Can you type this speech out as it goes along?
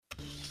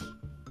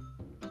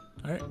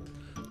right.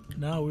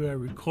 Now we are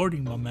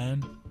recording, my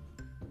man.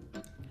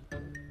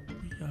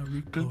 We are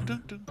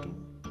recording.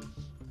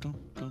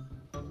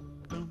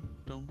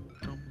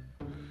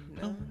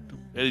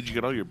 Hey, did you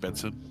get all your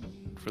bets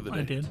in for the day?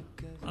 I did.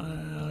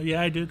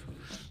 Yeah, I did.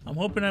 I'm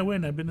hoping I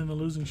win. I've been in a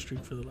losing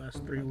streak for the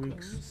last 3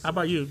 weeks. How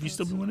about you? Have you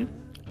still been winning?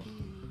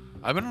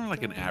 I've been on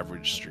like an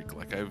average streak.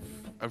 Like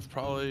I've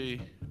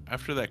probably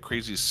after that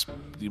crazy. Do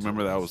you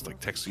remember that I was like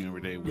texting you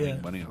every day,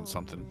 winning money on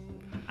something?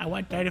 I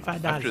won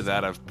 $35. After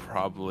that, I've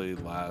probably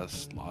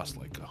lost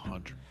like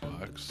 $100.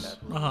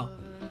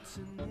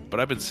 But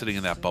I've been sitting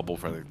in that bubble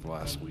for like the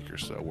last week or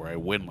so, where I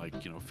win like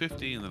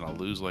 50, and then I'll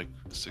lose like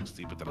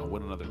 60, but then I'll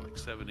win another like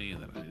 70,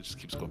 and then it just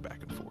keeps going back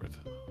and forth.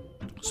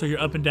 So you're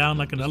up and down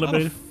like an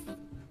elevator?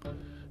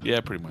 Yeah,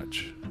 pretty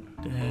much.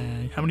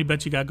 Dang. How many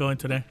bets you got going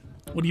today?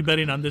 What are you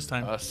betting on this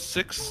time?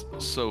 6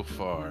 so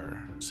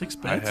far. 6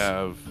 bets?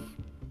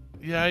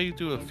 I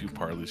do a few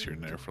parlays here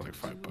and there for like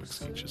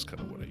 $5 each. Is kind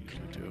of what I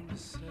usually do.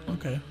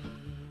 Okay.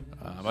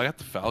 I got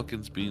the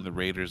Falcons beating the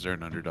Raiders. They're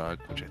an underdog,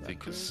 which I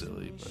think is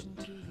silly, but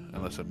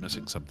unless I'm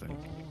missing something.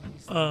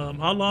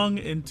 How long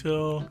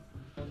until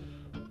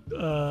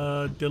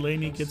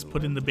Delaney gets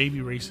put in the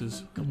baby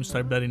races and we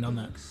start betting on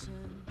that?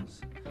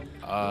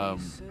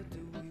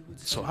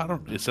 So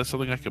is that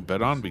something I can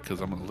bet on?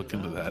 Because I'm gonna look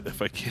into that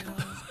if I can.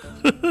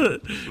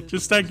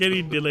 Just start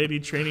getting Delaney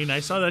training.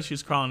 I saw that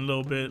she's crawling a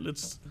little bit.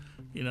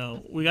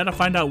 We got to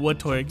find out what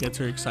toy gets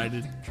her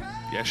excited.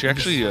 Yeah, she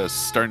actually is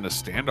starting to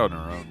stand on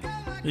her own.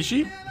 Is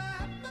she?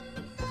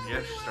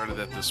 Yeah, she started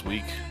that this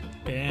week.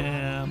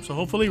 Damn. So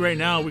hopefully right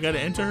now we got to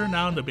enter her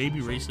now in the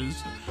baby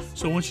races.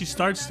 So when she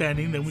starts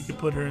standing, then we can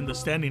put her in the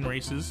standing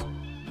races.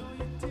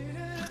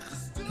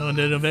 And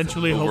then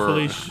eventually,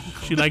 hopefully,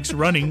 she likes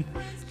running,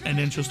 and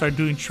then she'll start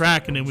doing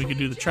track, and then we can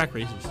do the track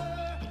races.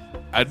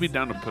 I'd be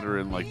down to put her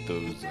in like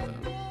those.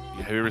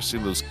 Have you ever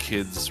seen those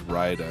kids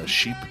ride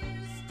sheep?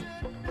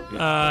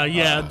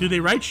 Yeah. Do they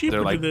ride sheep?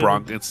 They're like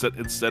bronc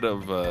instead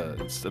of a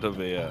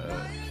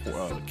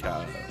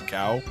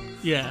cow.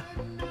 Yeah.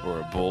 Or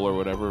a bull or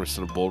whatever.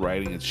 Instead of bull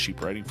riding, it's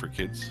sheep riding for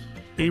kids.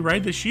 They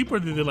ride the sheep, or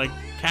do they like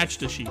catch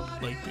the sheep?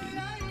 Like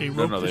they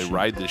rope they sheep?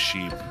 ride the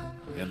sheep,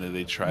 and then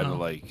they try to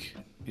like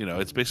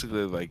it's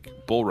basically like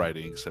bull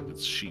riding except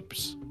it's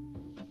sheep's.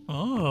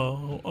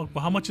 Oh, well,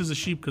 how much is a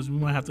sheep? Because we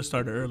might have to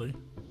start her early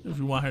if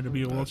we want her to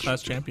be a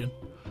world-class champion.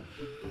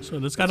 So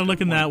let's got to look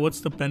in that.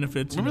 What's the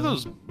benefits?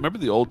 Remember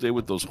the old day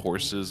with those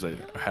horses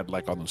that had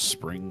like on those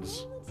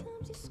springs?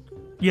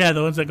 Yeah,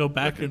 the ones that go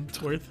back and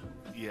forth.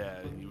 Yeah,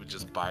 you would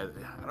just buy.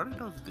 I don't even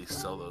know if they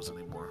sell those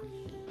anymore.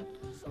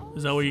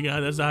 Is that what you got?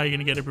 That's how you're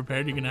gonna get it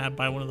prepared. You're gonna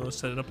buy one of those,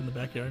 set it up in the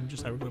backyard, and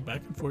just have it go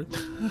back and forth.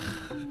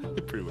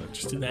 Pretty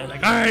much. Just do that.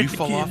 Like, all right, if you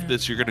fall off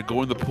this, you're gonna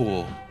go in the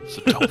pool.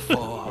 So don't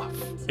fall off.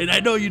 And I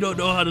know you don't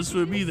know how to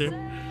swim either.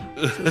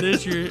 So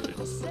there's your.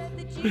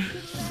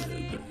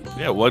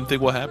 Yeah, one thing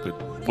will happen.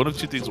 One of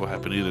two things will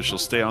happen. Either she'll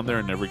stay on there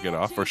and never get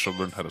off, or she'll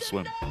learn how to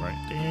swim. Right?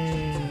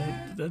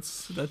 Dang,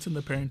 that's in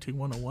the Parenting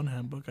 101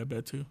 handbook, I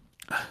bet too.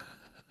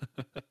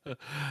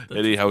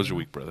 Eddie, how was your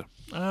week, brother?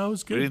 It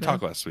was good. We didn't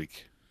talk last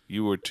week.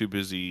 You were too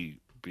busy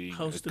being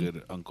hosting. A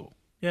good uncle.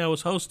 Yeah, I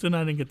was hosting.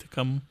 I didn't get to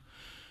come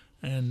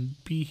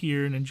and be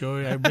here and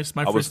enjoy. I missed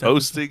my I was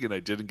hosting and I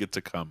didn't get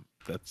to come.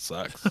 That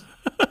sucks.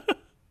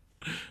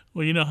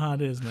 Well, you know how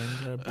it is, man.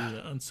 You gotta be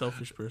an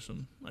unselfish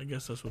person. I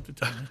guess that's what they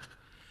tell me.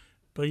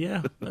 But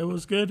yeah, it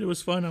was good. It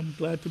was fun. I'm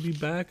glad to be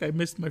back. I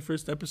missed my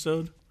first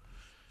episode,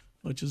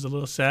 which is a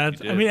little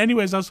sad. I mean,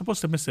 anyways, I was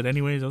supposed to miss it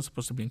anyways. I was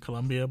supposed to be in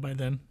Colombia by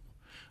then.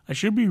 I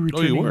should be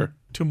returning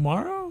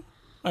tomorrow,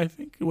 I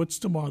think. What's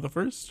tomorrow? The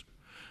 1st?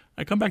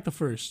 I come back the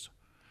 1st.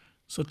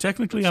 So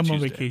technically I'm Tuesday.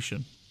 on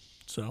vacation.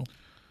 So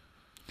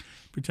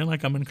pretend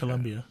like I'm in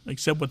Colombia,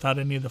 except without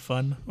any of the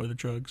fun or the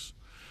drugs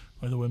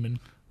or the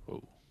women.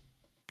 Oh,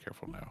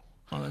 careful now.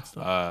 All that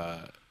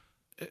stuff.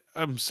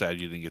 I'm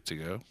sad you didn't get to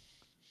go.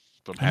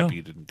 But I'm happy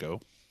you didn't go.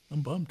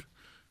 I'm bummed.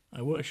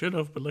 I should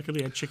have, but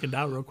luckily I chickened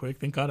out real quick.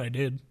 Thank God I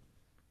did.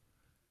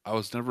 I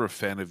was never a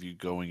fan of you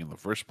going in the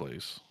first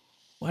place.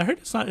 Well, I heard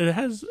it's not. It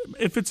has.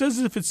 If it says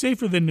if it's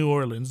safer than New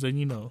Orleans, then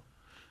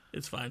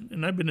it's fine.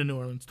 And I've been to New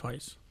Orleans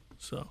twice,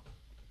 so.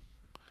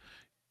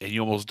 And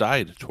you almost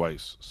died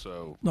twice,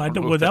 so. No, I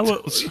don't. Well, that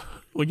was.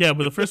 Well, yeah,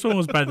 but the first one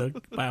was by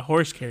a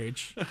horse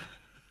carriage,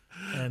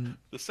 and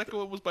the second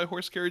one was by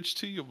horse carriage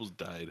too. You almost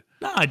died.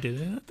 No, I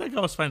didn't. I think I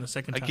was fine the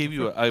second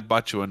time. I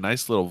bought you a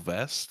nice little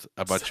vest.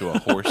 I bought you a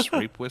horse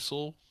rape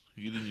whistle.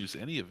 You didn't use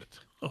any of it.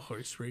 A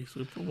horse race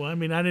whistle. Well, I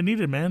mean, I didn't need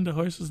it, man. The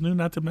horses knew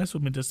not to mess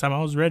with me this time.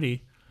 I was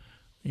ready.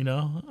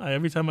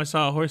 Every time I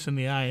saw a horse in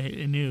the eye,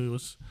 I knew it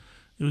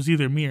was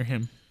either me or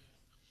him.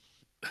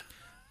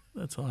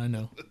 That's all I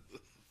know.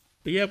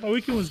 But yeah, my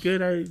weekend was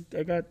good.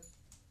 I got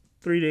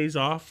 3 days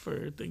off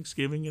for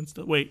Thanksgiving and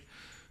stuff. Wait,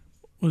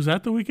 was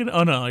that the weekend?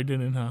 Oh no, I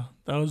didn't. Huh?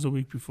 That was the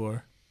week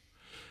before.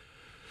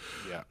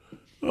 Yeah.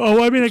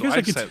 Oh, I mean, I guess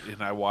I could.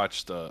 And I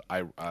watched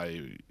iRobot,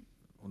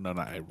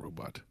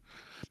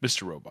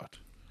 Mr. Robot.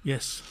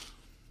 Yes,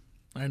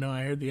 I know.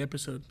 I heard the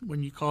episode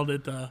when you called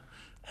it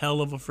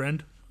 "Hell of a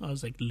Friend." I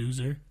was like,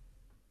 loser.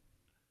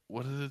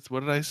 What is it?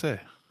 What did I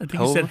say? I think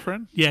Hello, you said, my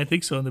friend. Yeah, I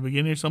think so in the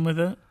beginning or something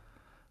like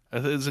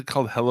that. Is it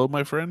called Hello,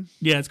 my friend?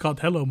 Yeah, it's called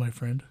Hello, my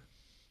friend.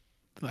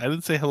 I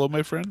didn't say hello,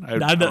 my friend. I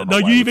No, don't know no, why you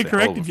I would even say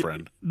hello, corrected my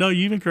friend. No,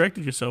 you even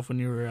corrected yourself when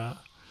you were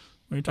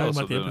talking Oh, so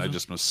about the then episode. I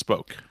just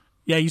misspoke.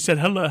 Yeah, you said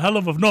hell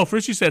of a no.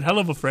 First you said hell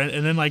of a friend,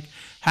 and then like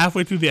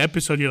halfway through the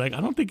episode, you're like,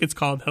 I don't think it's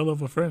called hell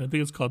of a friend. I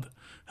think it's called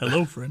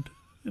hello friend.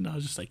 And I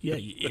was just like, yeah,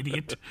 you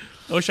idiot.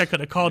 I wish I could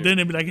have called in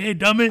and be like, hey,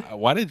 dummy.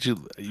 Why did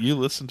you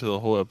listen to the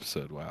whole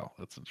episode? Wow,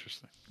 that's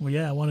interesting. Well,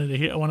 yeah, I wanted to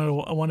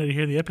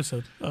hear the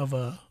episode of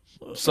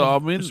So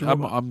of I'm in. Mr.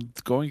 Robot. I'm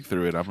going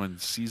through it. I'm in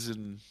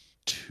season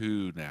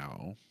 2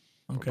 now.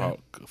 Okay. About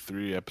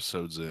 3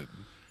 episodes in,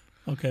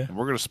 Okay. and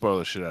we're gonna spoil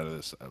the shit out of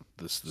this.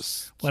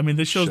 This. Well, I mean,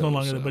 this show's no show,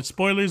 longer there, so- but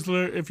spoilers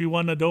alert if you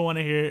don't want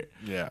to hear it.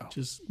 Yeah.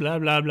 Just blah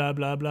blah blah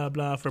blah blah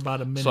blah for about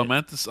a minute. So I'm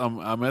at this.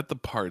 I'm at the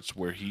parts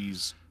where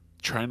he's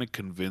trying to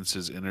convince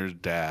his inner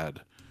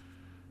dad,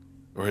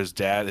 or his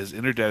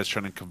inner dad is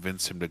trying to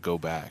convince him to go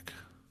back,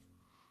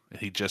 and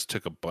he just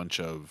took a bunch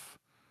of,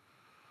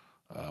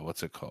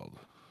 what's it called?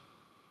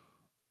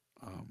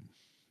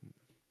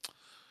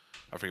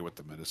 I forget what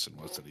the medicine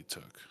was that he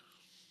took.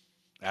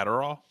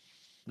 Adderall,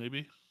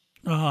 maybe.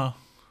 Uh-huh.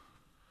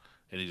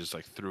 And he just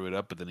like threw it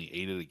up, but then he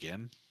ate it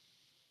again.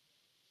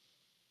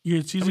 You're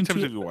at How season many times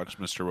 2. have you watched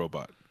Mr.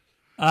 Robot?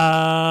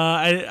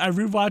 I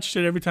rewatched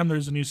it every time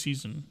there's a new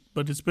season,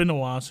 but it's been a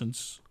while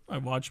since I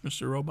watched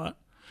Mr. Robot.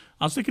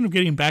 I was thinking of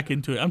getting back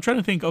into it. I'm trying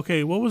to think.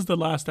 Okay, what was the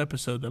last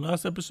episode? The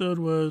last episode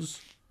was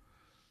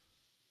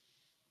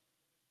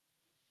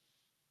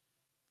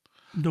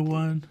the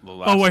one. The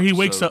last Where he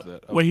wakes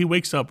episode up. Where he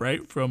wakes up,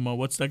 right? From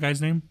what's that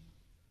guy's name?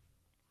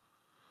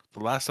 The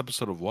last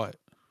episode of what?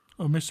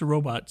 Oh, Mr.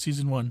 Robot,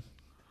 season 1.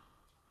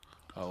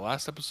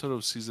 Last episode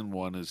of season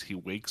 1 is he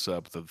wakes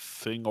up. The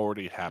thing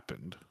already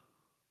happened.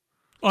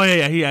 Oh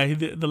yeah.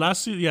 The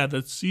last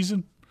the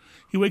season.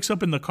 He wakes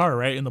up in the car,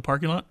 right, in the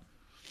parking lot.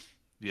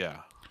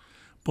 Yeah.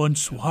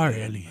 Bonsoir,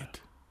 Elliot.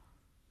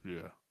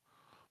 Yeah.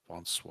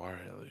 Bonsoir,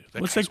 Elliot.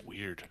 That What's guy's that-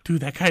 weird.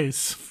 Dude, that guy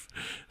is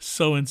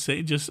so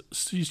insane. Just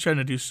he's trying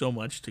to do so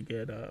much to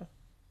get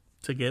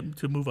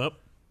to move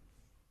up.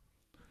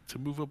 To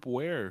move up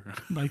where?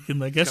 Like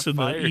in, I guess Got in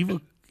fired. the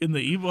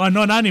evil. Oh,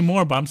 no, not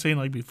anymore. But I'm saying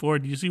like before.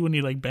 Did you see when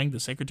he like banged the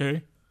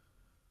secretary?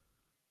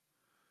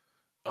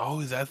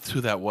 Oh, that's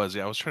who that was.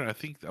 Yeah, I was trying to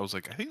think. I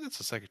think that's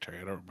the secretary.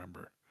 I don't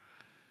remember.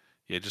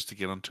 Yeah, just to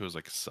get onto his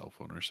like cell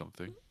phone or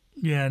something.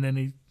 Yeah, and then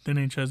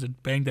he tries to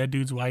bang that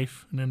dude's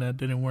wife, and then that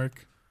didn't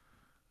work.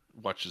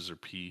 Watches her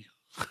pee.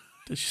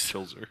 That's just-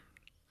 Kills her.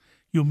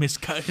 you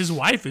miscut. His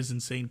wife is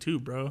insane too,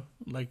 bro.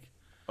 Like,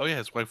 Oh yeah,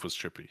 his wife was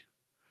trippy.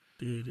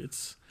 dude,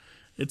 it's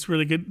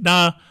really good.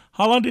 Nah,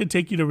 how long did it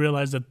take you to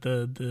realize that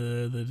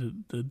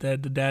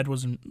the dad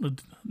wasn't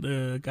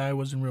the guy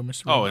wasn't real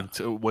Mr. Oh, Robot?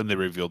 until when they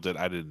revealed it,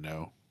 I didn't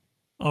know.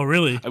 Oh,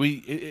 really? I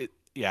mean,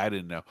 yeah, I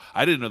didn't know.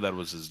 I didn't know that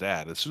was his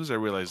dad. As soon as I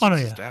realized Oh, it no,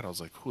 was his yeah. dad, I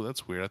was like, "Ooh,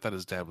 that's weird." I thought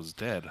his dad was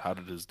dead. How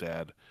did his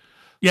dad?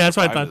 Yeah, that's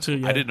what I survive thought this? too.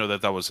 Yeah, I didn't know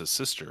that was his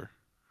sister.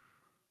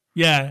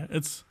 Yeah,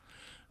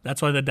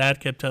 that's why the dad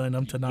kept telling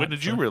him to not. When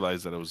did you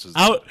realize that it was his?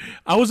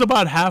 I was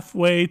about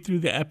halfway through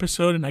the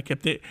episode and I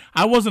kept it.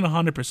 I wasn't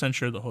 100%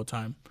 sure the whole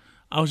time.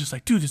 I was just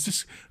like, dude, is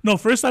this? No,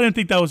 first I didn't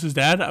think that was his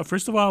dad.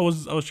 First of all,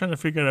 I was trying to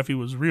figure out if he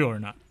was real or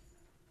not.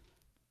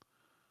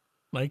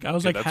 Like I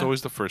was Yeah, like, that's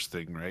always the first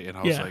thing, right? And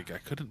I was Yeah. like, I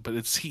couldn't, but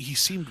he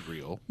seemed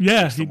real.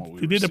 yeah, based he on what we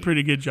he were did a seeing.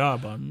 pretty good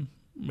job on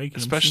making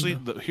Especially,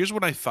 him seem here's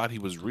when I thought he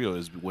was real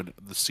is when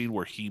the scene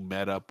where he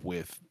met up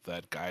with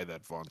that guy,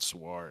 that Von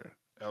Swar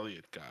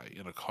Elliot guy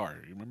in a car.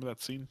 You remember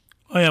that scene?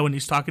 Oh yeah, when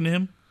he's talking to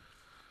him.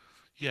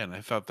 Yeah, and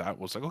I thought that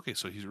was like, okay,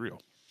 so he's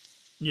real.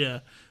 Yeah,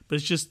 but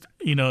it's just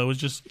it was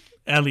just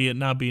Elliot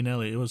not being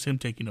Elliot. It was him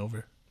taking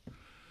over.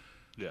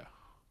 Yeah.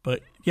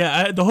 But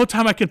yeah, the whole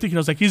time I kept thinking, I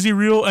was like, "Is he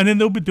real?" And then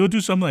they'll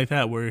do something like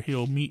that where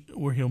he'll meet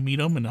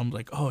him, and I'm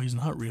like, "Oh, he's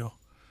not real."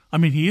 I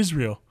mean, he is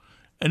real.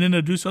 And then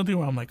they'll do something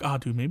where I'm like, "Oh,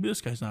 dude, maybe this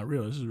guy's not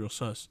real. This is real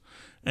sus."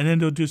 And then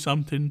they'll do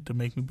something to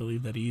make me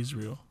believe that he is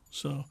real.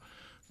 So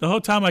the whole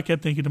time I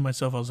kept thinking to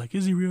myself, I was like,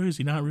 "Is he real? Is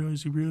he not real?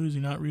 Is he real? Is he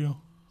not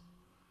real?"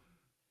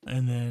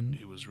 And then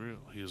He was real.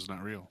 He was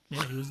not real.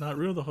 yeah, he was not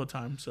real the whole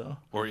time. So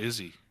Or is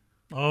he?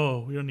 oh,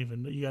 we don't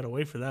even. You gotta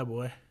wait for that,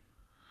 boy.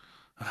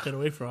 Gotta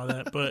wait for all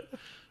that, but.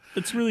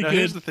 It's really Now, good.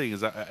 here's the thing: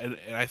 is and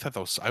I thought that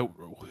was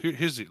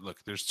here's the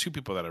look. There's two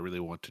people that I really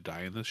want to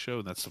die in this show,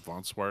 and that's the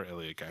Von Swar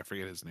Elliot guy. I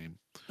forget his name.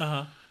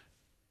 Uh-huh.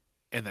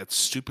 And that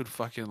stupid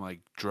fucking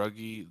like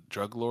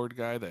drug lord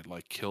guy that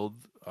like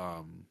killed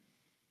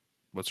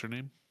what's her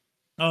name?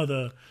 Oh,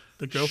 the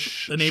girl,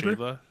 the neighbor.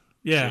 Shayla?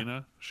 Yeah,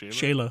 Shayla.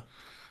 Shayla.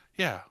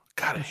 Yeah,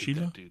 God, I hate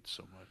Sheila? that dude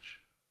so much.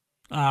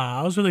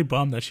 I was really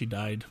bummed that she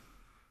died.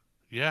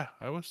 Yeah,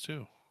 I was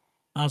too.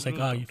 I was like,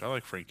 oh, I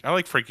like Frank. I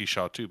like Frankie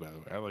Shaw too. By the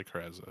way, I like her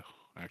as a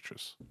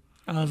actress.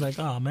 I was like,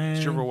 oh man.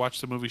 Did you ever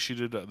watch the movie she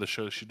did? The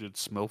show she did,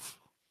 Smilf.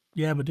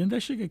 Yeah, but didn't that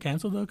shit get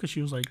canceled though? Because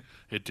she was like,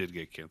 It did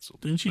get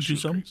canceled. Didn't she but do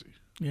was something? crazy.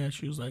 yeah,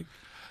 she was like,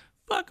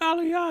 fuck all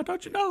of y'all.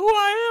 Don't you know who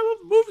I am?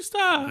 I'm a movie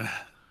star.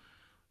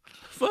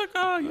 Fuck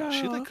all y'all.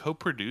 She like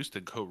co-produced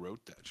and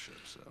co-wrote that show.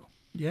 So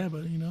Yeah,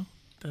 but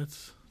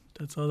that's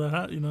all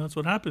that that's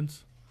what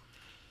happens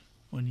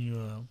when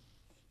you're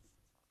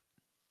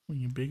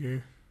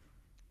bigger.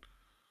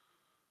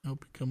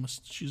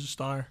 She's a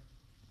star.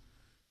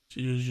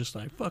 She was just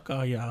like, fuck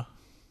all y'all.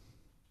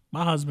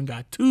 My husband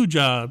got 2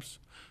 jobs,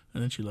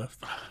 and then she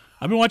left.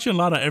 I've been watching a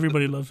lot of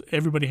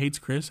Everybody Hates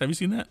Chris. Have you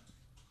seen that?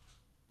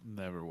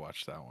 Never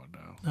watched that one.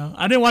 No. No,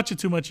 I didn't watch it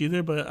too much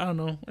either, but I don't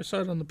know. I saw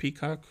it on the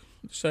Peacock.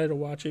 Decided to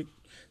watch it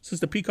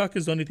since the Peacock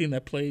is the only thing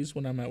that plays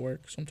when I'm at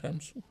work.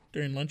 Sometimes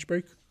during lunch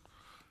break.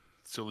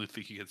 It's the only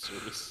thing you get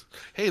service.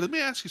 Hey, let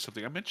me ask you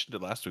something. I mentioned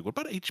it last week. What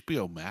about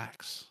HBO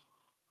Max?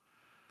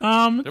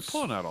 They're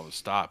pulling out all the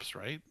stops,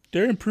 right?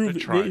 They're improving.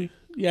 They're trying.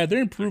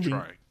 They're improving. They're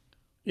trying.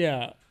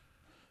 Yeah.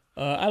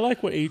 I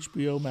like what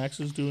HBO Max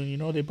is doing.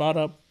 They bought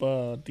up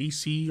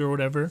DC or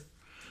whatever.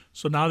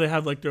 So now they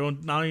have like their own.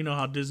 Now you know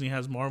how Disney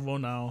has Marvel.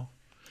 Now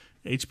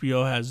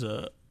HBO has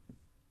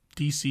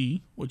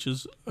DC, which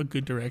is a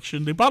good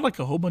direction. They bought like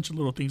a whole bunch of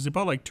little things. They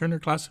bought like Turner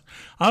Classic.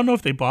 I don't know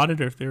if they bought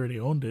it or if they already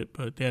owned it,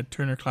 but they had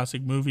Turner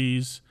Classic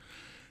Movies.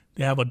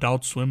 They have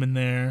Adult Swim in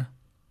there.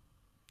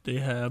 They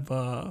have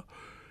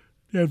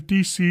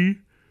DC.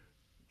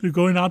 They're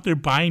going out there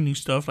buying new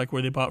stuff, like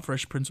where they bought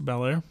Fresh Prince of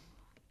Bel-Air.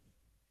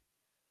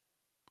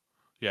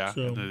 Yeah,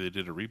 and then they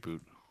did a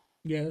reboot.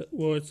 Yeah,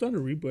 well, it's not a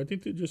reboot. I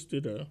think they just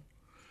did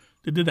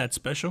they did that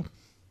special,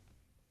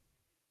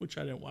 which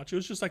I didn't watch. It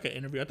was just like an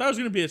interview. I thought it was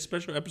going to be a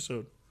special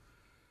episode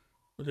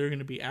where they were going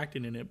to be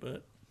acting in it,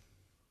 but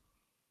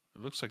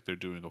it looks like they're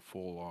doing a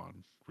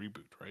full-on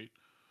reboot, right?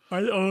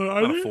 Are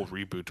not they? A full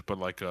reboot, but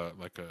like a.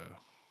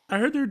 I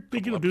heard they're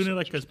thinking of doing it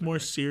like as more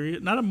serious,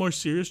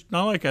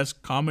 not like as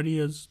comedy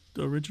as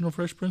the original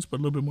Fresh Prince, but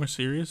a little bit more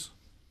serious.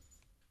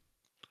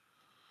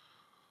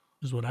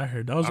 Is what I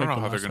heard. That was I don't like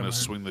know how they're going to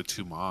swing the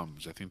 2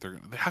 moms. I think they're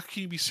going to. How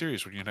can you be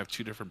serious when you're going to have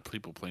 2 different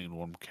people playing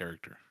one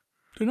character?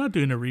 They're not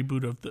doing a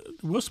reboot of the.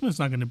 Will Smith's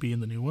not going to be in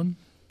the new one.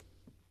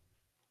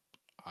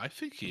 I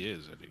think he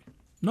is, Eddie.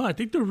 No, I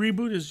think the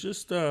reboot is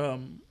just. I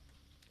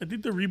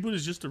think the reboot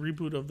is just a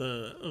reboot of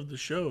the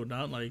show,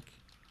 not like.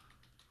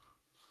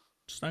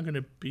 It's not going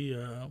to be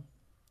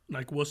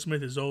like Will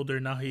Smith is older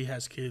now. He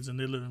has kids and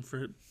they live in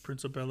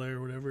Prince of Bel-Air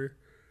or whatever.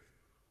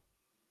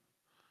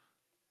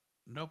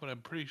 No, but I'm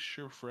pretty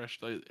sure Fresh.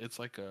 It's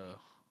like a.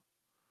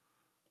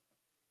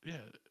 Yeah,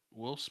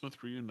 Will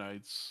Smith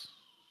reunites.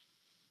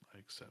 I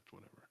accept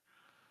whatever.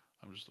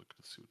 I'm just looking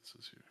to see what it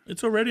says here.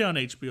 It's already on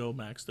HBO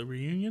Max. The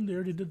reunion, they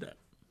already did that.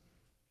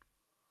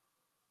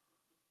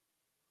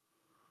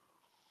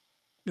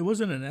 It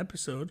wasn't an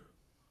episode.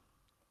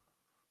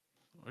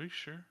 Are you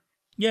sure?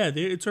 Yeah,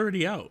 it's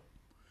already out.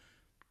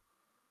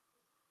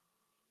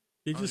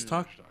 They just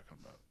talk.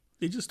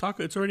 They just talk.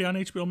 It's already on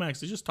HBO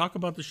Max. They just talk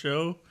about the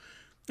show,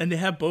 and they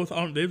have both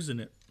Aunt Livs in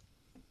it.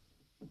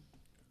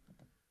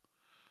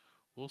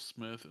 Will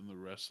Smith and the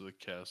rest of the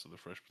cast of The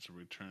Fresh Prince have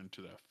returned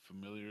to that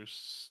familiar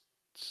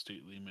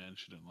stately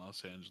mansion in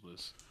Los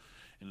Angeles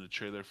in the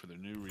trailer for their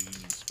new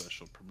reunion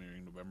special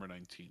premiering November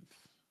 19th.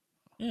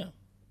 Yeah,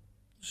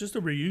 it's just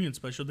a reunion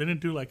special. They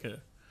didn't do like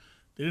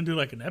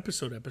an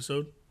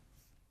episode.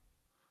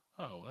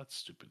 Oh, that's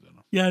stupid then.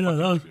 Yeah, I know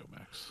that was HBO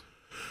Max.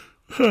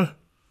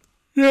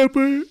 Yeah,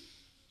 but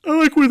I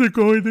like where they're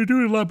going. They're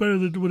doing a lot better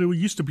than what it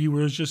used to be, where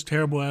it was just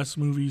terrible ass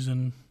movies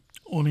and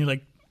only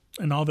like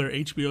and all their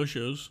HBO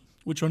shows,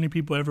 which only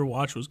people ever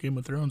watched was Game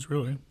of Thrones,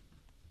 really.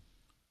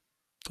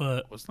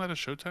 But wasn't that a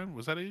Showtime?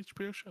 Was that an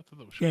HBO show? I thought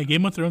that was Showtime. Yeah,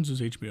 Game of Thrones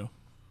is HBO.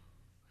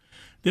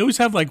 They always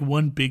have like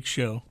one big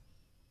show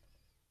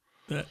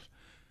that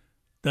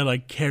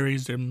like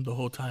carries them the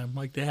whole time.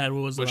 Like they had,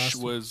 what was the last?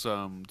 Was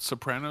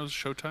Sopranos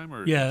Showtime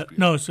or yeah? HBO?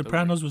 No,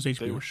 Sopranos was HBO.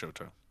 They were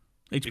Showtime.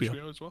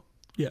 HBO as well.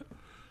 Yeah,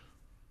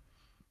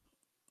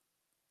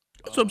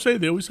 that's what I'm saying.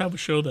 They always have a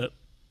show that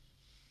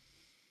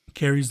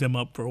carries them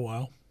up for a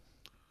while,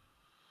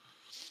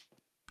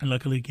 and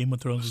luckily, Game of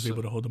Thrones was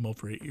able to hold them up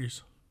for 8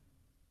 years.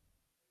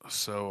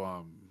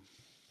 So,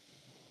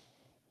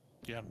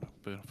 yeah,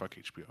 but fuck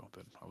HBO.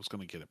 Then I was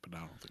gonna get it, but now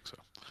I don't think so.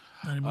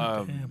 Not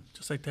anymore. Damn,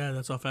 just like that.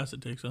 That's how fast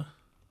it takes, huh?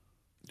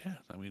 Yeah,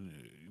 I mean,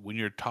 when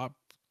you're top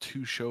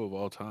 2 show of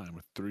all time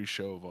or 3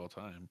 show of all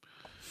time,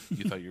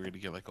 you thought you were gonna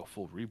get like a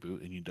full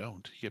reboot, and you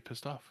don't. You get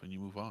pissed off and you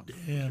move on.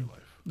 Damn. Your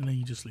life. And then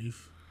you just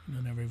leave.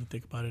 And never even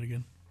think about it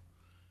again.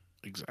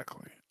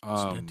 Exactly.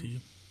 It's dead to you.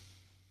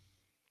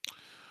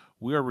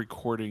 We are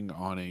recording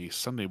on a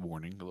Sunday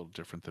morning, a little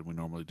different than we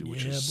normally do,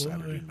 which is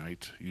Saturday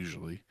night.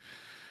 Usually,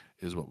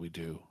 is what we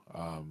do.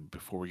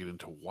 Before we get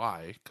into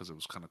why, because it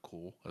was kind of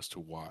cool as to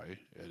why,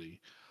 Eddie.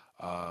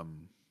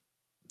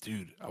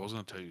 Dude, I was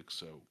gonna tell you.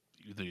 So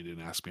even though you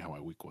didn't ask me how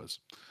my week was,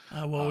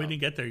 well, we didn't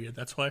get there yet.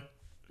 That's why.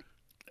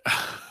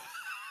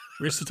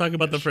 We're still talking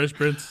about the Fresh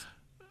Prince.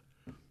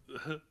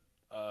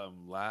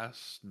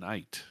 Last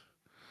night,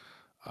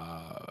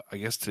 I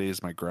guess today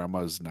is my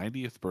grandma's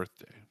 90th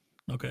birthday.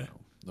 Okay.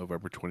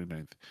 November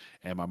 29th.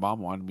 And my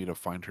mom wanted me to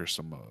find her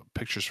some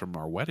pictures from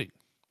our wedding.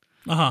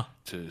 Uh-huh.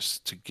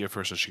 To give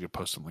her so she could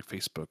post on like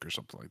Facebook or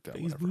something like that.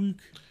 Facebook.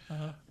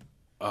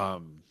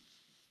 Whatever.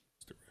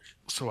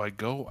 So I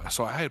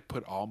had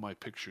put all my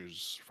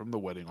pictures from the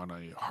wedding on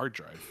a hard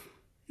drive,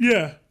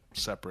 Yeah.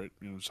 separate,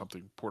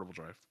 something portable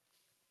drive.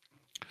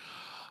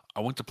 I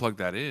went to plug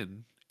that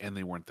in, and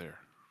they weren't there.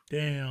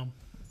 Damn.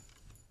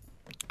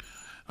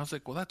 I was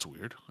like, well, that's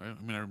weird. I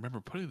remember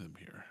putting them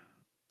here.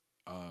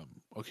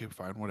 Okay,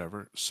 fine,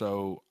 whatever.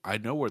 So I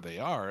know where they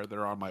are.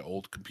 They're on my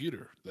old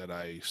computer that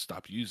I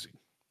stopped using.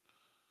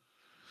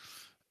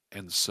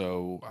 And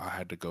so I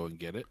had to go and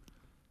get it,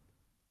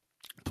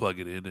 plug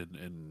it in,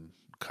 and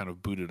kind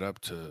of boot it up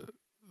to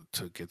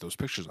get those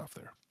pictures off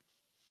there.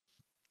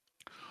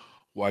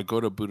 Well, I go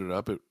to boot it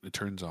up, it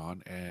turns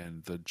on,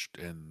 and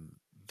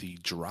the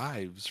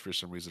drives for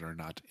some reason are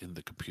not in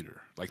the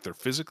computer. Like they're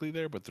physically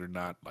there, but they're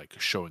not like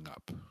showing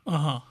up.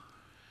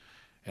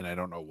 And I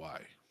don't know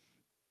why.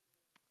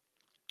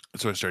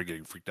 So I started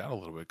getting freaked out a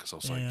little bit because I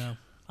was like,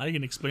 I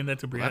can explain that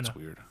to Brianna. That's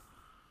weird.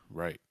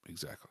 Right,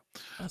 exactly.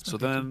 So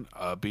then,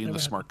 being the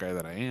smart guy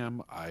that I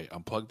am, I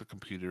unplug the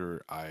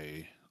computer.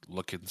 I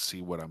look and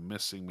see what I'm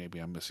missing. Maybe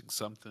I'm missing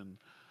something.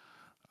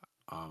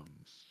 I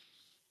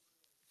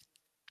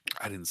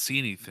didn't see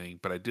anything,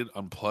 but I did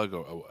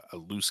unplug a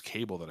loose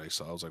cable that I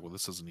saw. I was like, well,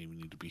 this doesn't even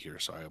need to be here,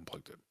 so I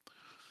unplugged it.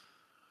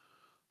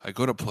 I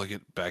go to plug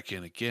it back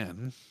in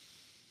again,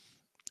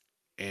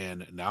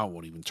 and now it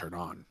won't even turn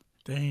on.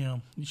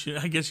 Damn.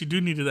 I guess you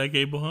do need that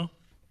cable, huh?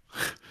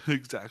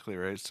 Exactly,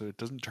 right? So it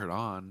doesn't turn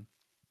on.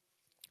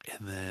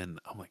 And then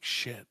I'm like,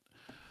 shit.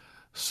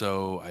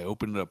 So I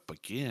open it up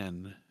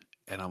again,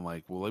 and I'm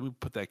like, well, let me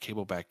put that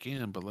cable back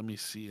in, but let me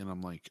see. And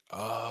I'm like,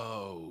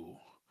 oh,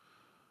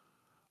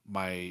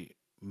 my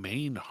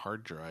main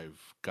hard drive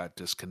got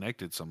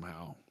disconnected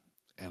somehow.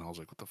 And I was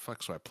like, what the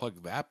fuck? So I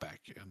plugged that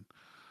back in.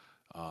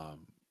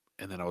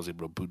 And then I was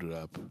able to boot it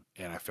up,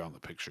 and I found the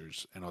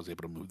pictures, and I was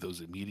able to move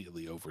those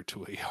immediately over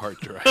to a hard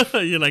drive.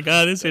 You're like,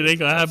 this ain't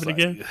gonna happen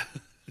again.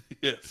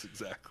 Yes,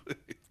 exactly.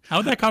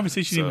 How'd that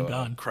conversation even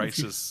gone?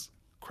 Crisis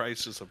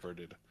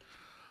averted.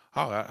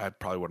 Oh, I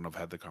probably wouldn't have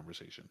had the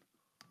conversation.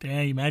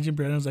 Damn, imagine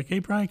Brandon's like, hey,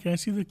 Brian, can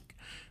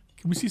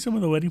we see some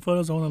of the wedding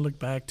photos? I want to look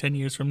back 10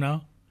 years from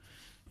now.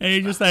 And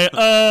you're just like,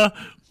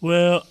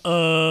 what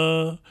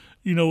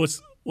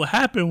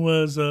happened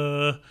was,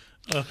 and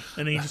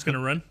then you're just going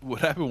to run?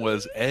 What happened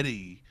was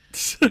Eddie,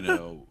 he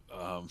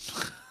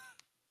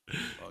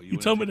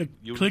told me to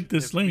click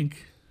this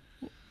link.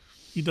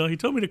 He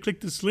told me to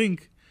click this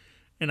link,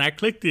 and I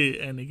clicked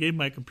it, and it gave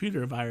my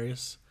computer a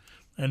virus.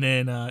 And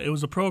then it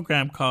was a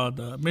program called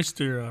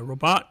Mr.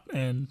 Robot,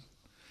 and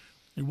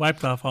it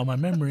wiped off all my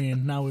memory,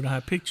 and now we don't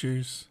have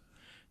pictures.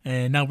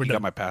 And now we're done.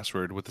 Got my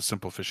password with a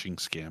simple phishing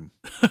scam.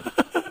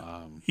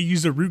 He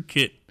used a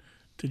rootkit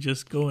to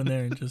just go in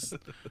there and just.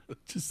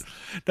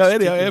 No,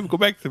 anyway, go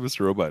back to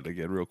Mr. Robot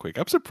again, real quick.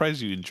 I'm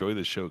surprised you enjoy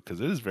the show because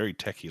it is very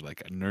techie,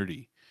 like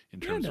nerdy in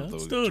terms of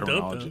the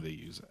terminology they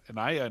use, and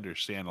I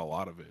understand a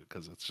lot of it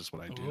because it's just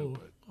what I do.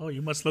 Oh,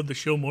 you must love the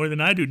show more than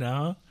I do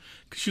now,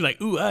 because you're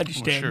like, ooh, I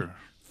understand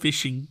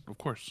fishing, of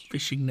course,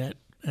 fishing net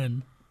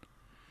and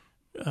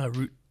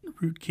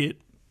rootkit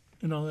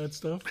and all that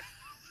stuff.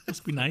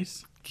 Must be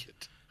nice.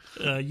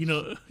 You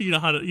know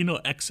how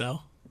to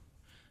Excel.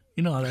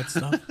 You know all that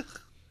stuff.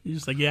 You're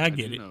just like, yeah, I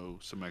get it. Know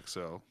some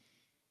Excel.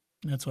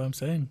 That's what I'm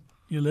saying.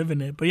 You're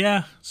living it. But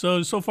yeah,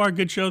 so far,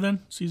 good show then,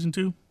 season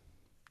 2.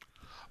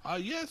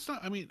 Yeah, it's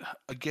not. I mean,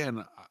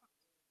 again,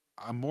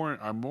 I'm more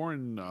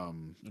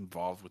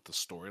involved with the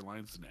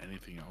storylines than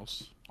anything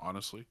else,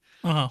 honestly.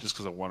 Just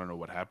because I want to know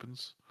what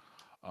happens.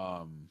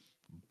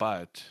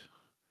 But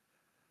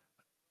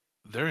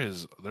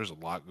there's a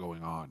lot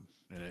going on,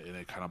 and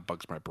it kind of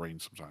bugs my brain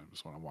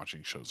sometimes when I'm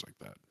watching shows like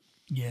that.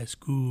 Yes,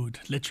 good.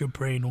 Let your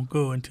brain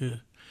go into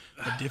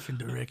a different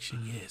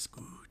direction. Yes,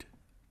 good.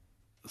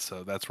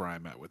 So that's where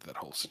I'm at with that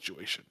whole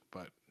situation.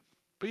 But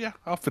yeah,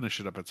 I'll finish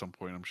it up at some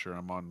point. I'm sure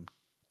I'm on,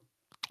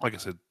 like I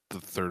said, the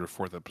 3rd or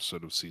 4th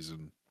episode of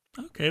season.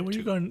 Okay, well,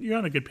 2. You're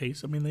on a good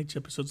pace. I mean, each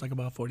episode's like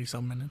about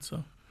 40-some minutes,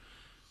 so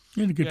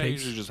you're in a good pace. I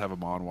usually just have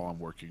them on while I'm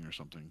working or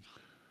something.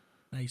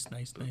 Nice.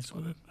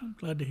 Well, I'm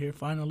glad to hear,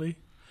 finally,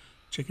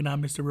 checking out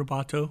Mr.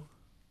 Roboto.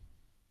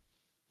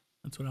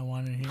 That's what I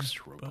wanted to hear.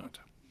 Mr. Roboto.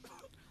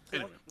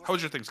 Anyway, how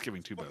was your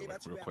Thanksgiving too, by the way,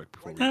 real quick?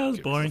 Before That was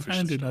boring. I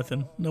didn't do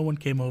nothing. No one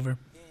came over.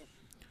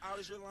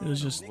 It was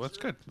just... Well, that's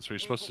good. That's what you're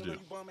supposed to do.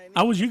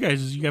 How was you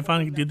guys? You guys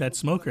finally did that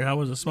smoker. How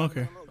was the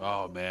smoker?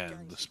 Oh,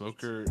 man. The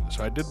smoker...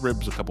 So I did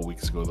ribs a couple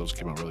weeks ago. Those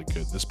came out really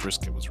good. This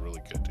brisket was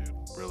really good, dude.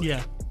 Really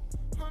good.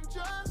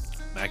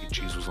 Mac and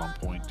cheese was on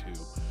point, too.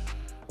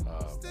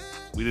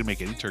 We didn't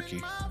make any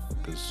turkey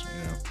because,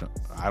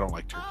 I don't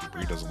like turkey.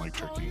 Bree doesn't like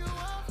turkey.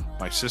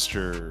 My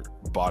sister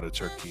bought a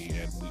turkey,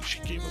 and she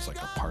gave us like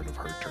a part of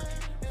her turkey.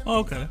 Oh,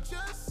 okay.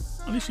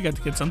 At least you got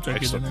to get some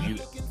turkey.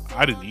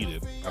 I didn't eat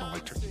it. I don't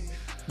like turkey.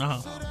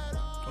 Oh,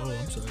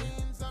 I'm sorry.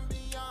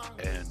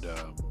 And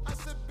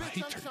I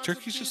hate turkey.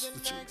 Turkey's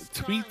just,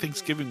 to me,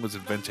 Thanksgiving was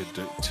invented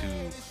to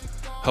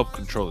help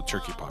control the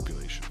turkey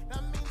population.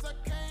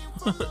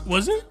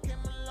 Was it?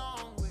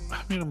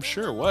 I mean, I'm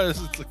sure it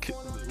was. It's like,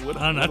 I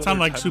don't know. That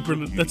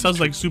sounds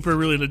like super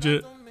really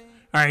legit. All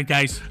right,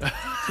 guys.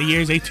 The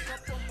year is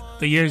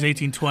The year is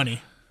 1820.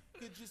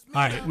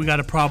 All right, we got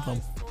a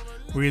problem.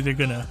 We're either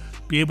gonna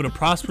be able to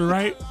prosper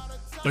right,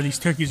 or these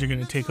turkeys are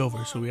gonna take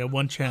over. So we have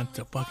one chance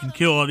to fucking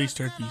kill all these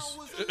turkeys.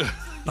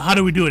 But how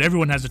do we do it?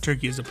 Everyone has a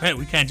turkey as a pet.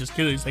 We can't just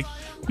kill it. It's like,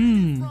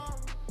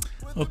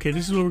 okay,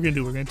 this is what we're gonna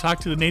do. We're gonna talk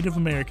to the Native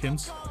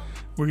Americans.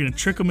 We're gonna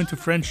trick them into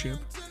friendship,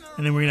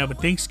 and then we're gonna have a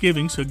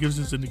Thanksgiving, so it gives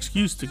us an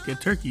excuse to get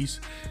turkeys,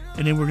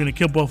 and then we're gonna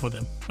kill both of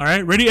them. All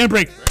right, ready and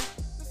break.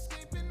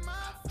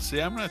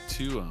 See, I'm not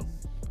too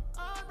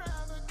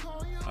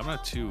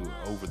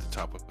over the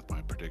top with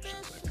my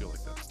predictions. I feel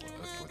like that's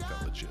like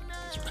that legit.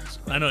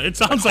 I know it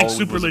sounds like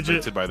super was legit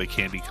invented by the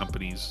candy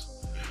companies.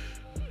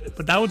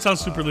 But that one sounds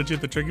super legit.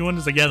 The turkey one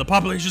is like, yeah, the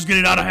population's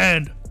getting out of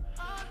hand.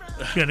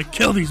 We gotta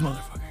kill these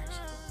motherfuckers.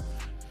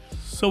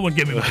 Someone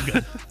give me my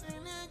gun.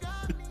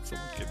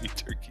 Someone give me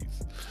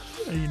turkeys.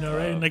 You know,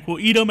 right? And like, we'll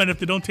eat them, and if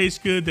they don't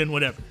taste good, then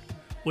whatever.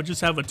 We'll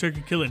just have a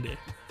turkey killing day.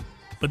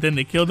 But then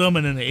they killed them,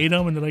 and then they ate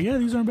them, and they're like, yeah,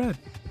 these aren't bad.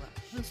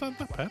 It's not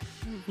that bad.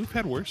 We've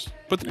had worse.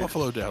 Put the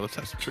buffalo down. Let's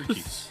have some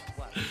turkeys.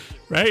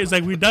 Right? It's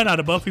like, we're done out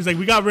of buffalo. He's like,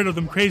 we got rid of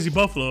them crazy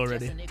buffalo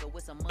already.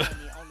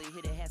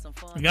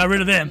 We got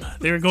rid of them.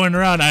 They were going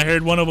around. I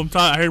heard one of them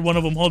talk. I heard one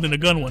of them holding a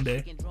gun one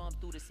day.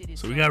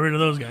 So we got rid of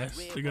those guys.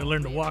 They're gonna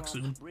learn to walk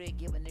soon.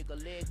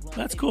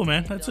 That's cool,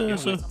 man. That's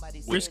so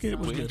brisket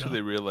was Wait good. until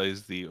they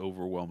realize the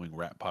overwhelming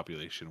rat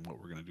population and what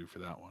we're gonna do for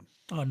that one.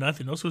 Oh,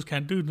 nothing. Those fools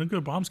can't do.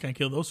 Nuclear bombs can't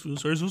kill those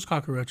fools. Or those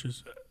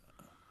cockroaches.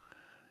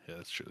 Yeah,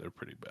 that's true. They're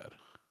pretty bad.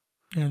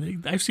 Yeah,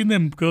 I've seen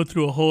them go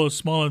through a hole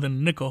smaller than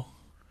a nickel.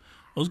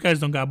 Those guys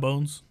don't got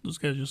bones. Those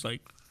guys just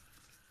like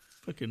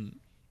fucking.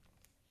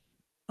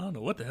 I don't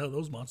know what the hell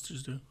those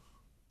monsters do.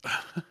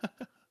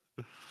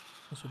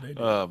 That's what they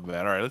do. Oh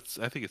man! All right,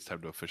 I think it's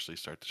time to officially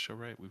start the show.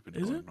 Right? We've been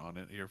going on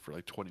it here for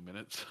like 20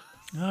 minutes.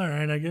 All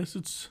right, I guess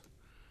it's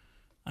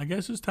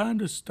time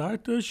to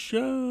start the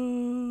show.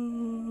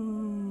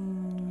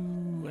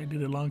 I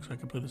did it long so I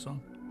could play the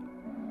song.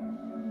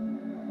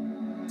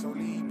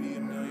 Totally be a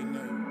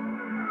millionaire.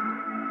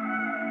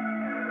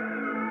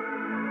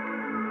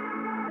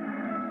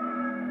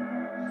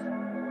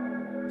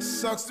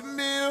 Sucks to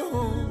be a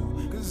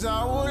fool, 'cause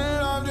I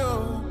would've loved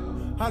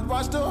you. I'd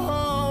watch the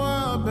whole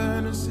world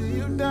burn and see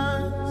you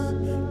dance.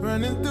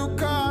 Running through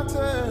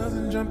cocktails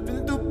and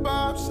jumping through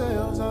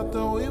bobshells. I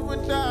thought we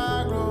would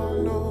die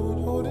growing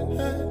old, holding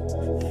hands.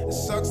 It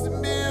sucks to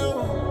be you,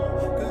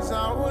 'cause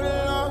I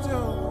would've loved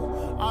you.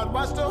 I'd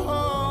watch the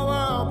whole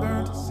world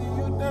burn to see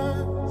you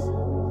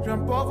dance.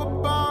 Jump over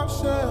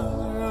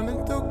bombshells,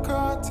 running through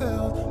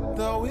cocktails.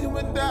 Thought we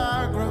would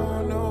die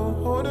growing old,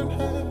 holding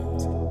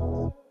hands.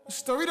 The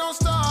story don't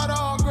start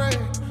all great.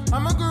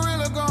 I'm a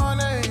gorilla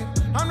gone ape.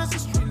 I'm just a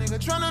street nigga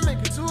trying to make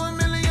it to $1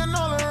 million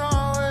all the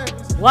wrong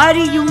ways. What do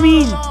you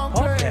mean?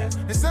 Okay.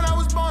 They said I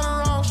was born the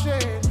wrong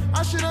shade.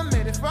 I should have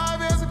made it 5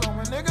 years ago.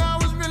 My nigga, I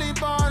was really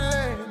born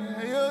late.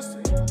 I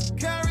used to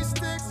carry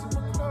sticks in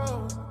my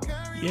clothes.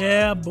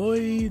 Yeah,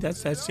 boy,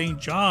 that's that St.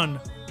 John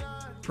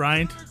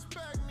Bryant,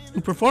 who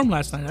performed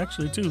last night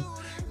actually too.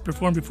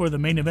 Performed before the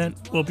main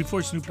event. Well,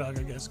 before Snoop Dogg,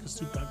 I guess, because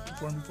Snoop Dogg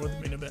performed before the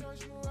main event.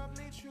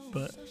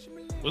 But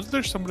wasn't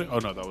there somebody? Oh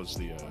no, that was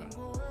the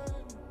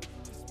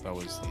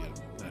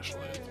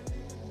national anthem.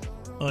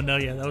 oh no,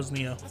 yeah, that was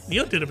Neo.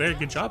 Neo did a very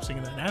good job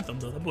singing that anthem,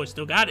 though. That boy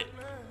still got it.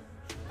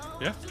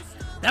 Yeah,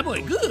 that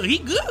boy good. He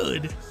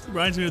good.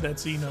 Reminds me of that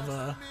scene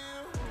of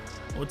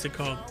what's it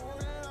called?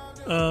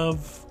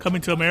 Of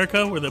Coming to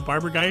America, where the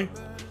barber guy,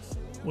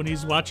 when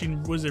he's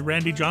watching, was it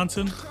Randy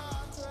Johnson?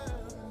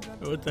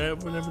 Or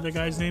whatever the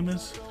guy's name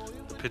is.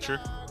 The pitcher.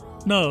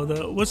 No,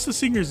 what's the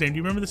singer's name? Do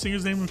you remember the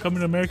singer's name from Coming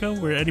to America,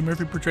 where Eddie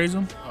Murphy portrays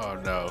him? Oh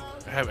no,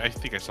 I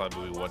think I saw the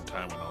movie one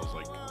time when I was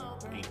like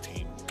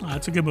 18. Oh,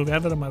 that's a good movie. I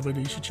have it on my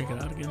video. You should check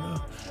it out again,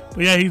 though.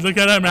 But yeah, he looked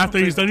at him after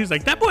he's done. He's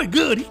like, "That boy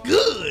good. He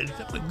good.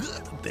 That boy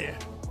good up there."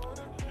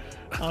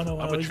 I don't know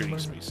why I'm I a always Trading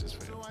remember. Spaces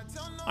fan.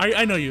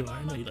 I know you are.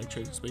 I know you like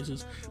Trading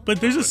Spaces. But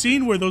there's a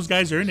scene where those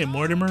guys are in it,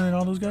 Mortimer and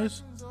all those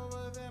guys.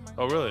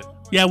 Oh really?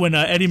 Yeah, when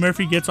Eddie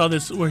Murphy gets all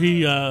this, where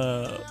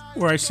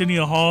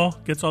Arsenio Hall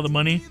gets all the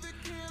money.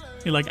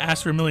 He like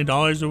asks for $1 million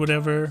or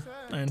whatever,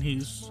 and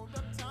he's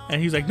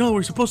like, no,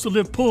 we're supposed to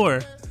live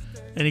poor,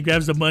 and he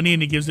grabs the money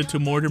and he gives it to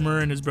Mortimer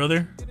and his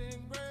brother,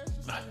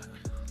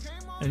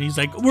 and he's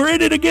like, we're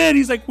in it again.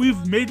 He's like,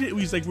 we've made it.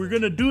 He's like, we're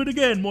gonna do it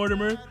again,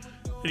 Mortimer,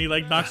 and he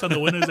like knocks on the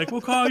window. He's like,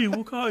 we'll call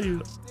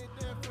you.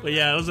 But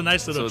yeah, it was a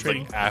nice little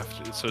trading. Like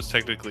after, so it's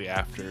technically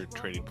after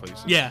Trading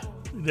Places. Yeah,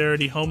 they're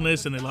already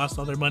homeless and they lost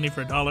all their money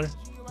for $1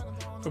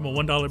 from a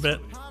 $1 bet.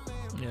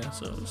 Yeah,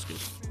 so it was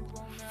good.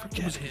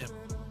 Forget him.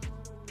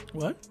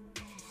 What?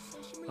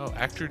 Oh,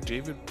 actor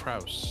David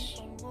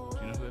Prowse. Do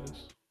you know who that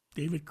is?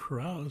 David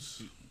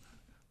Krause.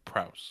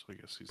 Prowse, I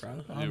guess he's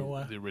Prowse? I don't know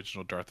why. The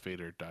original Darth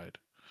Vader died.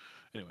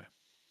 Anyway.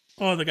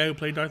 Oh, the guy who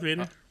played Darth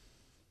Vader?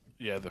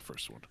 Yeah, the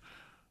first one.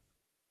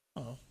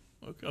 Oh,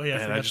 okay. Oh, yeah.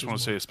 And I just want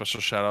to say a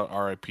special shout out,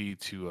 RIP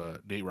to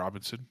Nate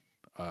Robinson.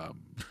 I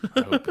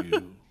hope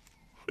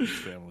his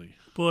family.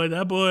 Boy,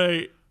 that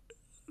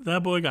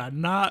boy got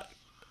knocked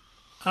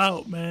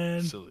out,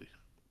 man. Silly.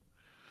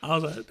 I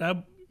was like,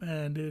 that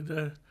man,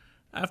 dude.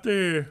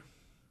 After,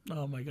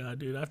 oh my god,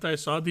 dude! After I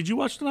saw, did you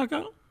watch the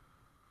knockout?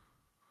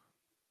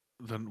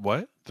 Then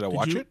what? Did I Did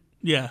watch you? it?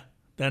 Yeah,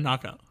 that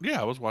knockout.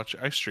 Yeah, I was watching.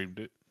 I streamed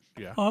it.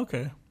 Yeah. Oh,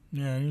 okay.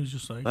 Yeah, he was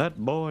just like That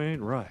boy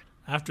ain't right.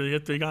 after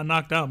he got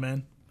knocked out,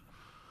 man.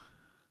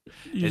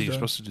 And He's you're done.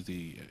 supposed to do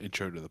the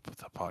intro to the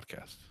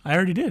podcast. I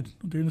already did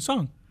during the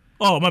song.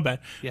 Oh, my bad.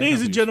 Yeah, Ladies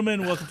no, and please.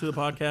 gentlemen, welcome to the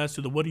podcast,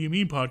 to the What Do You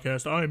Mean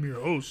podcast. I am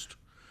your host,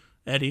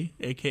 Eddie,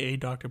 a.k.a.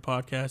 Dr.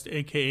 Podcast,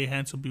 a.k.a.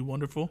 Handsome Be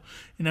Wonderful.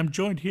 And I'm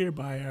joined here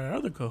by our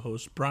other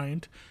co-host,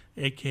 Bryant,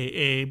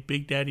 a.k.a.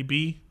 Big Daddy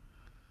B.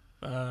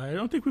 I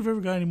don't think we've ever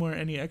got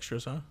any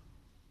extras,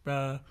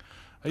 huh?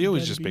 You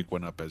always Daddy just B. make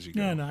one up as you go.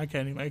 Yeah, no, I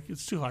can't even.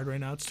 It's too hard right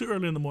now. It's too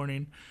early in the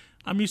morning.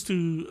 I'm used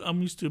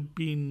to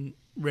being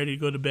ready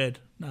to go to bed,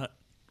 not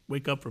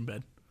wake up from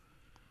bed.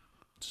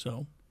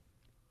 So,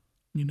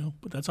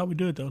 but that's how we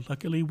do it, though.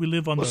 Luckily, we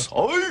live on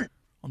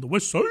the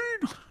west side,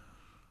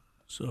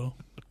 so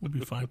we'll be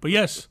fine. But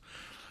yes,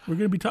 we're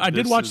gonna be. I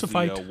did This watch is the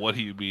fight. What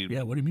Do You Mean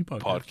Yeah, what do you mean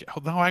podcast? podcast?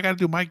 Oh, no, I got to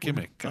do my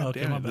gimmick. God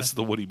Okay, damn my it. bad. This is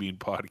the What Do You Mean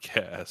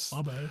podcast.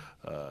 My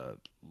bad.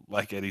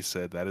 Like Eddie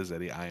said, that is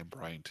Eddie. I am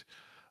Bryant.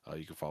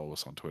 You can follow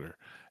us on Twitter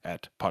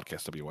at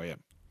podcastwym.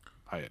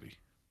 Hi, Eddie.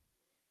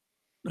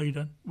 Are you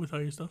done with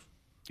all your stuff?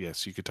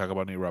 Yes, you could talk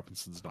about Nate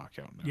Robinson's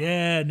knockout now.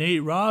 Yeah,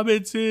 Nate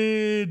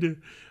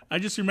Robinson. I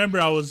just remember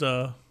I was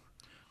like,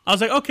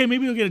 okay,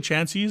 maybe he'll get a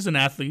chance. He's an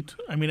athlete.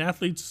 I mean,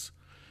 athletes.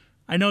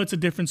 I know it's a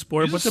different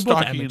sport, He's but a they're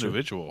both stocky amateur.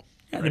 individual.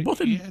 Yeah, right? they're both.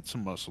 He had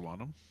some muscle on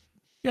him.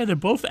 Yeah, they're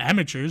both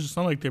amateurs. It's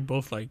not like they're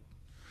both like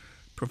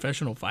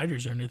professional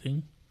fighters or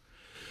anything.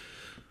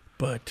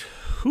 But,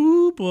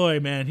 whoo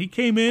boy, man, he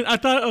came in. I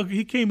thought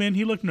he came in.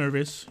 He looked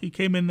nervous. He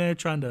came in there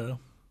trying to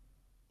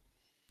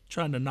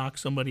knock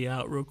somebody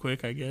out real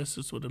quick. I guess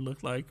that's what it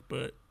looked like.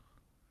 But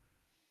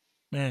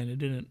man, it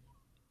didn't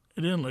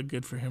look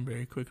good for him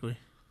very quickly.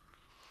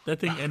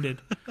 That thing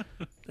ended.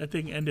 That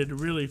thing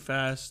ended really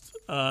fast.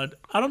 I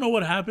don't know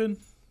what happened.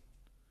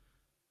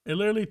 It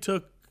literally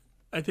took,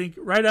 I think,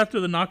 right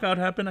after the knockout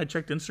happened, I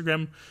checked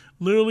Instagram.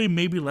 Literally,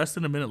 maybe less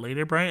than a minute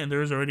later, Brian, and there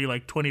was already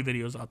like 20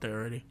 videos out there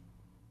already.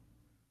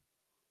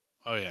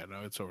 Oh, yeah, no,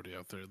 it's already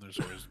out there. There's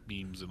always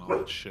memes and all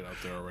that shit out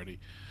there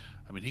already.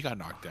 I mean, he got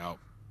knocked out,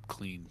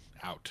 clean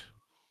out.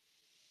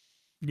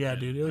 Yeah,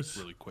 dude, it was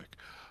really quick.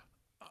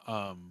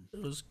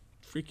 it was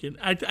freaking.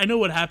 I know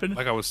what happened.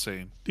 Like I was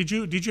saying, Did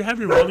you have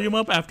your volume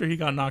up after he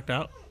got knocked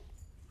out?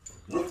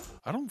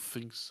 I don't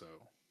think so.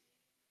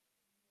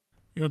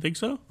 You don't think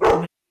so?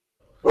 So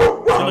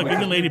look,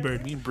 even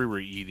Ladybird. Me and Brie were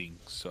eating,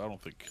 so I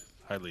don't think.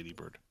 Hi,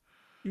 Ladybird.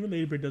 Even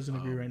Ladybird doesn't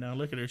agree right now.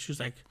 Look at her. She's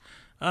like,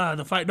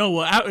 the fight. No,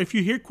 well, if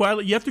you hear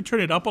quietly, you have to turn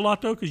it up a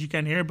lot, though, because you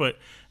can't hear. But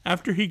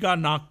after he got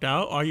knocked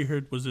out, all you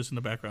heard was this in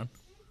the background.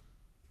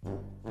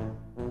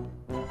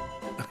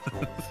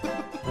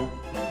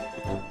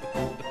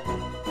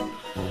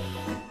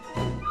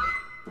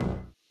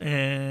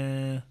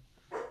 And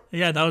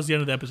yeah, that was the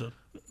end of the episode.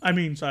 I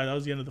mean, sorry, that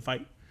was the end of the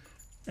fight.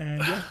 And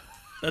yeah,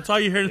 that's all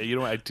you heard. Yeah, you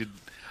know what?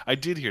 I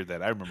did hear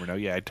that. I remember now.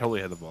 Yeah, I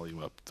totally had the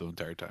volume up the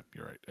entire time.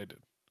 You're right. I did.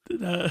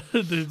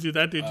 Dude,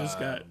 that dude just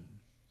got.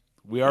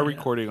 We are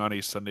recording on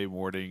a Sunday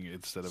morning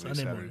instead of Sunday a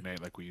Saturday morning.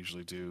 night like we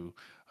usually do.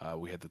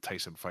 We had the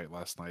Tyson fight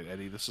last night.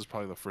 Eddie, this is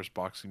probably the first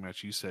boxing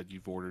match you said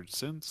you've ordered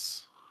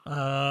since. Do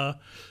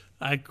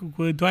I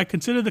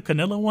consider the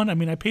Canelo one? I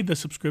mean, I paid the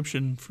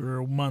subscription for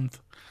a month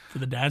for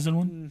the DAZN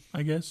one,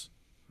 I guess.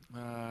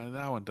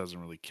 That one doesn't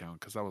really count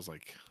because that was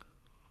like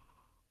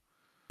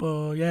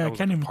But yeah, that I was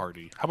can't like a even.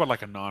 party. How about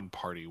like a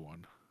non-party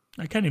one?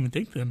 I can't even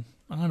think. Then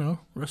I don't know.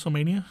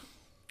 WrestleMania.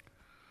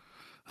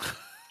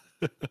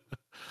 I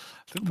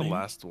think the Maybe.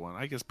 last one.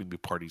 I guess maybe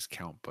parties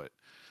count, but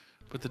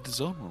the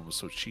DAZN one was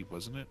so cheap,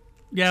 wasn't it?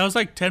 Yeah, it was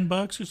like $10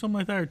 or something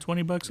like that, or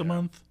 $20 a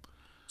month.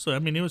 So I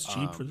mean, it was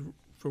cheap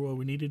for what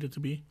we needed it to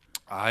be.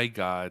 I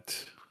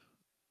got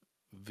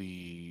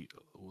the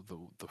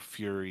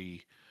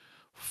Fury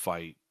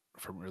fight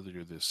from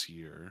earlier this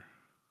year.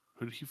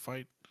 Who did he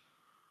fight?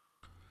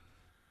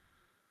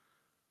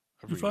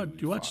 I forget who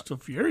he You watched the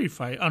Fury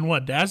fight on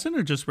what, DAZN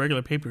or just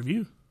regular pay per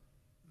view?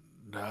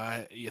 No,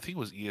 I think it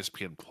was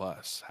ESPN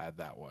Plus had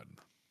that one.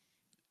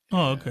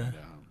 Oh, okay. And,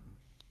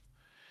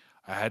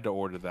 I had to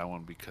order that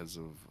one because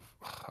of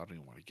I don't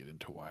even want to get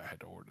into why I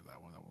had to order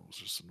that one. That one was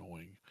just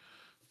annoying.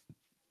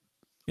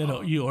 You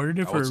know, you ordered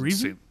it I for a was in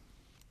reason.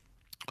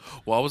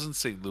 Well, I was in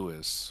St.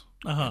 Louis.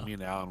 Uh-huh. And me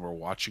and Alan were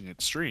watching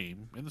it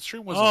stream, and the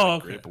stream wasn't Oh,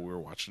 okay. great, but we were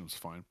watching. It was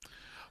fine.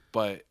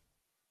 But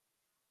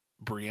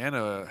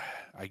Brianna,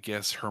 I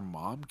guess her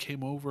mom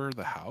came over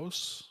the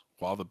house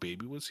while the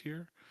baby was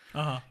here,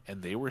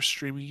 and they were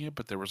streaming it,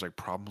 but there was like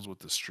problems with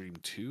the stream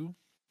too.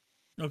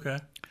 Okay.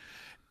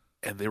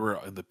 And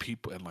the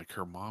people, and like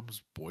her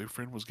mom's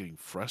boyfriend was getting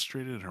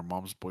frustrated, and her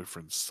mom's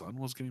boyfriend's son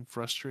was getting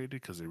frustrated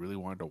because they really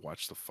wanted to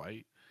watch the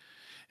fight,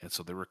 and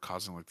so they were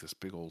causing like this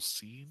big old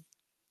scene.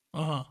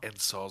 And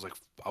so I was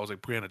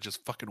like, Brianna,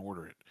 just fucking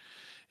order it.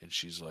 And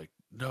she's like,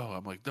 no.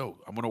 I'm like, no,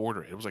 I'm gonna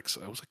order it. It was like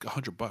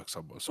 $100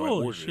 almost. So I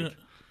Holy ordered shit. it.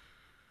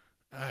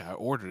 I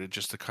ordered it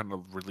just to kind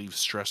of relieve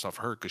stress off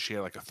her because she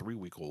had like a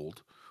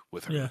 3-week-old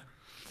with her. Yeah.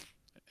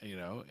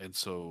 and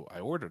so I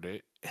ordered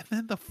it. And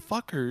then the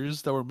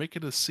fuckers that were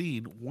making a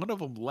scene, one of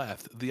them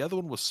left. The other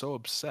one was so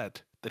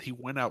upset that he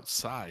went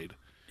outside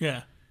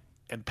Yeah.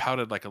 and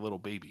pouted like a little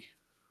baby.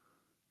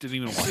 Didn't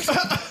even watch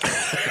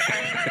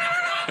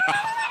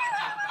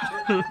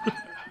it.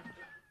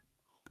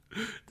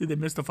 Did they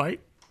miss the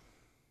fight?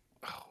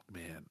 Oh,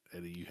 man.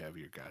 Eddie, you have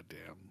your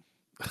goddamn...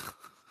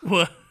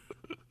 What?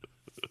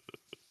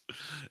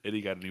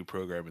 Eddie got a new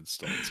program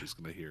installed, so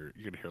you're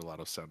gonna hear a lot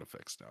of sound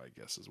effects now, I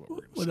guess, is what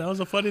we're gonna Well, say. that was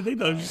a funny thing,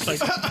 though. Just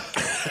like, and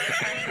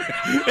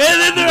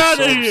then they're out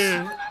of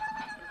here.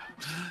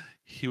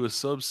 He was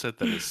so upset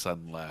that his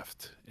son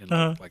left and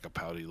like a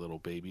pouty little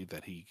baby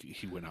that he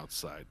went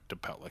outside to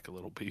pout like a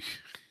little baby.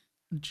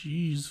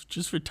 Jeez,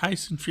 just for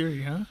Tyson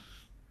Fury, huh?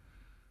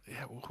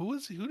 Yeah, well, who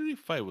did he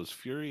fight? It was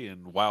Fury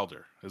and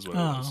Wilder, is what it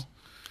Oh, was.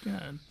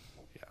 God.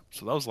 Yeah,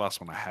 so that was the last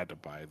one I had to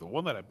buy. The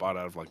one that I bought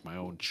out of like my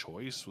own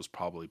choice was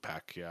probably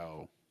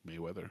Pacquiao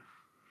Mayweather.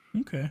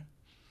 Okay.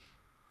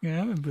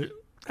 Yeah, but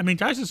I mean,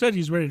 Tyson said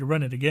he's ready to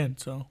run it again,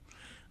 so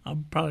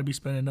I'll probably be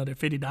spending another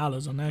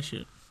 $50 on that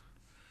shit.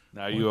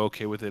 Now, are you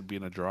okay with it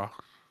being a draw?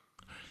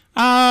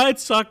 It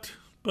sucked,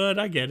 but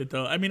I get it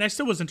though. I mean, I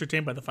still was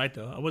entertained by the fight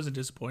though. I wasn't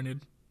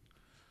disappointed.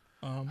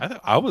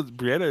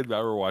 Brianna and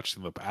I were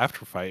watching the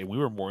after fight, and we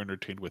were more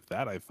entertained with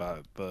that. I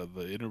thought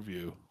the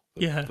interview,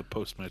 the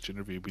post match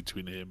interview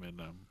between him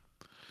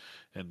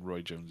and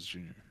Roy Jones Jr.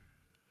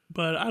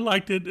 But I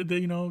liked it.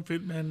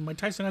 And Mike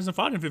Tyson hasn't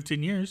fought in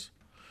 15 years,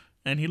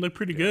 and he looked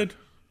pretty good.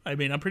 I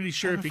mean, I'm pretty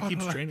sure if he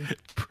keeps training.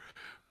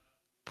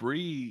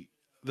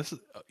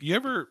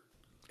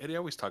 Eddie, I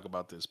always talk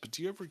about this, but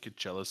do you ever get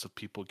jealous of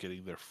people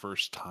getting their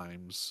first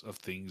times of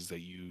things that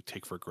you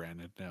take for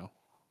granted now?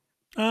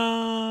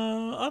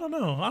 I don't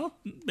know.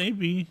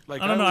 Maybe.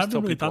 Like, I don't know. I always haven't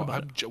tell really people, thought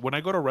about it. when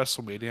I go to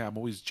WrestleMania, I'm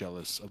always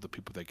jealous of the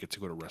people that get to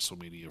go to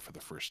WrestleMania for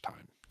the first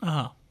time.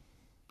 Uh-huh.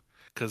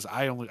 Because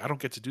I don't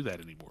get to do that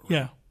anymore. Right?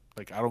 Yeah.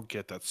 Like, I don't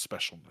get that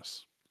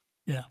specialness.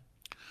 Yeah.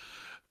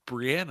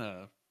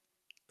 Brianna,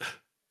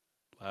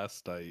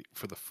 last night,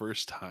 for the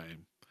first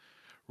time,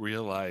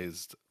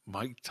 realized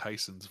Mike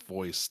Tyson's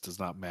voice does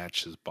not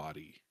match his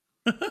body.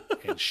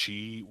 And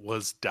she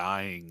was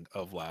dying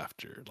of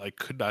laughter, like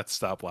could not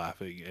stop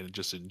laughing and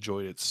just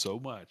enjoyed it so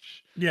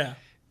much. Yeah.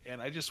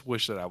 And I just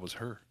wish that I was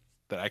her,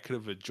 that I could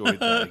have enjoyed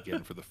that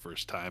again for the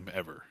first time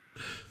ever.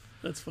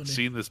 That's funny.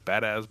 Seeing this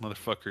badass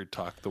motherfucker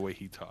talk the way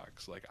he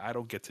talks. Like, I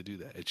don't get to do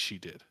that, and she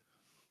did.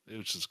 It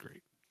was just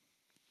great.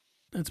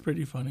 That's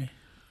pretty funny.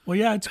 Well,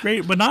 yeah, it's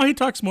great. But now he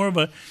talks more of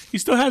he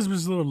still has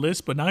his little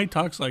lisp, but now he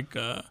talks like,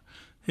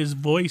 his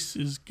voice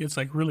gets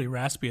like really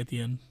raspy at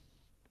the end.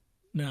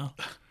 Now.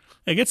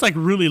 It gets like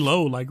really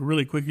low, like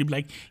really quickly.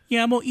 Like,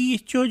 yeah, I'm going to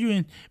eat his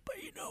children, but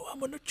I'm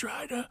going to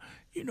try to,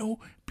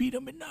 beat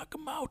him and knock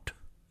him out.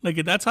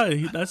 Like, that's how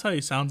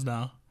he sounds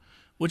now,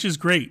 which is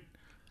great.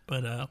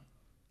 But, I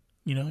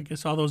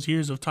guess all those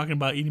years of talking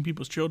about eating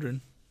people's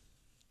children,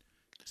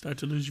 start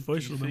to lose your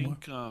voice a little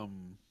bit more.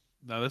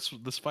 Now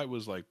this fight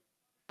was like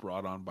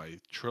brought on by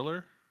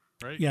Triller,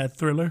 right? Yeah,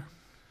 Thriller.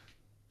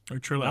 Or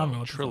Triller. No, I don't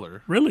know.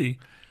 Triller. Really?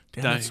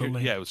 Damn, that's so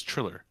lame. Yeah, it was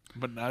Triller.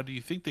 But now, do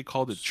you think they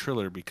called it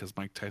Triller because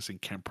Mike Tyson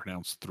can't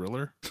pronounce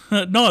Thriller?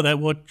 No,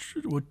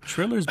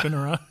 Triller's been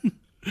around.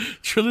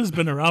 Triller's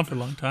been around for a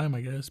long time,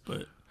 I guess.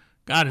 But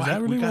God, is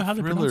that really how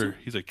they pronounce it?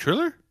 He's like,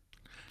 Triller?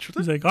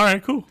 He's like, all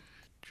right, cool.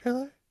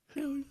 Triller?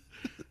 Yeah,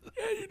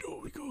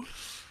 we go.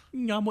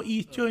 I'm gonna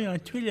eat Triller on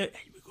Triller.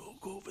 Hey, we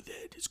go over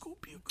there. This gonna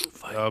be a good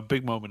fight. A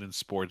big moment in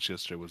sports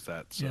yesterday was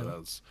that. So that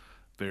was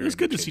very. It's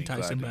good to see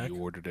entertaining. Tyson Glad that back.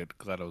 You ordered it.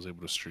 Glad I was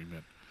able to stream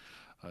it.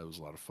 It was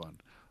a lot of fun.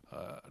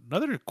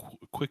 Another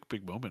quick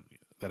big moment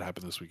that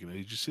happened this weekend.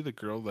 Did you see the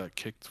girl that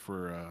kicked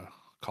for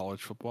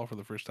college football for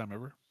the first time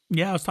ever?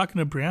 Yeah, I was talking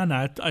to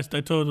Brianna. I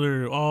told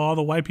her, all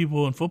the white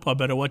people in football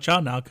better watch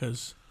out now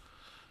because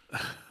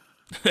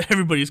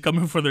everybody's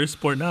coming for their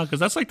sport now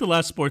because that's like the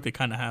last sport they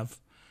kind of have,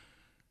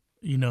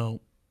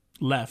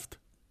 left,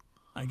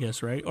 I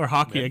guess, right? Or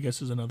hockey, I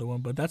guess, is another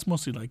one, but that's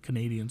mostly like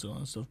Canadians and all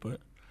that stuff.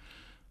 But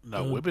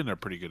no, women are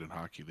pretty good in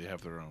hockey. They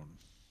have their own.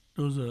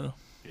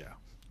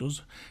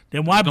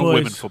 Them white boys.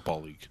 Women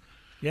football league.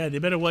 Yeah, they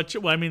better watch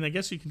it. Well, I mean, I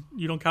guess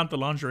you don't count the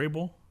lingerie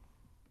bowl.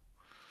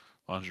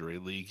 Lingerie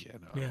league, yeah,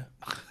 no. Yeah.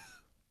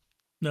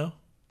 No,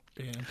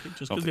 damn.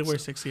 Just because they wear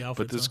sexy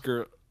outfits. But this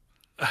girl,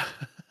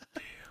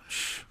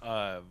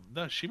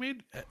 no, she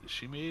made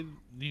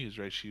news,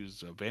 right? She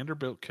was a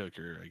Vanderbilt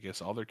kicker. I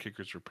guess all their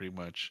kickers were pretty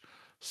much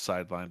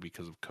sidelined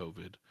because of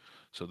COVID,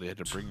 so they had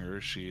to bring her.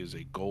 She is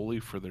a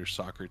goalie for their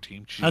soccer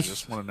team. She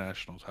just won a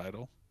national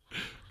title.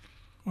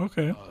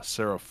 Okay.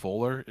 Sarah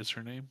Fuller is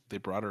her name. They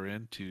brought her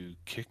in to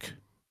kick,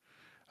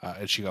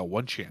 and she got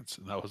one chance,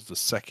 and that was the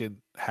second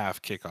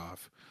half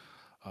kickoff,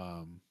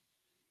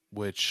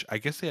 which I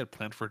guess they had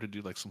planned for her to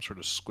do like some sort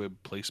of squib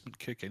placement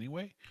kick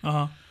anyway.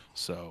 Uh-huh.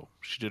 So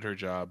she did her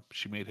job.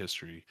 She made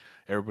history.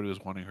 Everybody was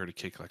wanting her to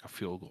kick like a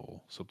field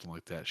goal, something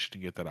like that. She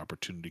didn't get that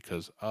opportunity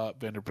because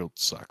Vanderbilt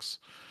sucks.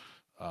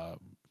 But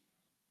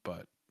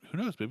who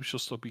knows? Maybe she'll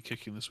still be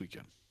kicking this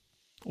weekend.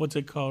 What's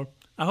it called?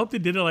 I hope they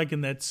did it like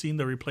in that scene,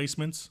 The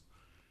Replacements.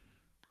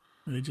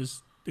 And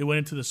they went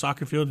into the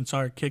soccer field and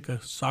saw her kick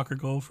a soccer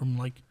goal from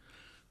like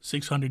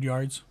 600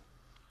 yards,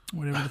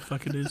 whatever the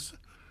fuck it is.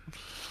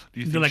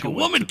 They're like, a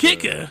woman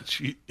kicker.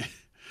 Do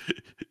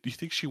you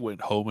think she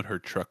went home and her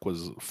truck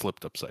was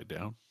flipped upside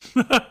down?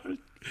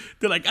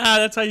 They're like,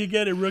 that's how you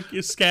get it,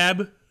 rookie.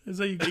 Scab. That's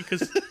how you get,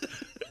 because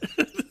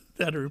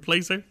they had to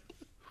replace her.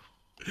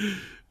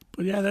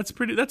 But yeah, that's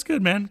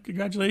good, man.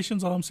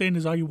 Congratulations. All I'm saying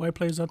is all you white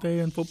players out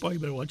there in football, you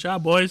better watch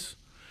out, boys,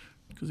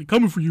 because they're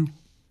coming for you.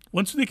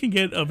 Once they can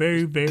get a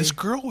very, very... This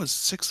girl was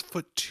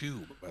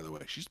 6'2", by the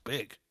way. She's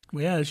big.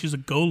 Well, yeah, she's a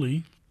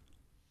goalie.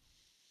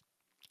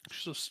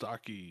 She's a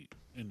stocky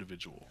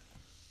individual.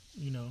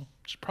 You know.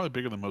 She's probably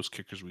bigger than most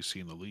kickers we see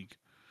in the league.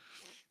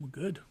 Well,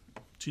 good.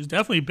 She's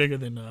definitely bigger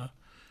than...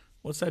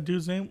 what's that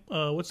dude's name?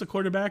 What's the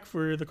quarterback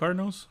for the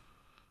Cardinals?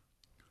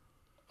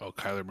 Oh,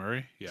 Kyler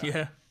Murray?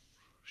 Yeah.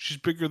 She's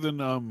bigger than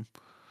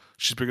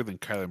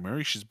Kyler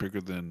Murray. She's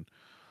bigger than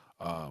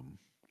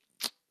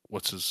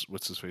what's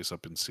his face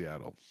up in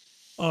Seattle?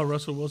 Oh,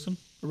 Russell Wilson.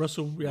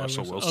 Russell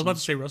Wilson. I was about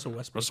to say Russell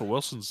Westbrook. Russell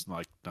Wilson's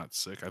like not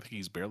sick. I think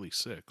he's barely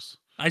 6.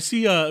 I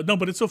see no,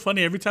 but it's so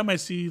funny. Every time I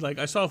see, like,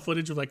 I saw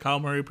footage of like Kyle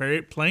Murray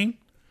playing,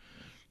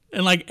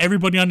 and like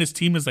everybody on his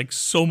team is like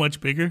so much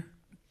bigger.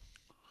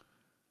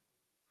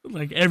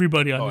 Like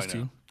everybody on his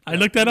team. I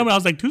looked at him and I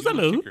was like, who's that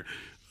little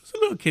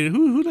kid?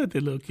 Who let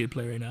that little kid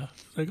play right now?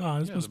 It's like, oh,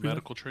 this must the be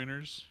medical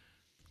trainers.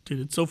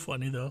 Dude, it's so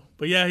funny though.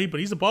 But yeah,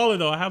 he's a baller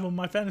though. I have him in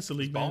my fantasy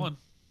league. Balling.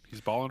 He's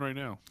balling right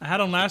now. I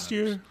had him last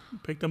year,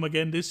 picked him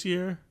again this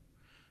year,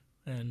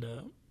 and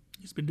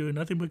he's been doing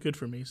nothing but good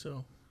for me.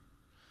 So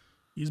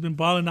he's been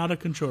balling out of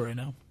control right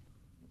now.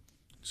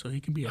 So he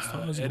can be as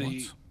tall as he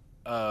wants.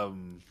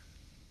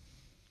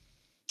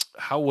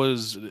 How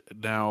was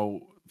now?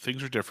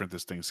 Things are different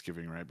this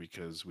Thanksgiving, right?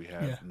 Because we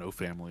have no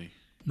family.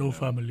 No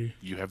family.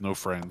 You have no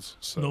friends.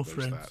 So no there's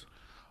friends.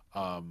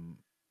 That.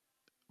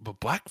 But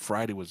Black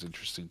Friday was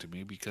interesting to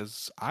me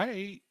because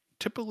I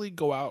typically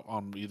go out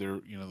on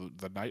either,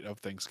 the night of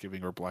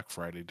Thanksgiving or Black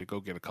Friday to go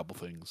get a couple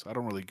things. I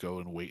don't really go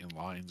and wait in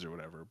lines or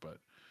whatever, but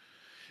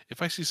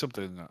if I see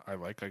something I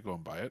like, I go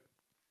and buy it.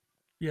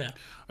 Yeah.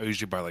 I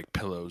usually buy like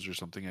pillows or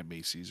something at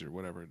Macy's or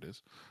whatever it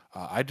is.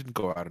 I didn't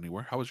go out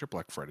anywhere. How was your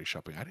Black Friday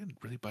shopping? I didn't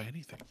really buy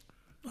anything.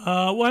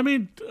 Well, I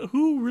mean,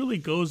 who really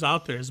goes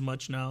out there as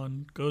much now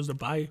and goes to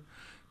buy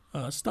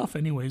stuff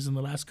anyways in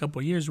the last couple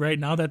of years, right?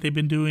 Now that they've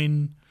been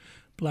doing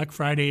Black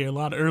Friday a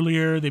lot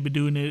earlier, they've been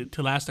doing it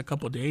to last a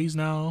couple of days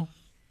now.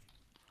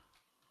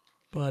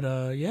 But,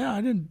 yeah,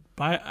 I didn't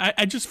buy...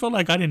 I just felt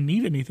like I didn't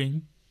need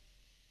anything.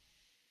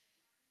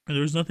 And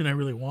there was nothing I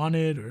really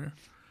wanted, or...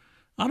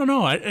 I don't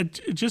know.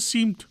 It just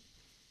seemed...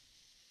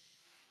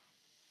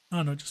 I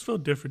don't know. It just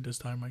felt different this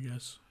time, I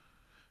guess.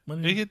 I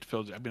didn't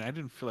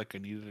feel like I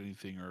needed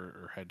anything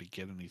or had to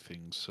get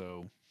anything,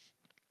 so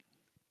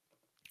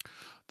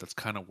that's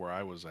kind of where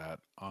I was at.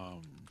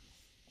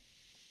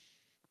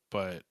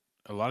 But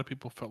a lot of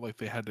people felt like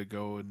they had to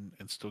go and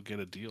still get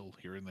a deal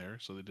here and there,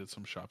 so they did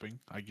some shopping.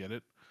 I get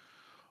it,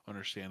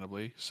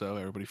 understandably. So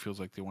everybody feels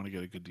like they want to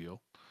get a good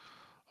deal.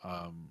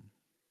 Like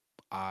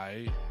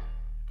I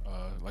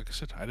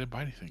said, I didn't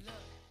buy anything.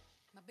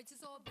 I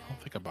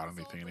don't think I bought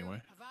anything anyway.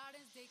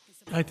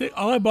 I think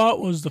all I bought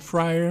was the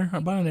fryer. I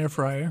bought an air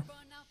fryer.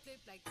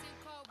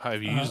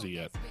 Have you used it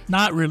yet?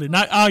 Not really.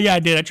 Oh yeah, I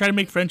did. I tried to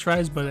make French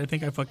fries, but I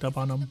think I fucked up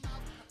on them.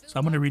 So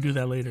I'm gonna redo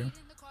that later.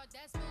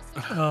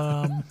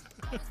 I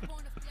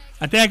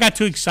think I got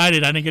too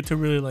excited. I didn't get to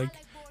really like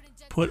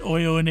put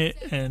oil in it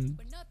and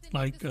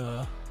like.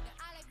 I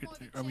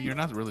mean, you're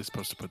not really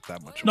supposed to put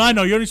that much. No, I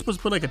know. You're only supposed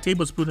to put like a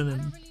tablespoon in it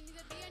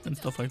and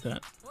stuff like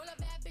that.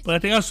 But I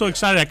think I was so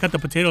excited I cut the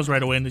potatoes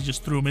right away and they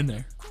just threw them in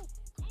there.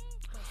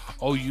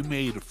 Oh, you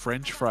made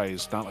French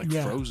fries, not like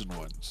frozen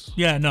ones.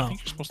 Yeah, no. I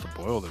think you're supposed to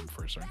boil them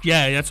first, aren't you?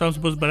 Yeah, that's what I'm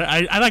supposed to. But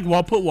I like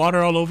put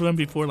water all over them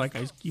before like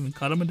I even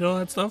cut them and do all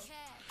that stuff.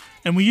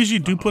 And we usually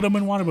do put them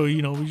in water, but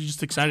we're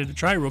just excited to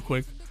try it real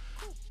quick.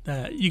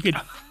 That you could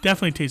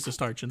definitely taste the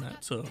starch in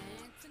that. So,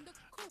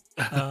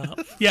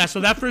 yeah. So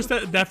that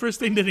first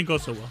thing didn't go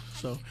so well.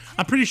 So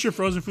I'm pretty sure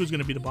frozen food is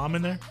gonna be the bomb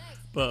in there.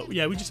 But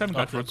yeah, we just haven't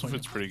got to that point. Frozen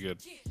food's pretty good.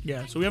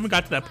 Yeah, so we haven't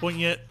got to that point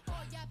yet.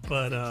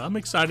 But I'm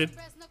excited.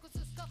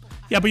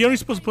 Yeah, but you're only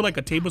supposed to put like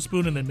a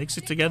tablespoon and then mix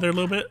it together a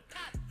little bit,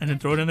 and then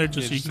throw it in there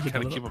just so you can get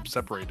kind of keep them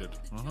separated.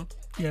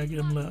 Yeah, get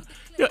them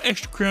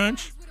extra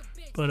crunch.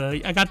 But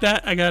I got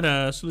that.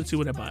 So let's see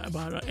what I bought. I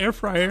bought an air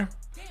fryer.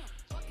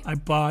 I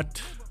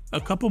bought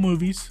a couple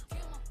movies.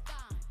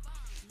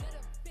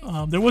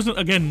 There wasn't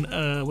again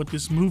with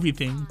this movie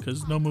thing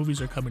because no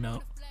movies are coming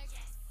out.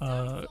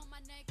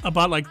 I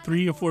bought like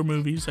 3 or 4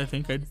 movies. I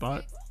think I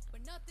bought.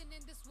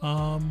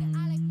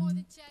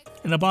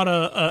 And I bought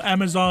a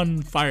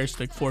Amazon Fire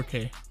Stick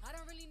 4K.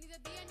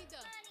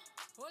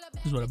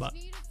 This is what I bought.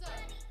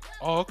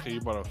 Oh, okay.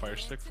 You bought a Fire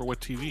Stick for what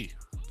TV?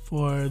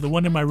 For the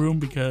one in my room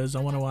because I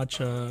want to watch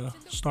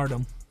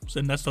Stardom,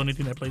 and that's the only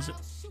thing that plays it.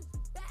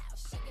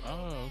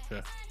 Oh,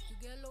 okay.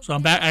 So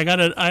I'm back. I got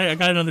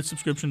another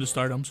subscription to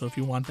Stardom. So if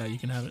you want that, you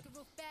can have it.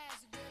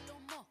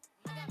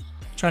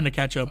 Trying to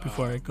catch up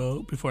before I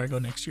go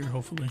next year,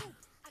 hopefully.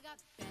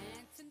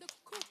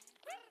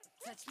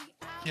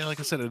 Yeah, like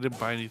I said, I didn't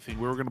buy anything.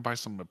 We were gonna buy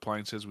some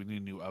appliances. We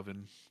need a new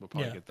oven. We'll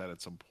probably Yeah. get that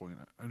at some point.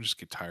 I just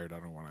get tired. I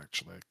don't want to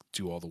actually like,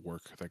 do all the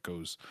work that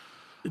goes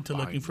Into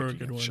behind looking for a making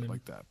good and one. shit and-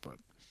 like that. But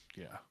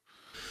yeah,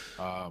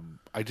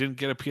 I didn't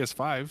get a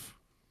PS5.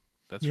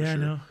 That's yeah, for I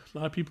sure. know. A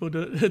lot of people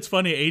do. It's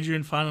funny.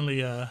 Adrian's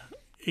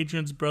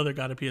brother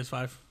got a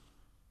PS5.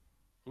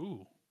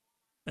 Ooh,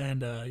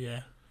 And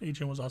yeah,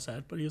 Adrian was all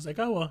sad, but he was like,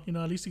 "Oh well,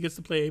 at least he gets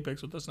to play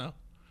Apex with us now."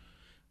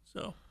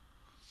 So,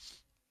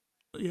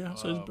 but yeah,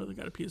 so his brother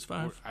got a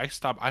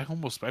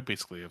PS5. I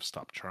basically have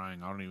stopped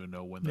trying. I don't even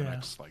know when the Yeah.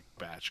 next like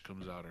batch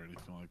comes out or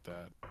anything like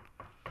that.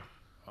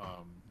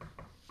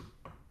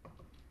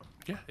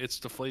 Yeah, it's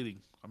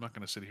deflating. I'm not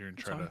gonna sit here and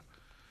try fine.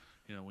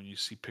 to, when you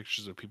see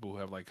pictures of people who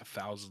have like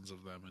thousands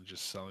of them and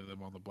just selling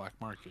them on the black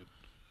market.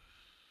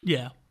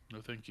 Yeah,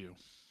 No, thank you.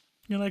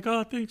 you're like,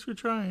 "Oh, thanks for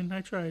trying.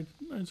 I tried."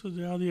 And so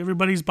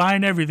everybody's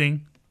buying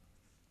everything.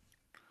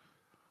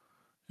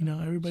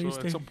 Everybody's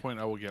So at some point,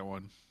 I will get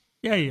one.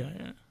 yeah.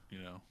 And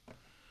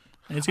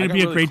it's I gonna got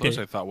be a really great close,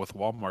 day. I thought, with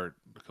Walmart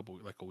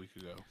a week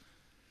ago.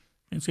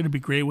 It's gonna be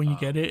great when you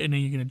get it, and then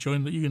you're gonna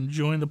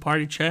join the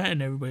party chat,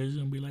 and everybody's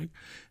gonna be like,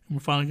 and we're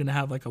finally gonna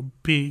have like a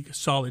big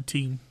solid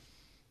team.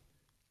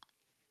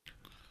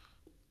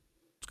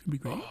 It's gonna be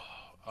great.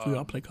 If we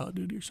all play Call of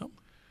Duty or something.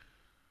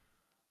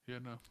 Yeah,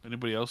 no.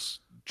 Anybody else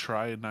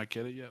try and not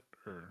get it yet,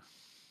 or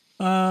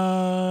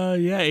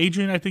Yeah,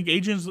 Adrian. I think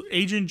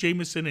Adrian,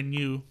 Jameson, and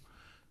you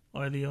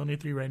are the only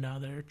three right now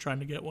that are trying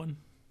to get one.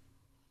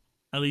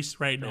 At least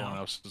right everyone now.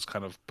 else just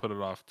kind of put it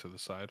off to the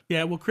side?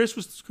 Yeah, well, Chris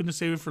was going to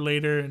save it for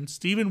later, and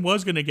Steven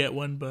was going to get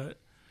one, but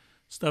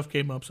stuff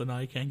came up, so now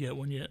he can't get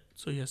one yet.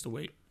 So he has to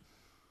wait.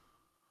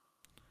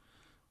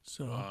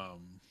 So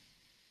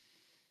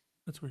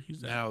that's where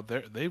he's at. Now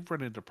they've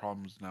run into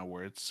problems now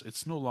where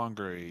it's no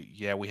longer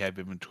we have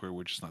inventory,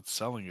 we're just not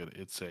selling it.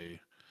 It's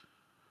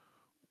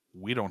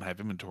we don't have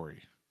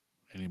inventory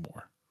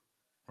anymore,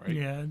 right?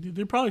 Yeah,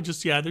 they're probably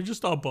they're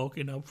just all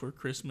bulking up for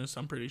Christmas,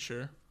 I'm pretty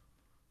sure.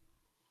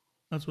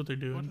 That's what they're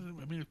doing.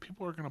 I mean, if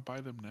people are gonna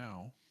buy them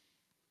now.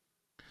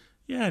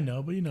 Yeah, I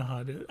know, but you know how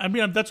it is. I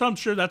mean, that's why I'm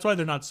sure that's why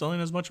they're not selling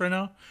as much right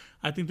now.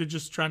 I think they're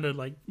just trying to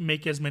like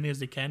make as many as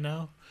they can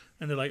now,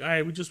 and they're like, all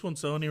right, we just won't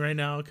sell any right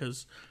now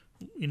because,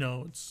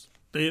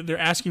 they're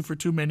asking for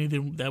too many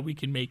that we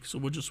can make, so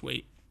we'll just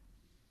wait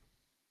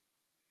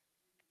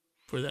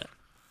for that.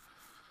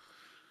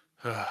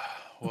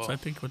 That's I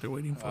think what they're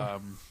waiting for.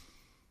 I'm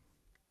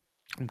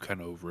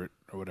kind of over it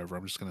or whatever.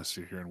 I'm just gonna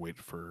sit here and wait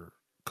for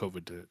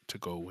COVID to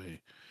go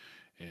away,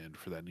 and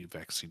for that new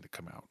vaccine to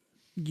come out.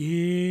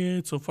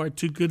 Yeah, so far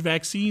 2 good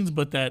vaccines,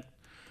 but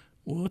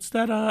what's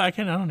that? I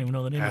don't even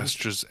know the name of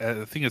it.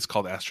 I think it's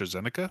called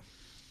AstraZeneca.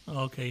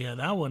 Okay, yeah,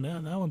 that one. Yeah,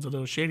 that one's a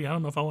little shady. I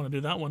don't know if I want to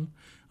do that one.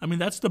 I mean,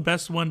 that's the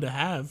best one to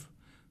have,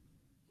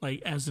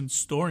 like as in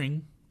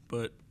storing.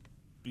 But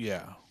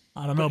Yeah,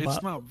 I don't know But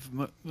about. it's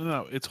not.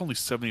 No, it's only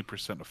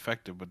 70%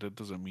 effective, but that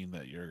doesn't mean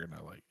that you're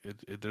gonna like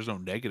it. There's no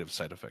negative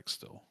side effects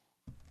still.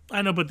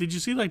 I know, but did you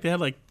see like they had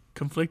like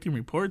conflicting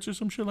reports or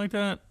some shit like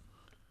that?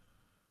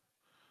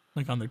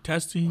 Like on their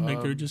testing,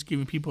 like they're just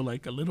giving people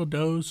like a little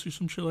dose or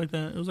some shit like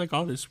that. It was like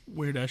all this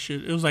weird ass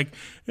shit. It was like,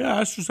 yeah,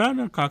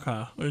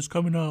 AstraZeneca is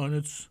coming out and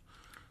it's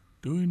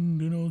doing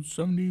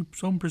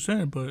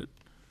 70% but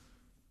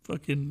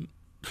fucking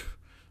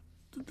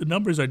the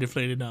numbers are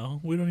deflated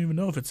now. We don't even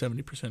know if it's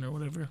 70% or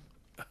whatever.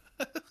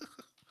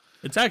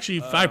 It's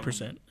actually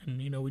 5%,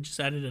 and we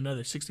just added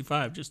another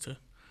 65 just to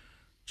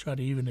try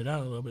to even it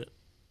out a little bit.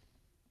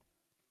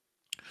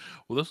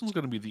 Well, this one's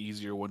gonna be the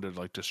easier one to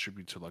like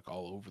distribute to like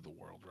all over the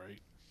world, right?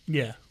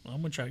 Yeah, well,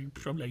 I'm gonna try.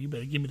 I'm like, you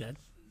better give me that.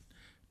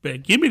 Better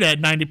give me that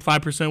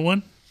 95%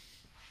 one.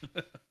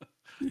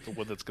 The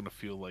one that's gonna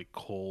feel like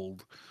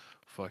cold,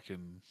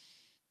 fucking.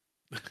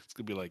 It's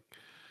gonna be like,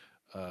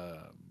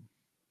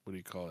 what do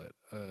you call it?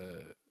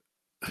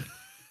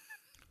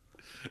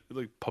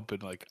 Like pumping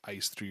like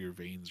ice through your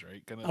veins,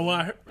 right? Kind of. Oh,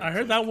 well, I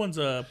heard that one's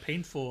a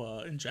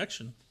painful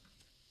injection.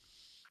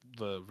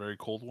 The very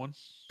cold one.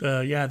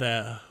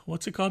 The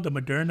what's it called? The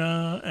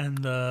Moderna and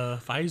the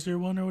Pfizer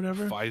one or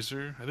whatever.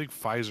 Pfizer. I think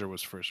Pfizer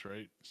was first,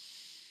 right?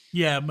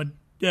 Yeah,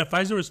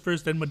 Pfizer was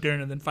first, then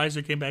Moderna, then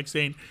Pfizer came back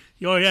saying,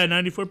 "Yo, yeah,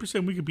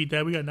 94%, we could beat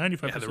that. We got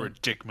 95%." Yeah, they were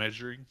dick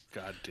measuring.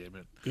 God damn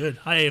it. Good.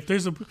 Hey, if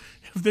there's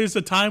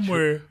a time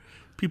where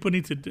people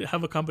need to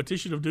have a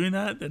competition of doing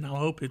that, then I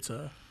hope it's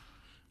on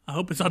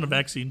a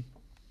vaccine.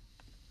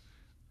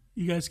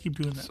 You guys keep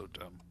doing that. So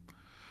dumb.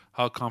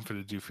 How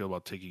confident do you feel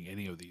about taking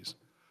any of these?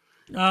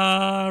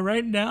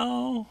 Right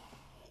now,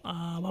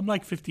 I'm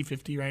like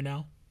 50-50 right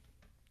now.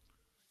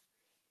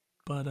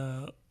 But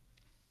I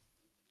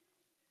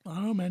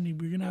don't know, man.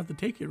 We're gonna have to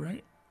take it,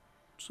 right?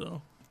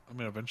 So. I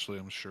mean, eventually,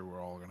 I'm sure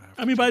we're all gonna have.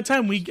 I mean, by the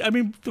time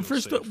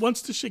safe.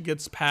 once the shit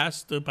gets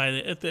passed at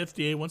the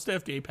FDA, once the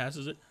FDA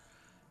passes it,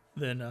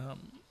 then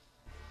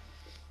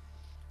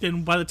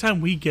by the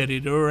time we get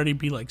it, it'll already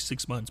be like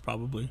 6 months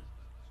probably.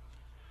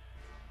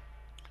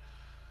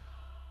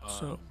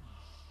 So.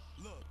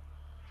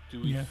 Do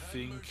we Yeah.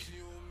 think?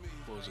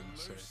 What was I gonna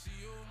say?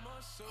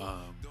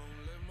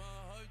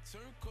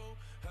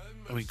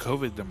 I mean,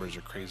 COVID numbers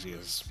are crazy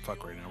as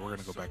fuck right now. We're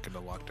gonna go back into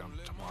lockdown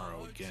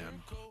tomorrow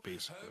again,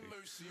 basically.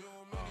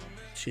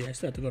 Shit, I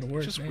still have to go to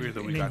work. It's just man. weird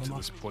that It we ain't got no to more.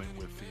 this point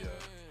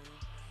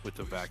with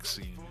the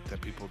vaccine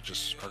that people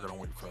just are gonna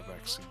wait for a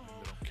vaccine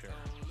and they don't care.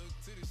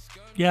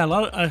 Yeah, a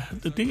lot.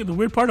 Of, the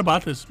weird part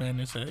about this, man,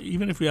 is that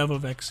even if we have a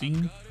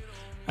vaccine,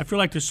 I feel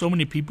like there's so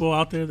many people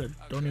out there that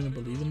don't even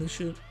believe in this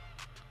shit.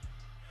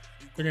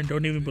 And then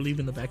don't even believe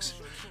in the vaccine.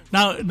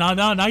 Now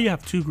you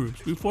have two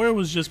groups. Before it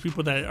was just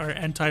people that are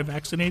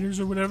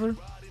anti-vaccinators or whatever.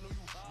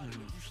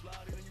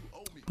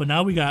 But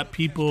now we got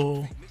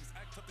people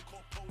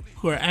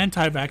who are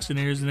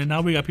anti-vaccinators, and then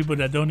now we got people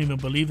that don't even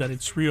believe that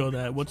it's real.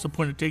 That what's the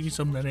point of taking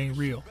something that ain't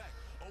real?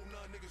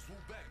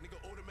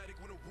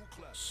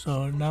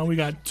 So now we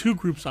got two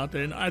groups out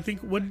there, and I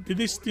think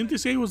didn't they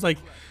say it was like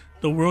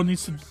the world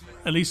needs to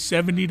at least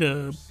 70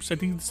 to I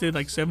think they said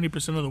like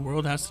 70% of the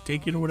world has to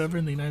take it or whatever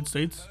in the United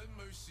States.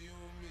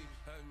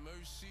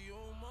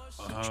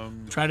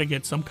 Try to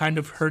get some kind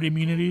of herd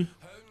immunity.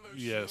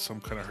 Yeah, some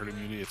kind of herd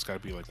immunity. It's got to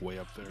be like way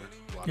up there.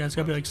 Yeah, it's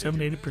gotta be like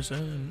 70-80%.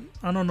 And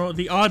I don't know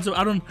the odds of.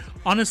 I don't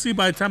honestly.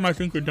 By the time I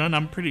think we're done,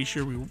 I'm pretty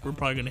sure we're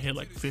probably gonna hit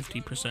like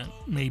 50%,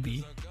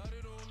 maybe.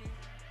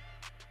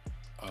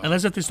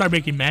 Unless if they start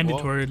making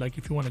mandatory, like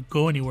if you want to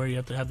go anywhere, you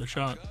have to have the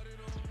shot.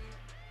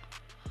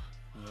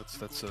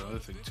 That's another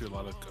thing too. A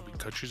lot of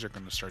countries are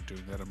going to start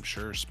doing that. I'm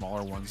sure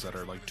smaller ones that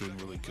are like doing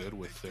really good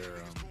with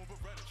their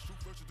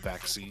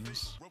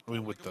vaccines. I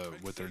mean, with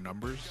their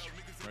numbers,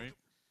 right?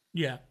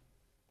 Yeah.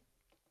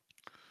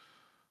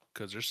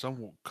 Because there's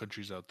some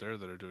countries out there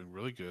that are doing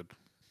really good,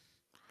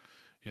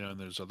 and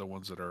there's other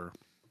ones that are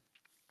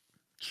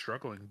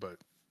struggling. But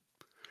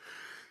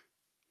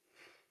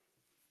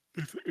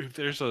if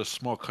there's a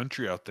small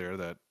country out there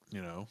that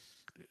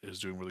is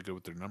doing really good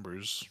with their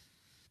numbers,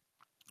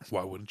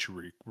 why wouldn't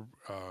you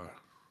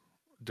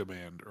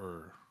demand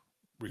or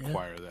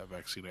require that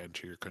vaccine to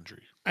enter your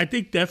country? I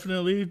think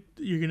definitely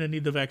you're gonna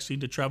need the vaccine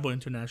to travel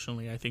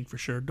internationally. I think for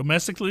sure.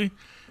 Domestically,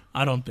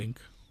 I don't think.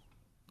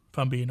 If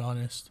I'm being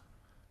honest.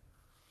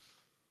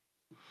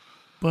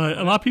 But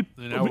a lot of people.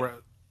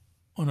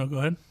 Oh no, go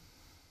ahead.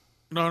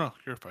 No,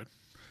 you're fine.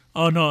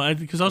 Oh no,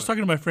 because I was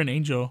talking to my friend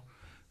Angel,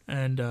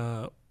 and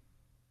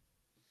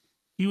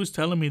he was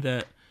telling me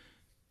that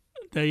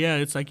yeah,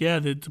 it's like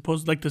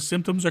the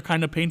symptoms are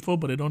kind of painful,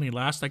 but it only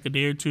lasts like a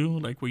day or two,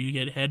 like where you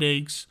get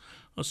headaches,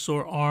 a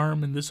sore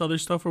arm, and this other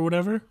stuff or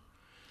whatever.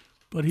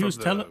 But he was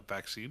telling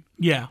vaccine.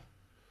 Yeah,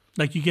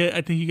 like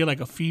I think you get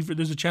like a fever.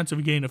 There's a chance of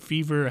you getting a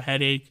fever, a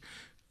headache,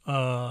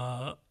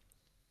 a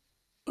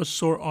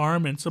sore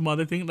arm, and some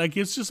other thing. Like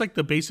it's just like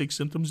the basic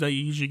symptoms that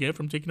you usually get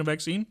from taking a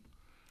vaccine.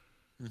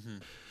 Mm-hmm.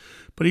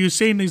 But he was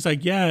saying, he's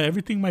like, yeah,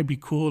 everything might be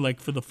cool, like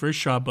for the first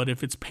shot, but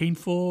if it's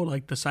painful,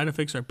 like the side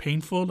effects are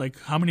painful, like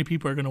how many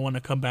people are going to want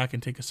to come back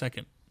and take a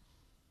second?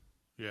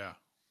 Yeah.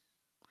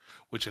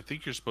 Which I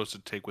think you're supposed to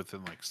take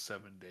within like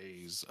 7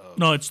 days of...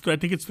 No, I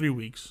think it's 3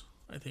 weeks,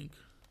 I think.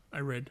 I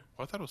read.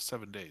 Oh, I thought it was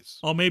 7 days.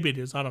 Oh, maybe it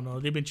is. I don't know.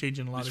 They've been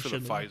changing a lot of for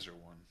shit. The Pfizer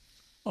one.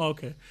 Oh,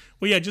 okay.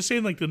 Well, yeah, just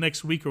saying like the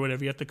next week or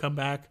whatever, you have to come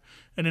back.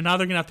 And then now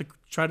they're going to have to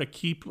try to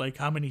keep like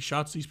how many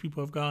shots these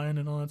people have gotten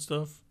and all that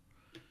stuff.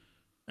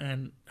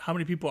 And how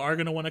many people are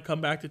going to want to come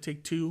back to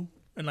take two?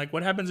 And, like,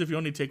 what happens if you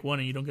only take one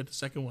and you don't get the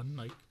second one?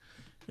 Like,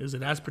 is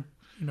it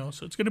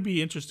so it's going to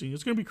be interesting.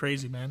 It's going to be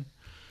crazy, man,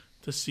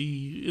 to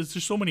see. Is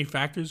there so many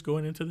factors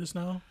going into this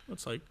now?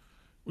 It's like.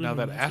 Now,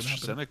 that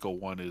AstraZeneca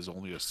one is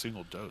only a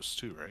single dose,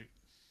 too, right?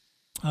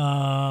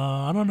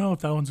 I don't know if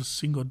that one's a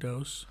single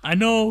dose. I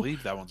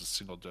believe that one's a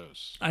single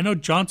dose. I know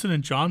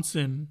Johnson &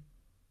 Johnson,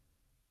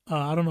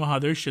 I don't know how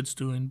their shit's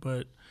doing,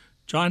 but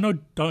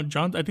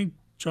I think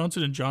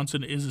Johnson &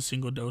 Johnson is a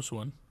single dose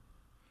one,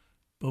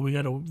 but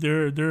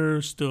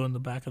they're still in the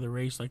back of the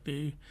race like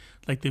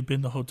they've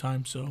been the whole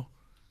time. So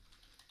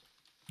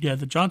yeah,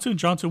 the Johnson &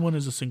 Johnson one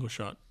is a single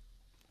shot.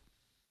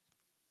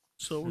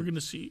 So we're gonna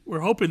see.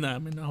 We're hoping that. I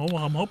mean,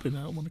 I'm hoping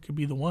that one could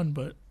be the one,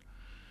 but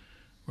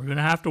we're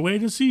gonna have to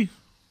wait and see.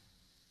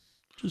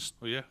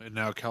 And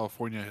now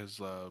California has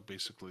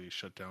basically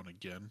shut down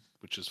again,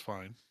 which is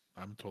fine.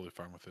 I'm totally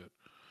fine with it.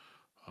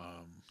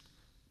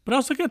 But I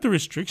was looking at the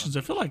restrictions.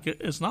 I feel like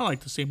it's not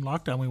like the same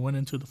lockdown we went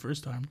into the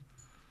first time.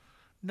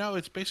 No,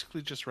 it's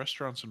basically just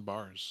restaurants and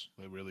bars.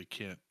 They really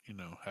can't,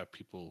 have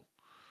people,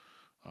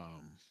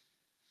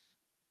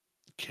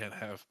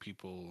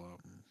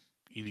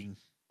 eating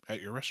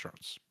at your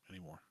restaurants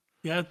anymore.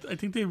 Yeah, I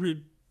think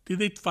did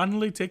they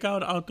finally take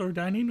out outdoor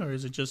dining, or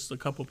is it just a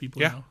couple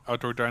people now?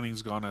 Outdoor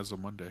dining's gone as of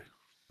Monday.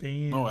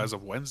 Damn. No, as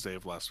of Wednesday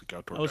of last week,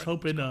 outdoor I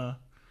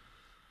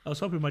was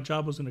hoping my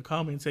job was going to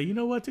call me and say, you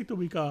know what, take the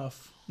week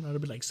off. And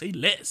I'd be like, say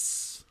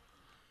less.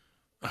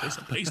 Play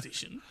some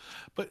PlayStation.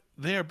 But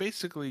they are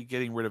basically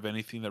getting rid of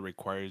anything that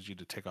requires you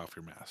to take off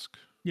your mask.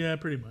 Yeah,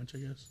 pretty much, I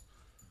guess.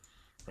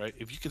 Right?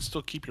 If you can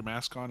still keep your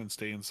mask on and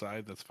stay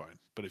inside, that's fine.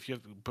 But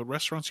but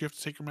restaurants, you have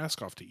to take your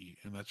mask off to eat,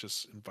 and that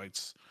just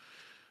invites,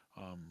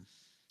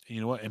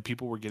 you know what? And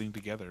people were getting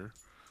together,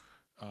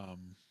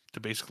 to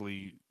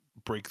basically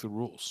break the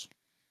rules.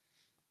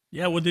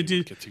 Yeah, what they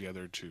did. Get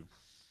together too.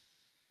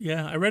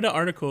 Yeah, I read an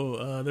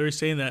article. They were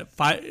saying that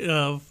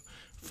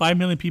 5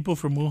 million people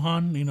from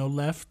Wuhan,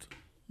 left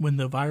when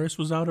the virus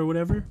was out or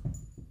whatever,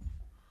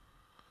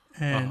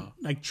 and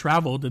like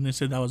traveled, and they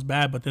said that was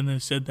bad. But then they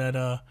said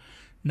that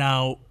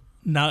now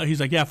he's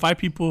like, yeah, 5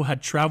 people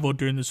had traveled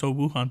during this whole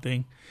Wuhan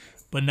thing,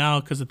 but now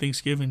because of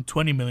Thanksgiving,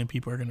 20 million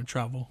people are going to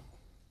travel.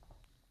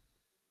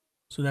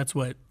 So that's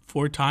what,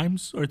 4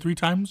 times or 3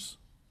 times?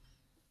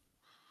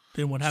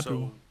 Then what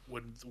happened?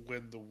 So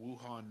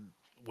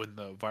when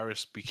the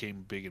virus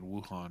became big in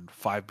Wuhan,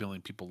 5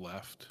 million people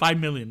left. 5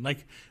 million,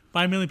 like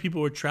 5 million people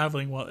were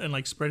traveling and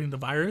like spreading the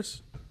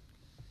virus.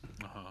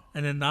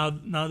 And then now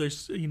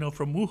there's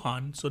from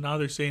Wuhan, so now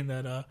they're saying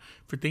that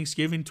for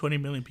Thanksgiving, 20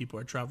 million people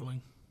are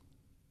traveling.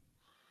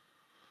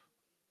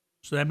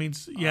 So that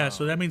means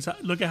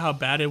look at how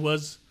bad it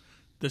was,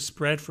 the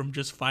spread from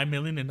just 5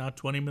 million, and now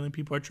 20 million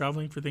people are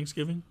traveling for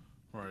Thanksgiving.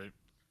 Right.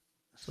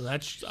 So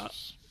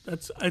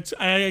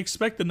I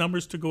expect the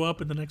numbers to go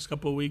up in the next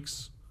couple of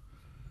weeks.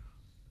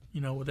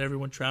 With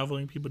everyone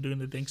traveling, people doing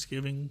the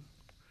Thanksgiving.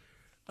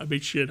 I mean,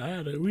 shit,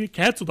 we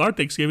canceled our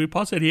Thanksgiving.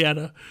 Paul thought he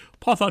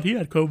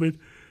had COVID,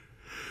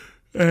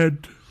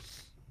 and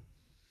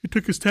he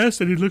took his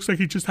test, and he looks like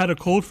he just had a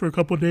cold for a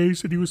couple of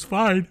days, and he was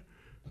fine.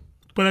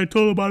 But I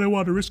told him I didn't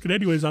want to risk it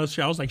anyways. I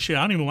was like, shit,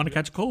 I don't even want to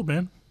catch a cold,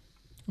 man.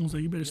 I was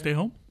like, you better stay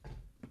home.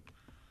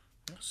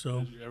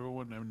 So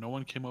no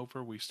one came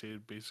over. We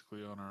stayed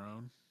basically on our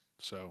own.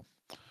 So,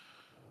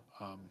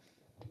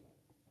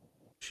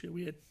 shit,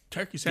 we had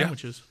turkey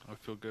sandwiches. Yeah, I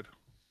feel good.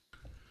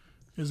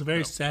 It was a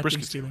very sad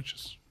brisket Thanksgiving.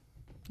 Sandwiches.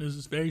 It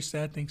was a very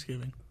sad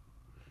Thanksgiving.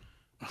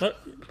 But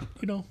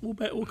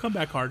we'll come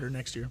back harder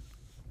next year.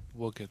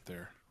 We'll get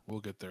there. We'll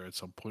get there at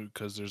some point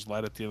because there's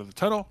light at the end of the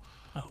tunnel.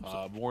 I hope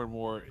so. More and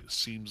more, it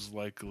seems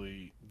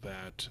likely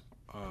that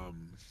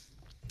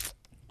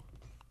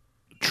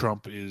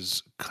Trump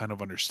is kind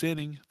of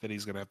understanding that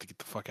he's going to have to get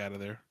the fuck out of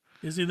there.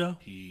 Is he though?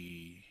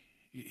 He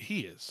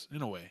is,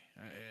 in a way,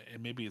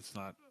 and maybe it's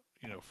not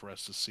for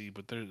us to see,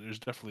 but there's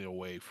definitely a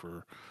way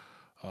for.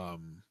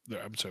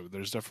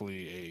 There's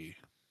definitely a.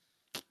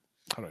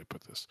 How do I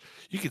put this?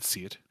 You can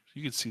see it.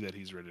 You can see that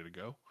he's ready to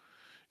go,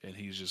 and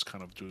he's just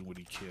kind of doing what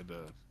he can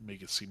to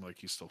make it seem like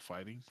he's still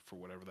fighting for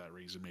whatever that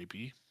reason may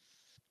be.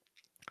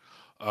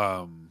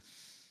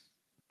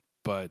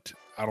 But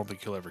I don't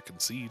think he'll ever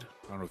concede.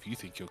 I don't know if you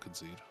think he'll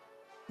concede.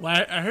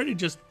 Well, I heard he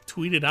just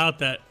tweeted out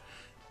that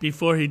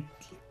before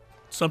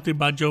something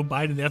about Joe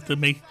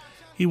Biden,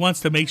 he wants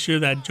to make sure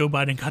that Joe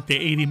Biden got the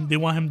 80. They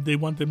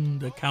want them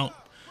to count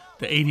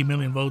the 80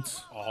 million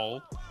votes.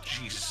 Oh,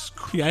 Jesus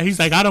Christ. Yeah, he's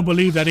like, I don't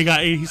believe that he got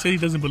 80. He said he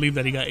doesn't believe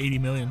that he got 80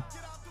 million.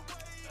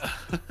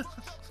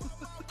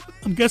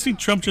 I'm guessing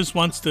Trump just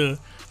wants to.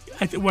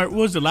 What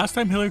was the last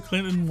time Hillary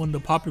Clinton won the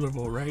popular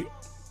vote, right?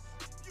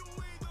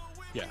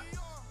 Yeah.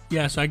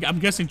 Yeah, so I'm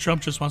guessing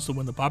Trump just wants to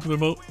win the popular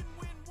vote.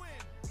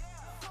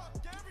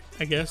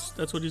 I guess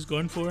that's what he's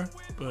going for,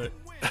 but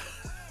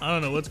I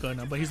don't know what's going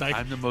on. But he's like,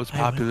 I'm the most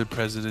popular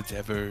president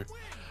ever.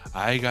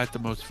 I got the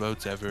most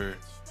votes ever.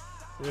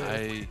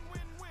 Really?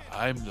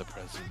 I'm the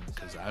president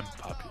because I'm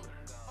popular.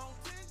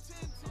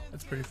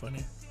 That's pretty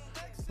funny.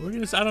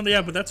 I don't know,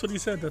 yeah, but that's what he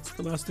said. That's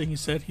the last thing he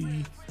said.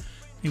 He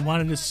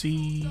wanted to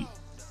see,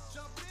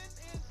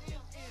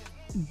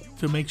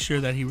 to make sure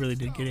that he really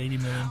did get 80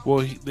 million. Well,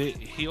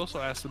 he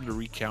also asked them to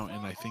recount in,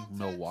 I think,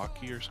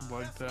 Milwaukee or something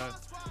like that,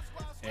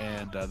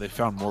 and they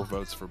found more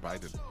votes for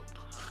Biden.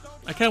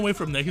 I can't wait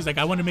for him there. He's like,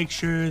 I want to make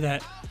sure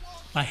that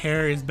my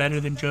hair is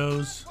better than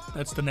Joe's.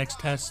 That's the next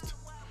test.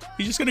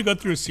 He's just going to go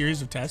through a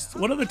series of tests.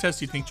 What other tests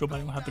do you think Joe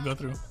Biden will have to go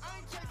through?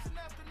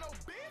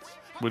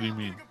 What do you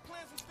mean?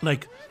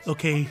 Like,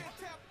 okay,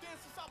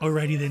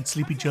 alrighty then,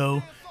 Sleepy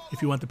Joe,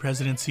 if you want the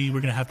presidency,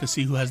 we're going to have to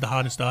see who has the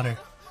hottest daughter.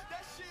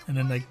 And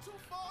then,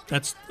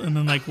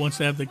 once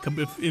they have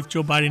if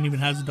Joe Biden even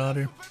has a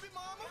daughter,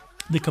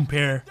 they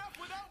compare.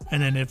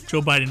 And then if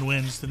Joe Biden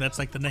wins, then that's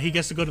like he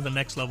gets to go to the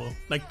next level.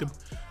 Like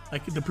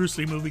the Bruce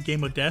Lee movie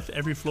Game of Death,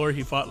 every floor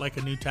he fought like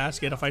a new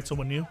task. He had to fight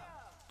someone new.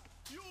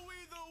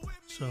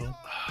 So,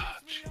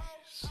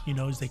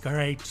 he's like, all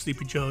right,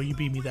 Sleepy Joe, you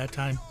beat me that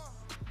time.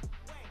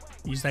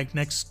 He's like,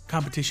 next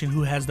competition,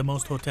 who has the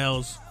most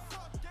hotels?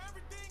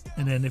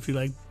 And then if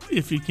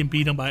you can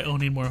beat him by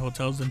owning more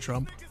hotels than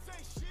Trump,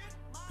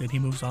 then he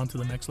moves on to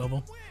the next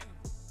level.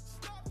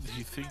 Do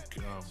you think,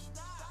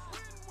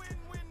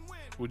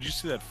 would you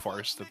see that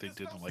farce that they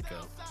did in like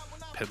a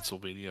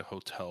Pennsylvania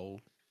hotel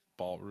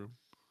ballroom?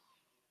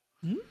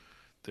 Hmm?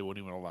 They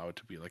wouldn't even allow it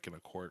to be like in a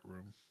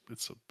courtroom.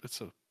 It's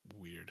a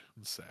weird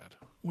and sad.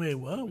 Wait,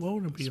 what? What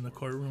would it be in the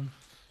courtroom?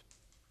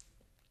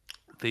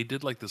 They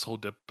did like this whole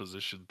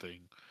deposition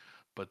thing,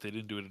 but they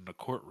didn't do it in a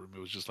courtroom. It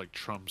was just like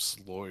Trump's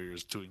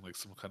lawyers doing like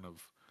some kind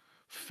of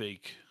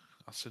fake.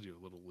 I'll send you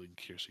a little link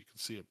here so you can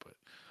see it, but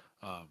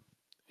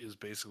it was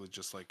basically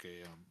just like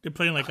a. They're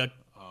playing like a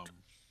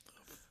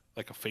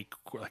fake,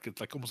 like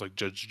almost like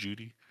Judge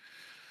Judy,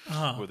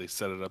 where they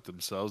set it up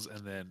themselves,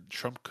 and then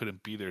Trump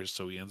couldn't be there,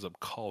 so he ends up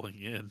calling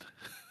in,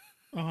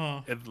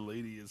 and the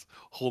lady is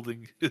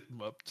holding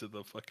him up to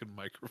the fucking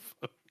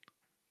microphone.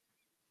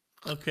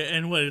 Okay,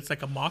 and what? It's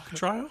like a mock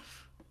trial.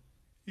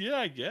 Yeah,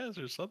 I guess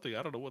or something.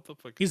 I don't know what the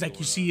fuck. He's like,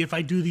 you see, if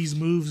I do these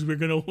moves, we're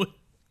gonna win.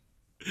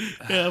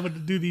 Yeah, I'm gonna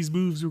do these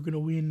moves, we're gonna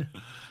win.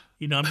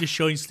 You know, I'm just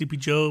showing Sleepy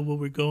Joe where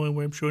we're going,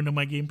 where I'm showing him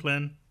my game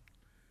plan.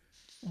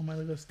 All my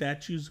little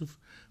statues of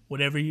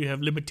whatever you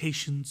have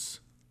limitations.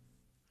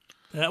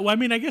 Well, I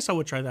mean, I guess I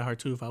would try that hard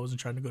too if I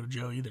wasn't trying to go to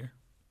Joe either.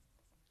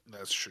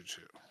 That's true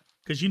too.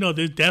 Because you know,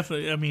 there's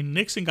definitely. I mean,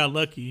 Nixon got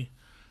lucky,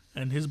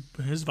 and his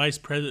vice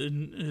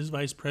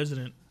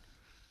president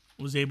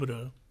was able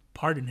to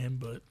pardon him,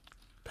 but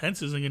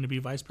Pence isn't going to be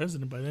vice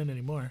president by then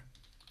anymore.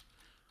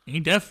 And he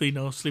definitely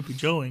knows Sleepy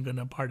Joe ain't going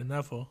to pardon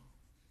that fool.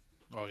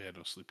 Oh yeah,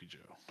 no Sleepy Joe.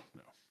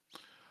 No.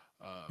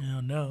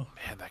 No.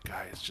 Man, that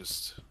guy is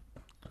just.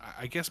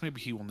 I guess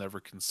maybe he will never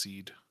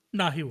concede.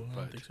 Nah, he won't. I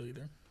don't think so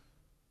either.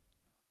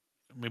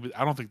 Maybe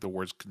I don't think the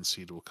words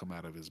concede will come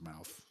out of his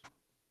mouth,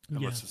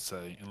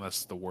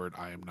 unless the word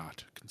 "I am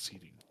not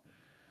conceding."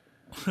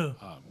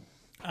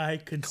 I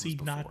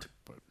concede not.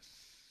 But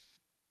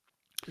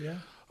yeah.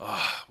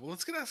 well,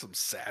 let's get out some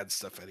sad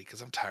stuff, Eddie,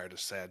 because I'm tired of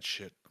sad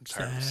shit. I'm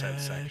tired of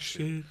sad sack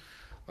shit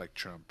like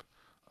Trump.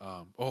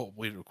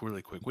 Wait,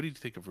 really quick. What do you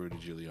think of Rudy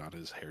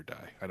Giuliani's hair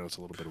dye? I know it's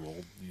a little bit of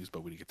old news,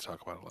 but we didn't get to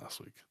talk about it last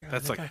week. Yeah,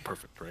 that's like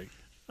perfect, right?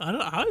 I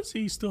don't. How is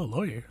he still a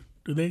lawyer?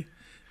 Does he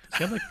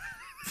have like?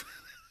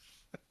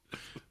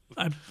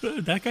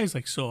 That guy's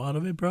like so out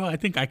of it, bro. I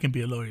think I can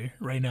be a lawyer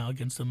right now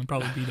against him and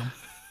probably beat him.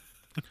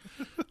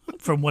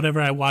 From whatever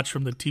I watch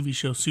from the TV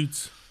show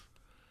Suits,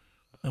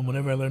 and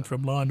whatever I learned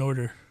from Law and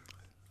Order,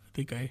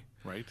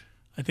 right.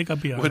 I think I'll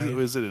be What alright.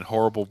 is it in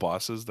Horrible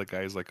Bosses? The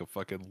guy's like a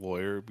fucking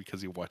lawyer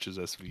because he watches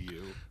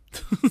SVU.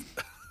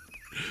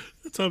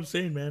 That's what I'm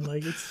saying, man.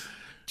 Like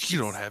You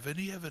don't have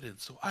any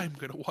evidence, so I'm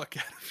gonna walk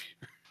out of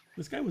here.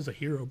 This guy was a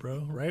hero,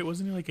 bro. Right?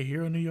 Wasn't he like a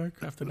hero in New York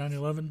after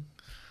 9/11?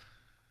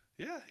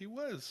 Yeah, he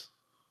was.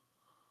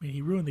 I mean,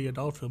 he ruined the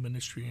adult film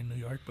industry in New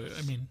York, but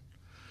I mean,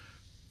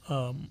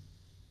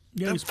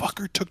 yeah, That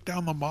fucker took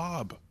down the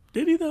mob.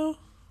 Did he though?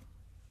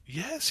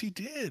 Yes, he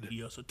did.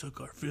 He also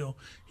took our film.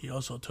 He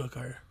also took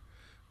our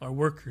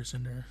workers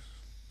in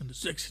the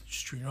sex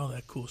industry and all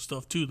that cool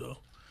stuff too, though.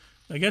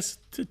 I guess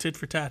tit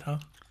for tat, huh?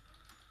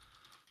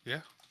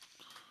 Yeah.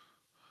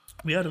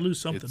 We had to lose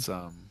something. It's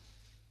I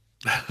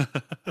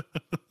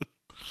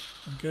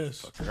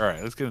guess. All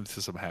right, let's get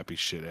into some happy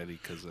shit, Eddie,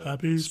 because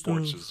Happy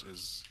sports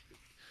stuff.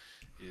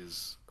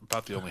 is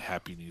about the only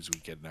happy news we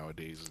get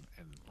nowadays.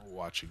 And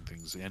watching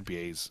things, the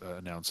NBA's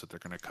announced that they're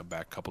going to come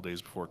back a couple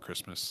days before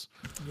Christmas.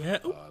 Yeah.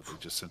 They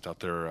just sent out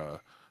their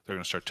they're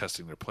going to start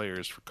testing their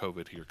players for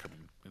COVID here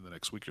coming in the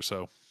next week or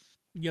so.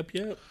 Yep.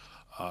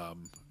 How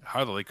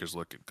are the Lakers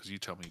looking? Because you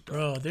tell me,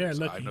 Bro, they're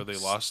looking. I know they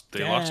lost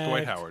Dwight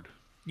stacked. Howard.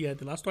 Yeah,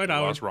 they lost Dwight They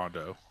Howard. lost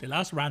Rondo. They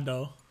lost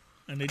Rondo,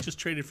 and they just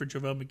traded for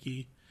JaVale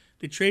McGee.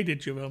 They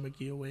traded JaVale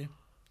McGee away.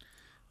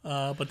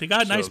 But they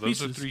got nice those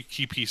pieces. are three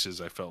key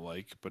pieces, I felt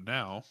like. But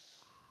now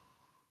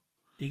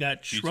You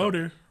got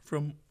Schroeder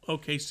from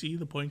OKC,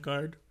 the point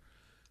guard.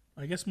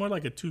 I guess more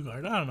like a two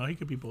guard. I don't know. He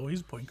could be both.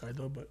 He's a point guard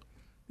though. But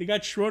they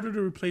got Schroeder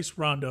to replace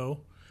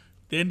Rondo.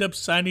 They end up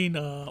signing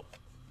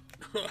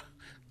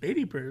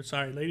Lady Bird.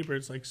 Sorry, Lady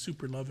Bird's like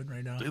super loving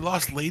right now. they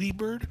lost Lady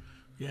Bird.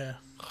 Yeah,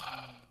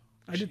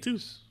 I did too.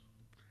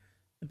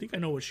 I think I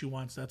know what she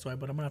wants. That's why.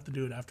 But I'm gonna have to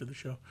do it after the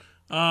show.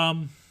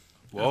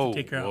 Whoa,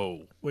 take her out.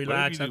 whoa. Relax, What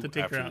I do have you to do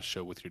take her after the out.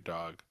 show with your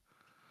dog?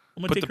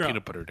 I'm gonna Put take the her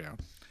peanut out butter down.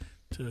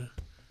 to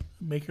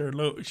make her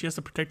low. She has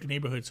to protect the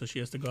neighborhood, so she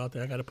has to go out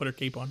there. I got to put her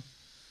cape on.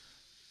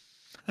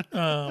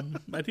 I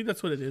think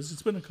that's what it is.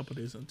 It's been a couple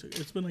days.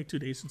 It's been like 2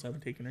 days since I've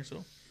been taking her, so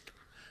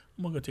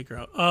I'm gonna go take her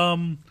out.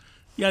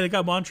 Yeah, they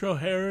got Montrezl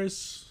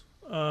Harris,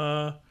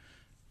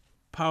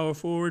 power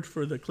forward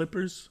for the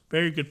Clippers.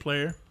 Very good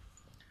player.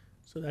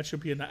 So that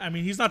should be I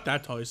mean, he's not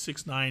that tall. He's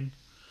 6'9",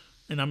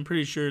 and I'm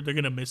pretty sure they're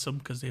gonna miss him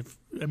because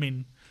I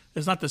mean,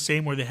 it's not the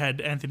same where they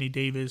had Anthony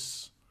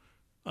Davis,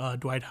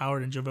 Dwight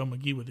Howard, and JaVale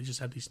McGee, where they just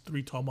had these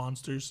three tall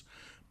monsters.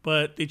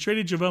 But they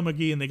traded JaVale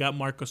McGee and they got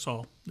Marc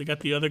Gasol. They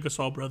got the other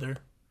Gasol brother.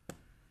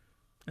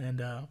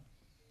 And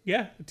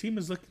yeah, the team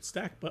is looking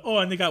stacked. But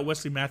and they got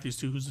Wesley Matthews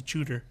too, who's a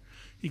shooter.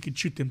 He can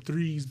shoot them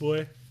threes,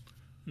 boy.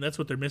 And that's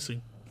what they're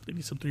missing. They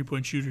need some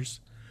 3-point shooters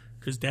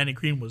because Danny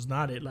Green was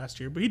not it last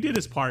year, but he did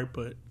his part.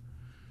 But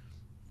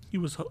he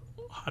was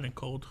hot and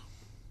cold.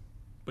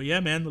 But yeah,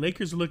 man, the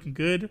Lakers are looking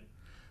good.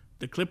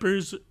 The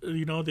Clippers,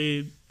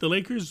 the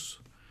Lakers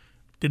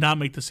did not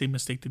make the same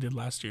mistake they did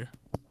last year.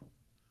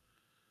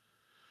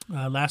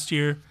 Last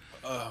year,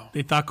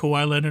 they thought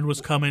Kawhi Leonard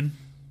was coming.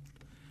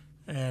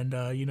 And,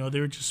 they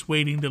were just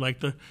waiting. They're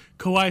like, the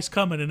Kawhi's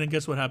coming. And then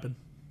guess what happened?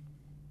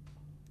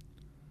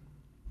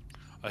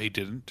 He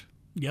didn't.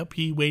 Yep,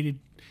 he waited.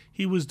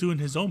 He was doing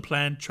his own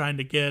plan, trying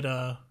to get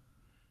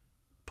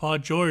Paul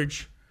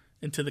George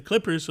into the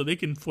Clippers so they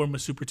can form a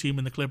super team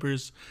in the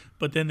Clippers.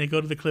 But then they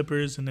go to the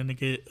Clippers and then they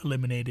get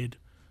eliminated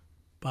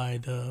by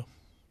the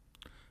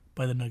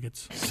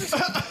Nuggets.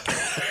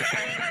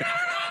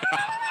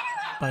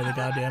 By the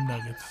goddamn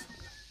Nuggets.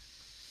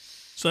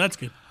 So that's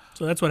good.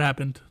 So that's what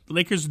happened. The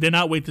Lakers did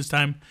not wait this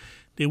time.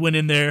 They went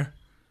in there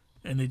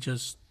and they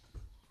just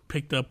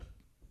picked up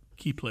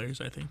key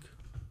players, I think.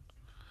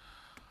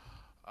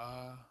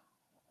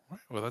 Right.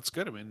 Well, that's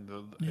good. I mean,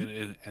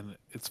 and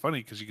it's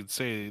funny because you can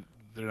say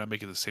they're not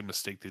making the same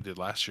mistake they did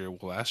last year.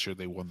 Well, last year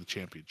they won the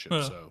championship,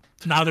 so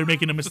now they're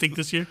making a mistake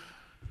this year.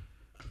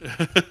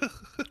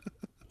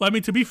 Well, I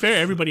mean, to be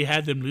fair, everybody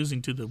had them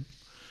losing to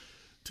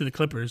the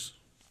Clippers,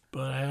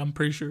 but I'm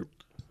pretty sure.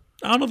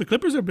 I don't know. The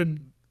Clippers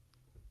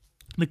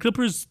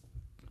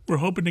were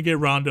hoping to get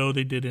Rondo.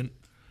 They didn't.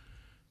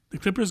 The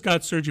Clippers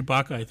got Serge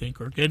Ibaka, I think,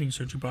 or getting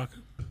Serge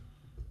Ibaka,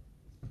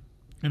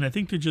 and I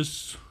think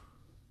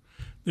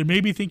they're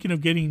maybe thinking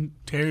of getting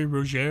Terry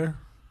Rozier,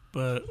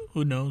 but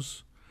who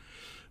knows?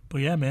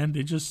 But yeah, man,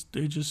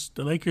 the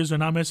Lakers are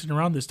not messing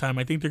around this time.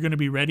 I think they're going to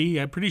be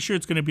ready. I'm pretty sure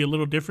it's going to be a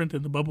little different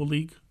than the bubble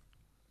league.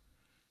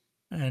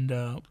 And,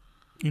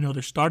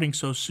 they're starting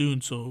so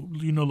soon. So,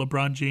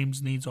 LeBron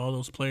James needs all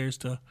those players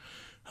to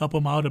help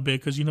him out a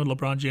bit because,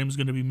 LeBron James is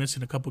going to be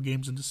missing a couple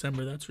games in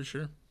December. That's for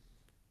sure.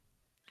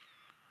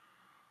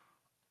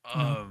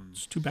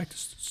 It's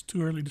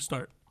too early to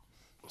start.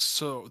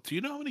 So, do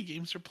you know how many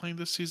games they're playing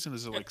this season?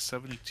 Is it like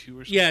 72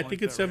 or something? Yeah, I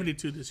think it's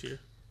 72 this year.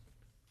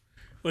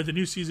 But the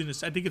new season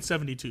I think it's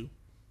 72.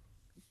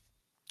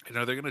 And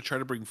are they going to try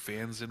to bring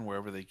fans in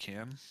wherever they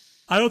can?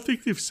 I don't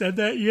think they've said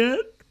that yet,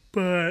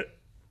 but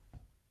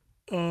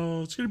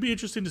it's going to be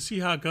interesting to see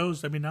how it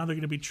goes. I mean, now they're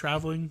going to be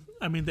traveling.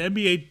 I mean, the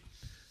NBA,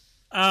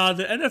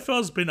 the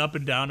NFL's been up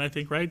and down, I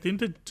think, right?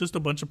 Didn't just a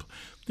bunch of,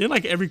 didn't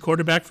like every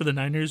quarterback for the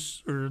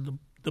Niners or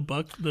the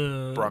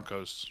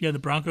Broncos. Yeah, the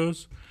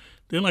Broncos.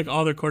 Didn't like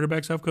all their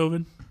quarterbacks have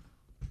COVID?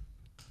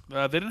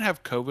 They didn't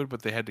have COVID,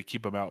 but they had to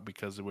keep them out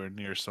because they were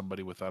near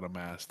somebody without a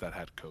mask that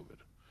had COVID.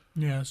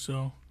 Yeah,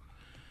 so,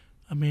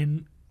 I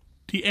mean,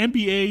 the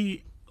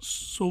NBA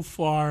so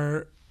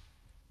far,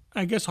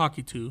 I guess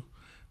hockey too,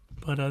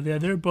 but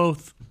they're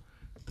both,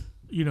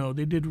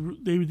 they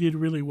did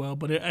really well,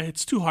 but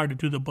it's too hard to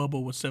do the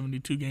bubble with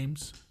 72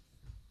 games.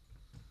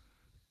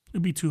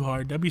 It'd be too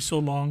hard. That'd be so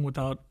long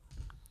without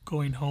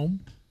going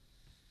home.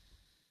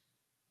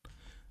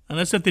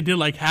 Unless if they did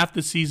like half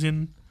the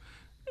season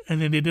and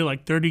then they did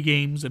like 30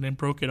 games and then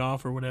broke it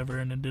off or whatever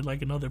and then did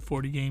like another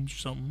 40 games or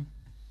something.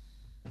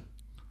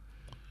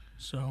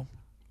 So,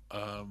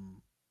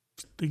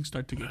 things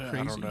start to get crazy.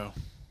 I don't know.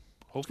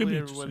 Hopefully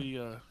everybody,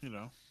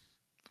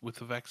 with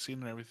the vaccine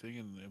and everything,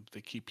 and if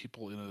they keep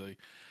people in a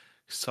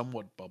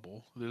somewhat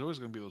bubble, there's always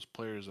going to be those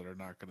players that are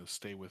not going to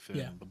stay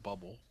within the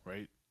bubble,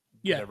 right?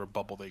 Yeah. Whatever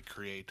bubble they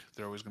create,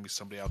 there's always going to be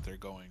somebody out there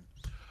going,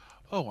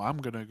 oh, I'm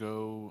going to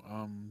go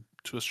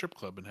to a strip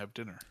club and have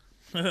dinner.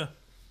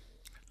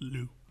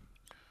 Lou.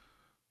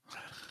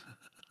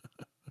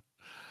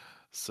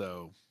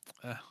 So,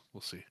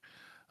 we'll see.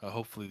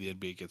 Hopefully the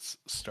NBA gets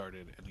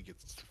started and it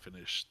gets to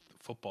finish.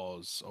 Football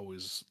is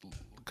always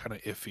kind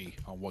of iffy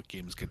on what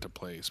games get to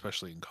play,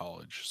 especially in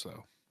college.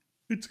 So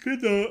it's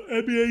good though.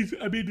 NBA's,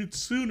 I mean, it's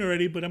soon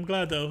already, but I'm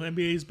glad though.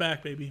 NBA's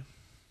back, baby.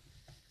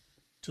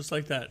 Just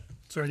like that.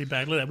 It's already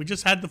back. Look at that. We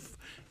just had the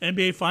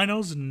NBA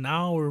finals, and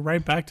now we're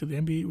right back to the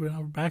NBA. We're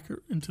back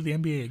into the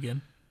NBA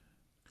again.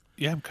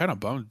 Yeah, I'm kind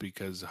of bummed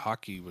because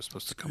hockey was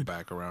supposed to come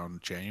back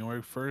around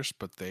January 1st,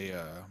 but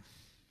they're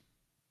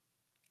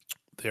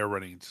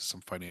running into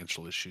some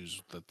financial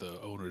issues that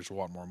the owners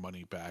want more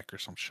money back or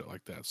some shit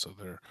like that. So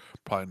they're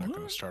probably not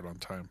going to start on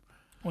time.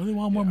 Why do they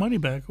want more money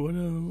back? What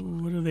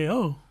do they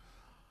owe?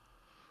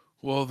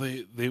 Well,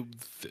 they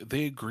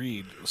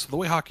agreed. So the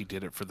way hockey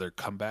did it for their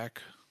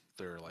comeback,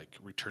 their like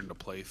return to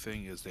play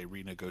thing, is they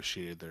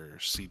renegotiated their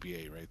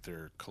CBA, right?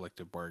 Their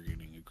collective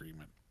bargaining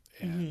agreement,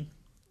 and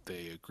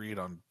they agreed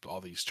on all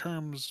these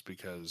terms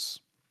because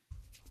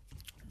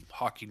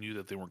hockey knew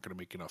that they weren't going to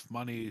make enough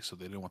money, so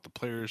they didn't want the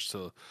players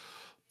to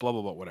blah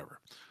blah blah whatever.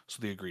 So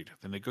they agreed.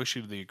 They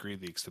negotiated. They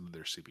agreed. They extended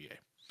their CBA.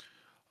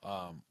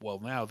 Well,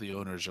 now the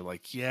owners are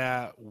like,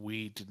 yeah,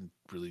 we didn't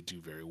really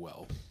do very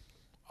well.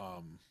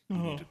 We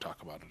need to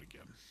talk about it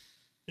again.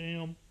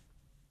 Damn.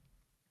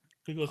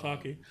 There goes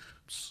hockey.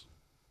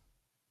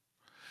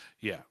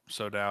 Yeah.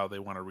 So now they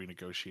want to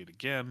renegotiate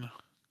again.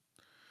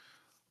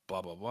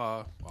 Blah, blah,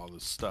 blah. All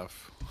this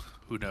stuff.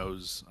 Who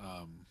knows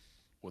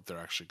what they're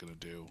actually going to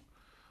do.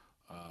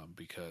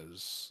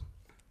 Because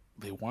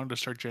they wanted to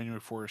start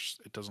January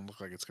 1st. It doesn't look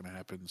like it's going to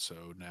happen. So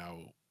now,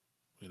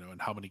 and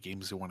how many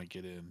games they want to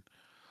get in.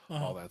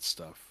 All that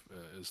stuff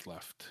is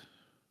left.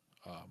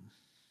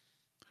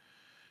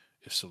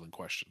 Is still in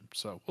question.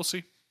 So we'll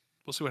see.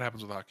 We'll see what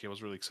happens with hockey. I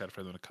was really excited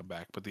for them to come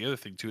back. But the other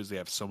thing, too, is they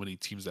have so many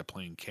teams that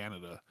play in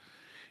Canada,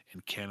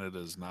 and Canada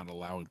is not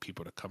allowing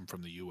people to come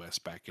from the U.S.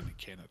 back into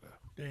Canada.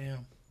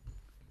 Damn.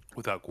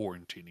 Without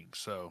quarantining.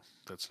 So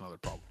that's another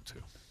problem,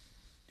 too.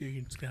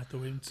 You're just going to have to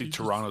wait and see.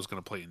 Toronto's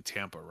going to play in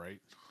Tampa, right?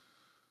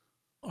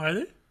 Are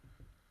they?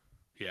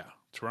 Yeah.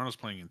 Toronto's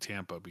playing in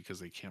Tampa because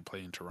they can't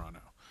play in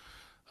Toronto.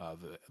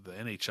 The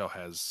NHL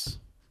has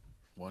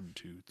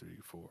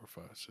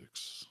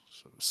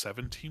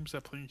 7 teams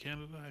that play in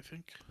Canada, I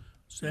think.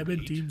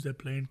 7 teams that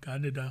play in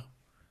Canada.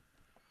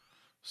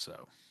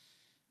 So,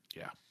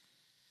 yeah.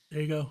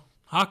 There you go.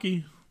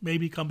 Hockey,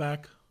 maybe come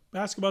back.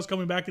 Basketball's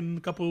coming back in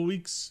a couple of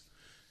weeks.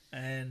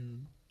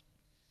 And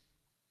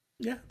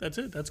Yeah, that's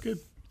it. That's good.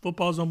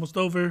 Football's almost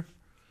over.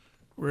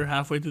 We're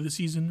halfway through the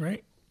season,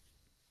 right?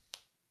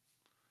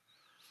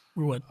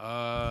 We're what?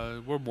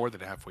 We're more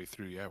than halfway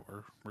through. Yeah,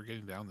 we're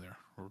getting down there.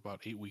 We're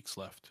about 8 weeks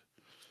left.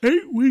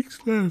 8 weeks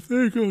left.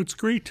 There you go. It's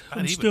great. I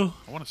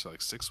want to say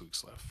like 6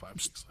 weeks left, 5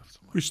 weeks left.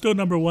 We're still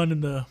number one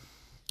in the.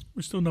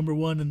 We're still number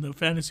one in the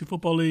fantasy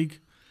football league,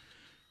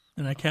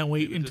 and I can't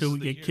wait until we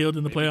get killed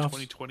in the playoffs.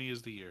 2020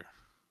 is the year.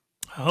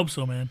 I hope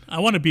so, man. I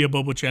want to be a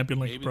Bobo champion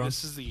like Maybe LeBron.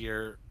 this is the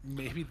year.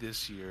 Maybe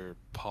this year,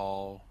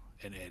 Paul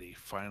and Eddie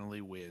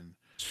finally win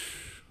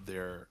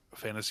their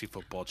fantasy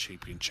football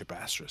championship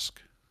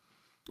asterisk.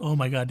 Oh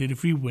my god, dude!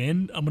 If we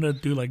win, I'm gonna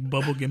do like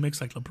bubble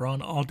gimmicks like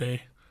LeBron all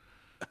day.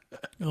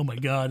 Oh my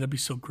god, that'd be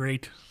so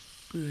great.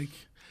 Like,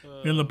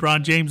 me and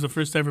LeBron James, the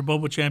first ever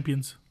bubble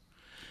champions.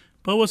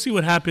 But we'll see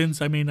what happens.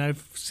 I mean,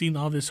 I've seen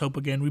all this hope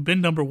again. We've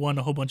been number one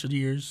a whole bunch of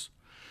years,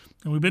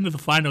 and we've been to the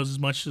finals as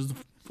much as the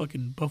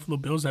fucking Buffalo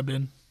Bills have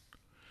been,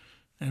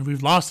 and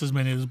we've lost as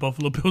many as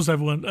Buffalo Bills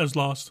have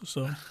lost.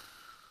 So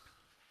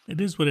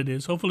it is what it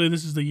is. Hopefully,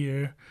 this is the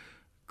year.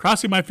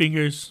 Crossing my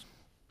fingers,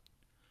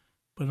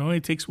 but it only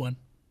takes one.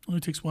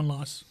 Only takes one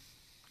loss,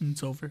 and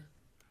it's over,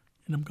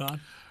 and I'm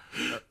gone.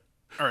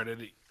 All right,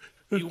 Eddie.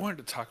 You wanted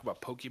to talk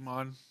about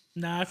Pokemon?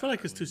 Nah, I feel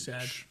like it's too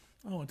sad.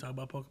 I don't want to talk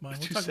about Pokemon.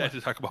 It's too sad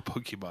to talk about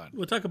Pokemon.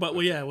 We'll talk about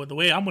the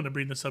way I'm going to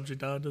bring the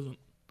subject out doesn't.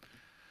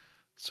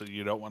 So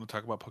you don't want to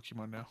talk about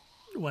Pokemon now?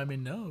 Well, I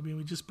mean, no. I mean,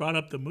 we just brought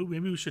up the mood.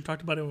 Maybe we should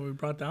talk about it when we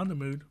brought down the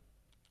mood.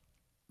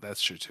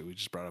 That's true too. We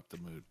just brought up the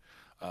mood.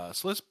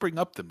 So let's bring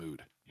up the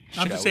mood.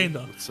 I'm just saying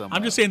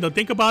though.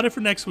 Think about it for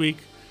next week.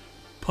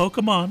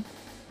 Pokemon.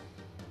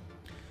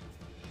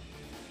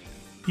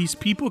 These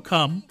people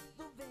come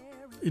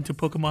into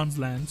Pokemon's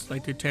lands,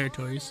 like their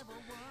territories,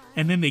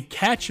 and then they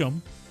catch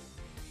them,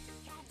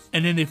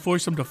 and then they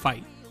force them to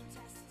fight.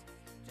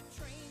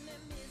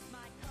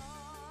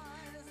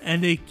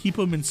 And they keep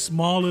them in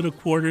small little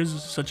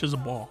quarters, such as a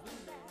ball.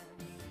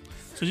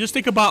 So just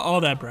think about all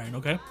that, Brian,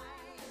 okay?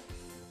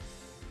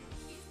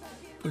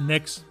 For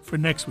next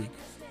week.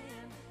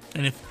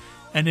 And if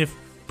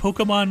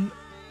Pokemon,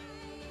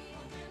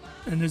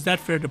 and is that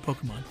fair to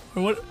Pokemon?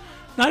 Or what?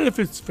 Not if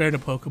it's fair to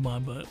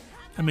Pokemon, but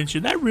I mean,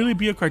 should that really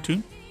be a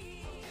cartoon?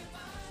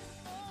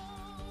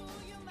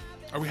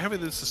 Are we having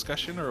this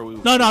discussion, or are we?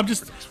 No.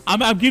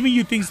 I'm giving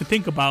you things to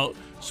think about,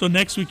 so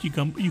next week you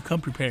come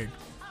prepared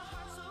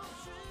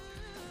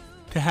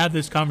to have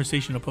this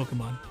conversation of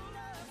Pokemon.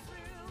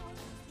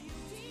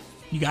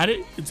 You got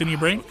it? It's in your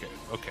brain.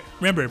 Okay.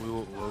 Remember,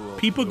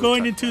 people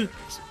going into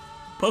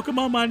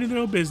Pokemon minding their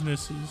own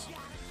businesses.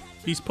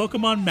 These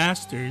Pokemon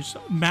masters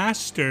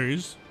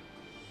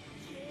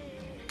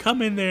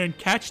come in there and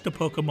catch the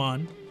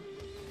Pokemon,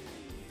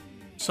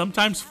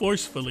 sometimes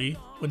forcefully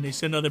when they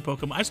send other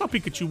Pokemon. I saw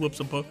Pikachu whoop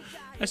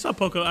I saw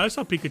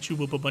Pikachu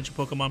whoop a bunch of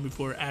Pokemon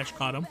before Ash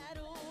caught him.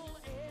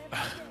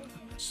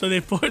 So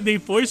they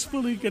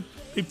forcefully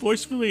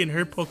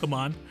inherit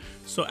Pokemon,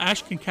 so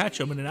Ash can catch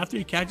them, and then after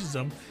he catches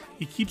them,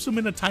 he keeps them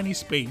in a tiny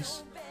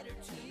space,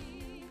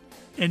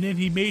 and then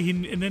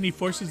he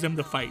forces them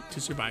to fight to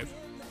survive.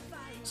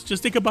 So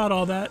just think about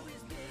all that,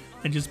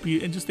 and just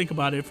think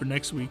about it for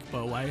next week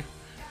about why.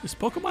 Is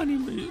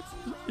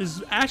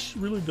Ash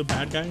really the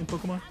bad guy in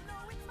Pokemon?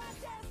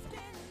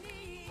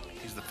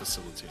 He's the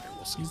facilitator.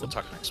 We'll see. We'll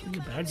talk next week.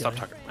 He's the bad guy. Stop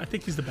talking. I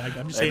think he's the bad guy.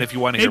 I'm just And saying. if you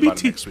want to hear about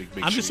it next week,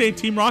 I'm just saying,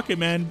 Team Rocket,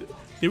 man,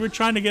 they were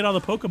trying to get all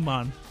the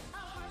Pokemon.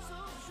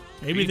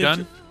 Maybe Are you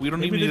done? We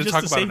don't even need to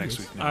talk about it next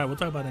week. No. All right, we'll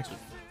talk about it next week.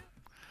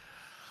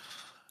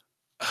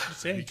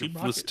 Just saying, You Team can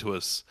Rocket. listen to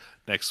us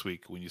next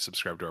week when you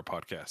subscribe to our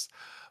podcast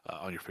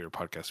on your favorite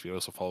podcast feed.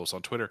 Also follow us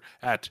on Twitter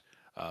at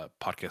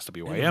Podcast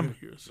WYM.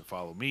 You can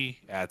follow me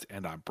at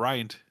And I'm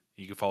Bryant.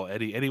 You can follow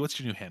Eddie. Eddie, what's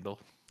your new handle?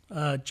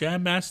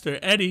 Jam Master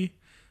Eddie,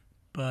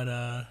 but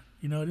it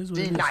is what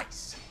it is.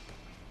 Nice.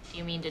 Do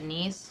you mean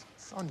Denise?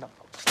 Son of a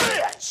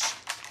bitch.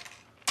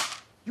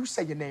 You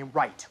say your name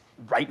right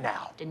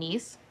now.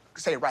 Denise?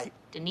 Say it right.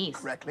 Denise.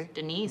 Correctly.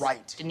 Denise.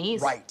 Right.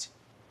 Denise. Right.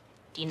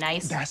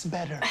 Denise. That's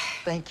better.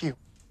 Thank you.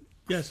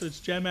 Yeah, so it's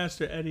Jam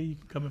Master Eddie. You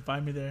can come and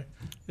find me there.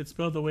 It's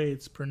spelled the way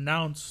it's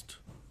pronounced.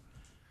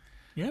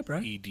 Yeah,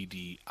 Brian.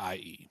 EDDIE.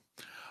 Eddie,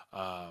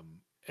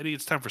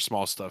 it's time for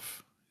small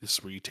stuff. This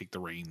is where you take the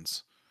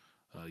reins,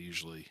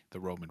 usually the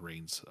Roman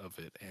reins of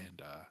it,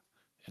 and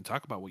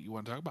talk about what you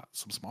want to talk about.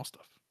 Some small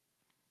stuff.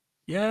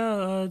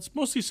 Yeah, it's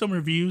mostly some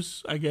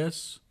reviews, I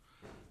guess.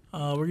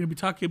 We're going to be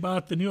talking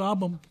about the new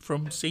album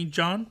from St.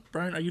 John.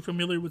 Brian, are you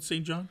familiar with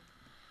St. John?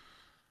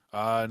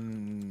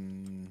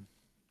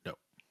 No.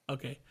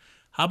 Okay.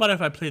 How about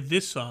if I play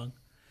this song?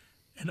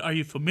 And are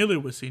you familiar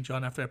with St.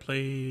 John after I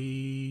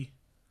play...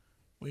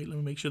 Wait, let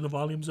me make sure the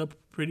volume's up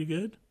pretty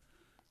good.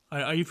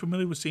 Are you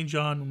familiar with St.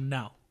 John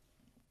now?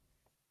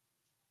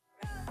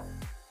 Are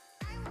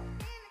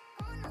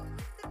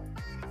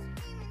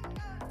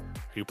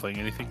you playing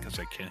anything? Because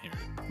I can't hear it.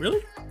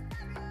 Really?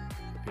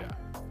 Yeah.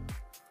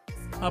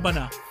 How about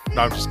now?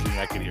 No, I'm just kidding.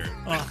 I can hear it.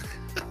 Oh,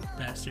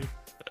 bastard.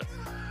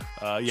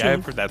 Yeah,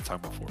 I've heard that song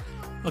before.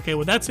 Okay,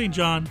 well, that's St.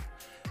 John.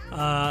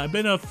 I've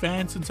been a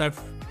fan since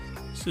I've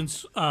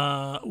since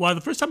well,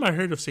 the first time I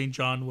heard of St.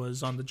 John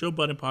was on the Joe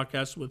Budden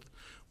podcast with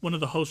one of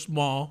the hosts,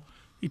 Maul.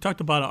 He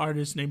talked about an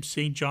artist named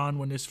St. John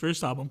when his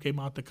first album came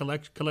out, the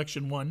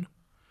Collection 1.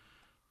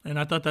 And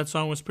I thought that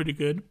song was pretty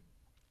good.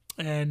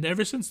 And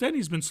ever since then,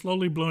 he's been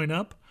slowly blowing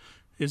up.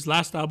 His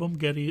last album,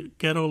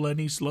 Ghetto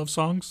Lenny's Love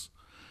Songs,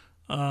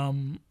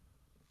 was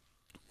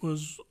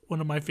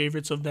one of my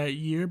favorites of that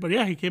year. But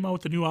yeah, he came out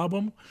with a new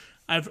album.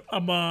 I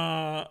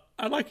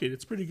like it.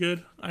 It's pretty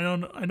good. I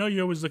know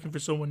you're always looking for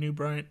someone new,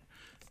 Bryant,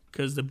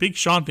 because the Big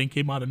Sean thing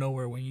came out of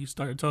nowhere when you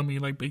started telling me you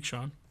like Big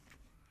Sean.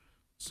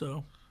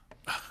 So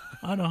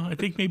I don't know. I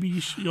think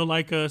maybe you'll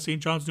like St.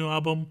 John's new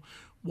album,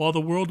 While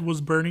the World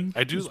Was Burning.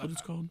 I do. Is what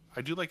it's called.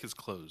 I do like his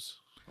clothes.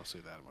 I'll say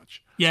that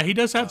much. Yeah, he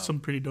does have some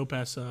pretty dope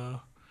ass.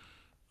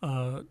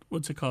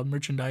 What's it called?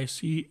 Merchandise.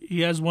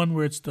 He has one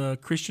where it's the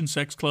Christian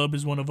Sex Club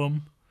is one of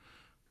them.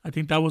 I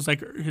think that was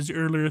like his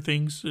earlier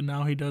things, and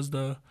now he does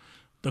the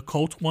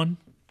cult one,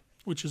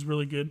 which is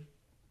really good.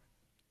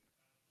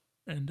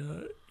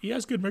 And he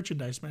has good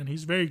merchandise, man.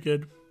 He's very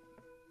good.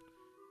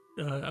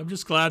 I'm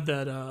just glad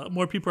that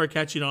more people are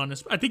catching on.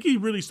 I think he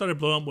really started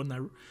blowing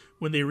up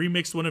when they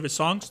remixed one of his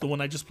songs, the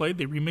one I just played.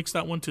 They remixed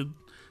that one to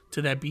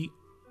that beat,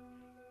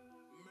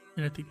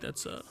 and I think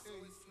that's what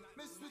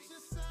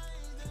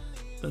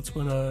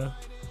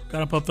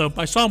got him pumped up.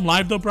 I saw him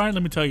live though, Brian.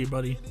 Let me tell you,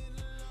 buddy,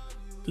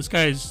 this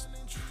guy's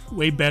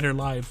way better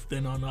live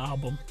than on the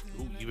album.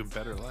 Ooh, even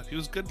better live. He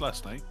was good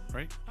last night,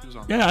 right? He was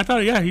on. Yeah, I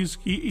thought. Yeah, he's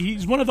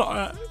one of the.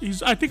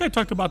 I think I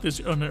talked about this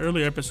on the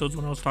earlier episodes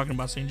when I was talking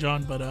about St.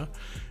 John, but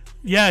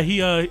yeah, he.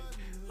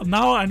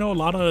 Now I know a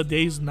lot of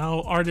days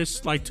now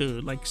artists like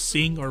to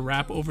sing or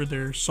rap over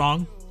their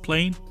song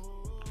playing,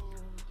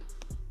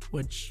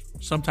 which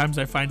sometimes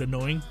I find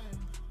annoying.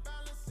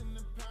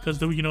 Because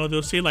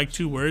they'll say like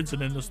two words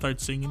and then they'll start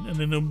singing and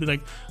then they'll be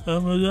like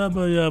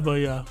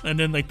and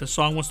then like the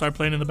song will start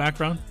playing in the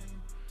background.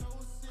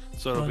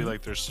 So it'll be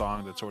like their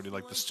song that's already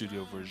like the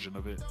studio version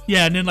of it.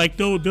 Yeah, and then like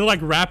they'll like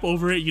rap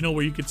over it,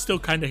 where you could still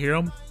kind of hear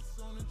them.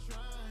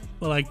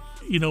 But like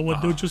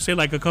when they'll just say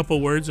like a couple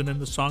words and then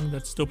the song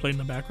that's still playing in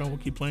the background will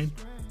keep playing.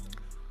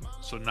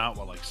 So not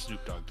what like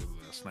Snoop Dogg did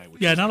last night.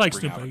 Yeah, not like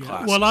Snoop Dogg.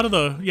 Yeah. Well, a lot of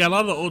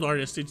the old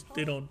artists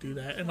they don't do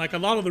that, and like a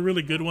lot of the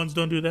really good ones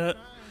don't do that.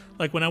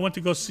 Like when I went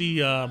to go see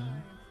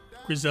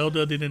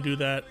Griselda, they didn't do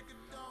that.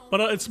 But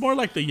it's more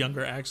like the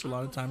younger acts a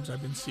lot of times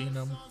I've been seeing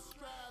them.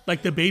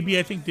 Like the Baby,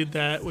 I think, did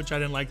that, which I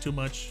didn't like too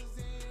much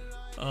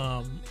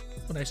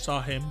when I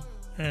saw him.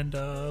 And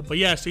but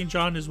yeah, St.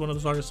 John is one of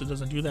those artists that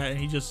doesn't do that, and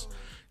he just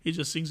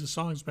sings the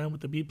songs, man,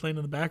 with the beat playing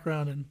in the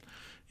background, and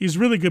he's a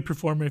really good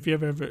performer.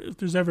 If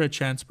there's ever a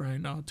chance,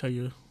 Brian, I'll tell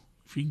you,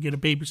 if you can get a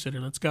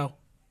babysitter, let's go.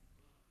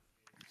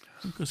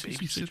 Go see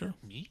St. John.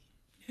 Me?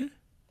 Yeah.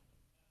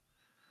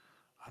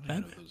 I don't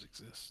even know those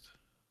exist.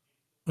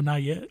 Well,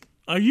 not yet.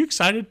 Are you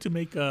excited to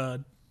make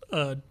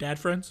dad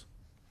friends?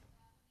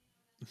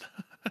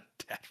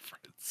 Dad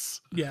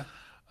friends. Yeah.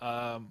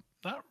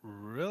 Not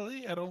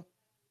really. I don't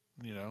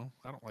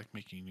like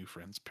making new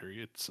friends,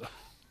 period. So.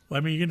 Well,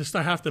 I mean, you're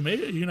gonna have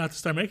to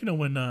start making them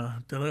when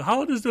they're like, how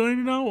old is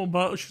Delaney now?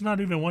 About she's not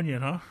even 1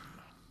 yet, huh?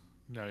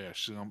 No, yeah,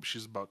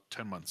 she's about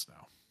 10 months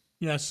now.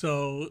 Yeah,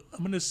 so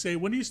I'm gonna say,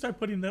 when do you start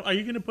putting them? Are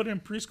you gonna put her in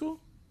preschool?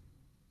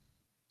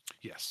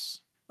 Yes.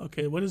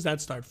 Okay, what does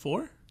that start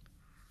for?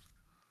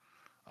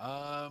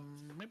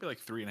 Maybe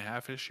like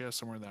 3.5-ish, yeah,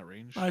 somewhere in that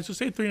range. All right, so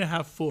say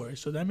 3.5, 4.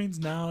 So that means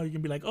now you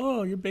can be like,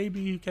 oh, your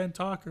baby, you can't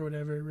talk or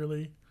whatever.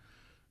 Really,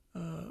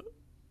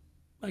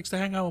 likes to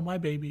hang out with my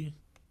baby.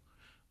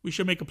 We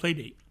should make a play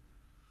date.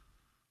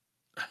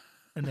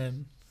 And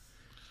then,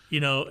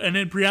 and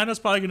then Brianna's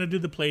probably gonna do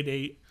the play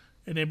date,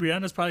 and then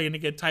Brianna's probably gonna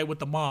get tight with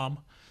the mom,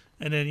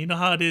 and then you know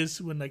how it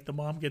is when like the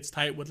mom gets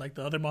tight with like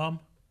the other mom,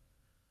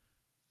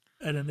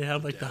 and then they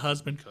have like the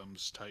husband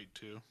becomes tight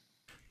too.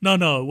 No.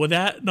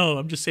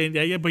 I'm just saying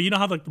that. Yeah, but you know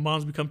how like the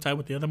moms become tight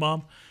with the other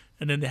mom,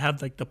 and then they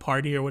have like the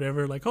party or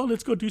whatever. Like, oh,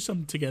 let's go do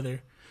something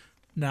together.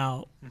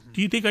 Now,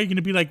 do you think are you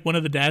gonna be like one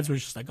of the dads where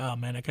it's just like, oh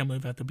man, I can't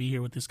believe I have to be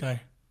here with this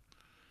guy?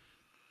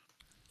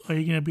 Or are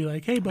you gonna be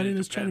like, hey buddy,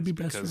 let's try to be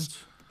best friends?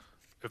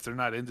 If they're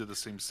not into the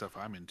same stuff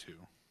I'm into,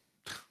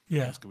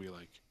 yeah, it's gonna be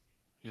like,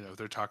 if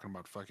they're talking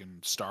about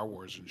fucking Star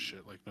Wars and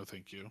shit, like, no,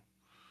 thank you.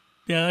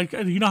 Yeah, like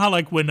you know how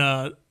like when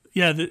the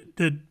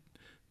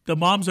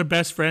moms are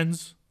best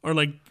friends or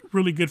like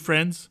really good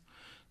friends,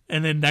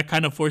 and then that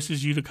kind of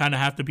forces you to kind of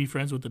have to be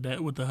friends with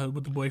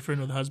the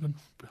boyfriend or the husband.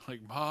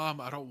 Like,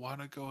 Mom, I don't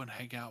want to go and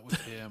hang out with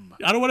him.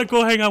 I don't want to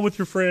go hang out with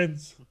your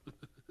friends.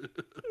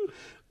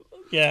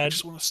 Yeah, I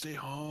just want to stay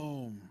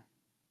home.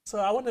 So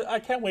I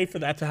can't wait for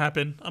that to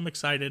happen. I'm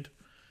excited.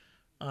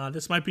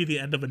 This might be the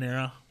end of an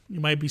era. You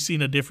might be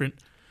seeing a different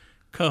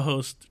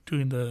co-host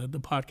doing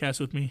the podcast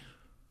with me.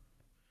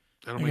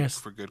 That'll make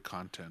for good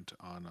content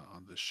on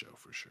this show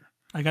for sure.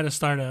 I gotta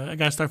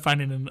start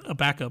finding a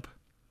backup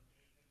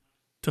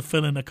to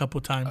fill in a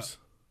couple times.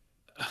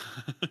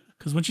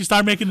 Because once you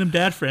start making them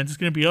dad friends, it's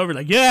gonna be over.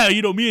 Like, yeah,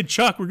 me and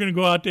Chuck, we're gonna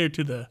go out there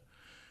to the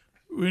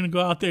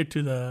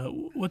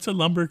what's a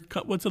lumber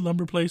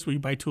place where you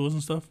buy tools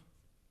and stuff?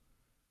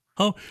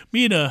 Oh,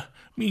 me and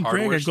Greg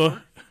Hardware are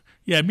store?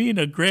 Yeah, me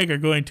and Greg are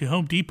going to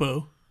Home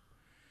Depot.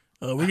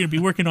 We're gonna be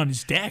working on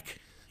his deck.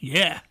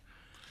 Yeah,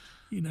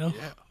 you know.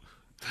 Yeah.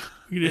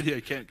 We're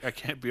gonna- Yeah, I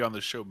can't be on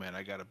the show, man.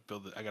 I gotta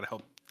build it. I gotta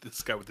help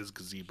this guy with his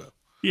gazebo.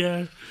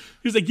 Yeah. He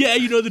was like, yeah,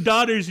 you know, the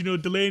daughters, you know,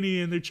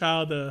 Delaney and their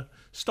child,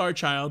 Star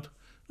Child.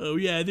 Oh,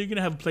 yeah, they're going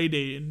to have a play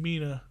date. And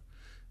me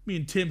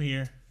and Tim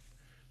here,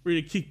 we're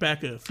going to kick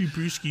back a few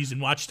brewskis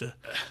and watch the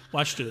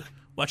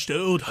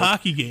old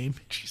hockey game.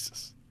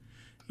 Jesus.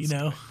 You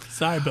know,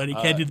 sorry, buddy.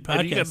 Can't do the podcast.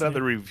 And you got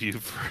another review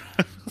for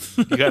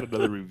you got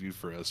another review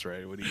for us,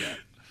 right? What do you got?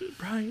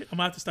 Brian, I'm going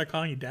to have to start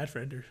calling you Dad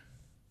Friender.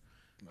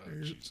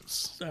 Oh,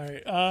 Jesus.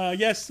 Sorry.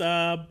 Yes,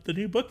 the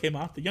new book came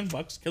out, The Young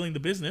Bucks, Killing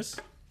the Business.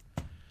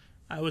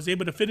 I was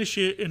able to finish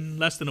it in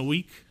less than a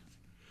week.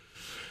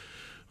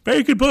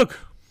 Very good book.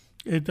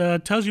 It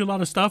tells you a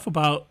lot of stuff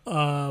about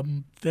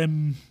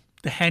them,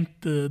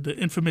 the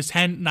infamous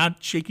hand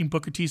not shaking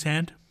Booker T's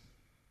hand.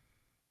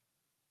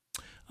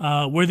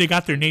 Where they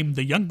got their name,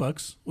 the Young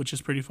Bucks, which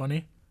is pretty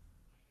funny.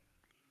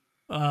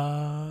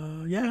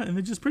 Yeah, and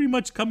they're just pretty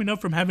much coming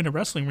up from having a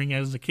wrestling ring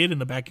as a kid in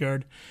the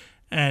backyard.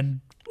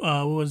 And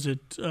what was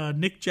it?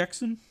 Nick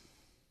Jackson?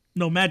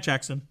 No, Matt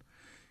Jackson.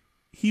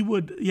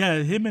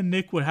 Him and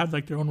Nick would have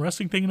like their own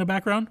wrestling thing in the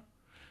background,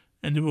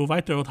 and they would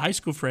invite their old high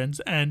school friends,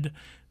 and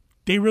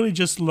they really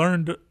just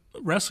learned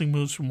wrestling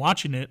moves from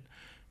watching it.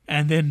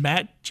 And then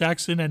Matt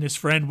Jackson and his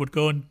friend would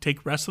go and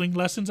take wrestling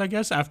lessons, I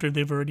guess, after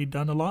they've already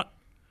done a lot.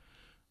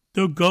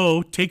 They'll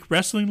go take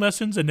wrestling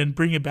lessons and then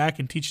bring it back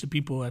and teach the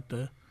people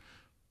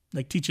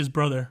teach his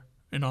brother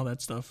and all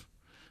that stuff.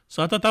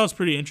 So I thought that was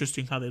pretty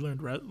interesting how they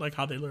learned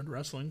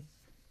wrestling.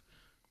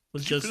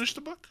 Did you finish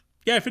the book?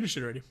 Yeah, I finished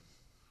it already.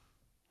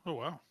 Oh,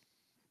 wow.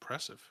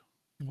 Impressive.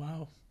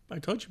 Wow. I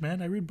told you,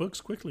 man, I read books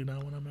quickly now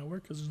when I'm at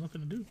work because there's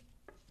nothing to do.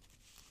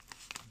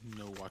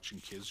 No watching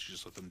kids. You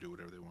just let them do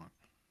whatever they want.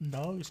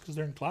 No, it's because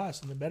they're in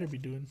class and they better be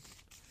doing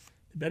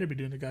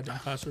the goddamn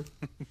classwork.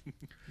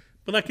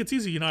 But, like, it's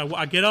easy. You know,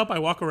 I get up, I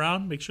walk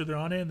around, make sure they're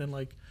on it, and then,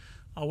 like,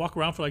 I'll walk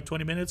around for, like,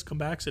 20 minutes, come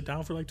back, sit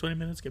down for, like, 20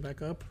 minutes, get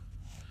back up,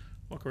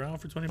 walk around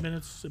for 20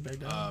 minutes, sit back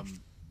down.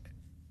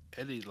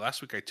 Eddie,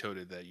 last week I told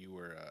you that you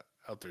were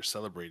out there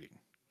celebrating.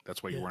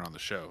 That's why you weren't on the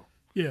show.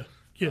 Yeah.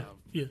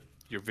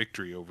 Your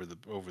victory over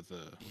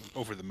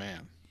the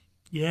man.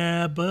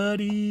 Yeah,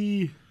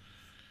 buddy.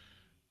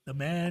 The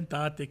man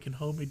thought they can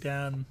hold me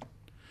down.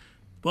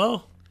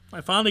 Well,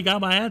 I finally got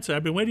my answer.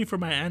 I've been waiting for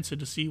my answer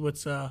to see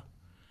what's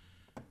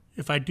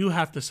if I do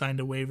have to sign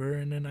the waiver,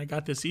 and then I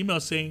got this email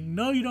saying,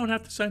 no, you don't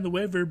have to sign the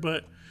waiver,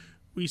 but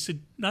we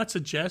not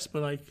suggest,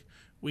 but like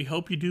we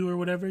hope you do or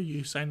whatever.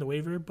 You sign the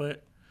waiver,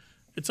 but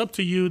it's up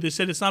to you. They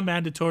said it's not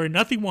mandatory.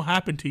 Nothing will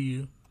happen to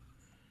you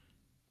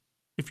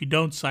if you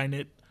don't sign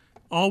it.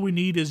 All we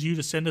need is you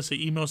to send us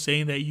an email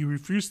saying that you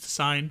refuse to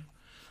sign.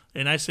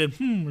 And I said,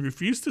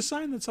 refuse to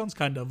sign? That sounds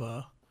kind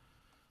of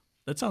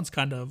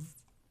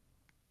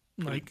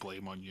Like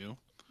blame on you.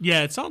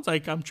 Yeah, it sounds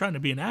like I'm trying to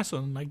be an asshole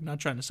and like not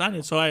trying to sign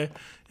it. So I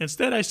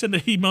sent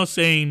an email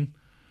saying,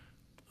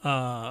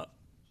 at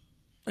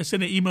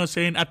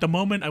the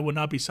moment I will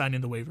not be signing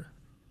the waiver.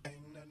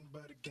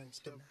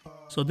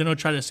 So then I'll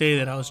try to say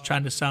that I was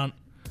trying to sound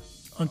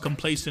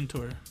uncomplacent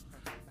or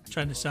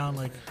trying to sound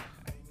like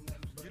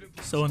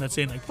someone that's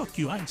saying like, fuck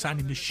you, I ain't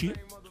signing this shit.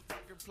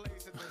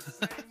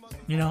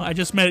 You know, at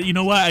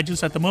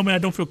the moment I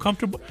don't feel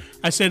comfortable.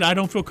 I said I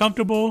don't feel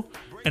comfortable,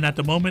 and at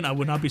the moment I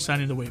will not be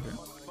signing the waiver.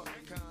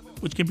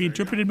 Which can be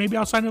interpreted, maybe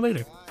I'll sign it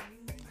later.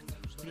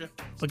 Yeah.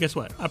 But guess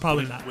what? I'll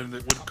probably not. When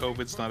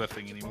COVID's not a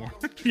thing anymore.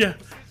 Yeah.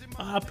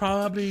 I'll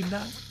probably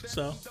not.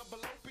 So,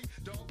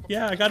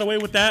 yeah, I got away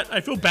with that.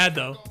 I feel bad,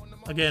 though.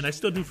 Again, I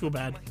still do feel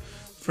bad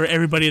for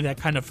everybody that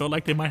kind of felt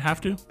like they might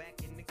have to.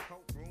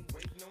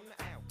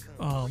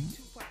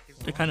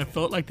 They kind of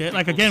felt like that.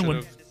 Like, again,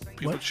 when...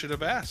 People should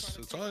have asked.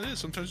 That's all it is.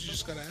 Sometimes you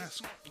just gotta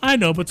ask. I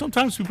know, but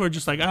sometimes people are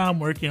just like, I'm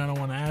working. I don't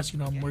want to ask. You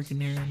know, I'm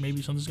working here.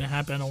 Maybe something's gonna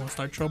happen. I don't want to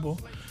start trouble.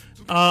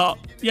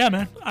 Yeah,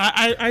 man.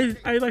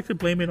 I like to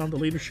blame it on the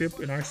leadership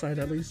in our side,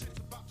 at least.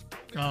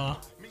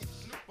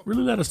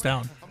 Really let us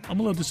down. I'm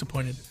a little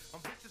disappointed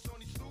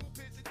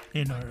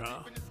in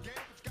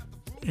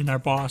our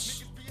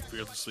boss.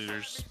 Fearless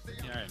leaders.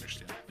 Yeah, I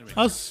understand.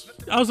 I was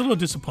a little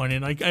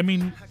disappointed. Like, I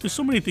mean, there's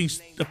so many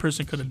things the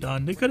person could have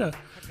done. They could have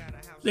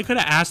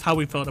asked how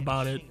we felt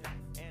about it.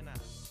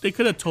 They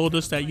could have told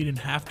us that you didn't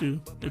have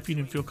to if you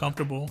didn't feel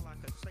comfortable.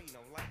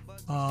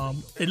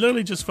 It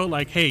literally just felt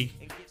like, hey,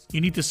 you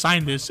need to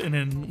sign this. And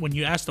then when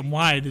you asked them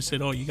why, they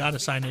said, oh, you got to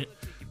sign it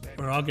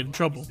or I'll get in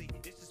trouble.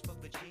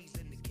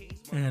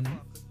 And,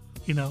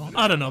 you know,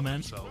 I don't know,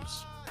 man.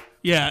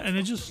 Yeah, and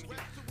it just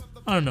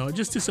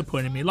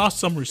disappointed me. Lost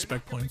some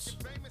respect points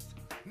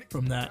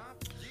from that.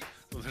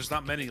 Well, there's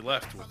not many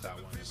left with that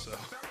one, so...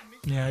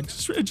 Yeah,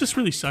 it just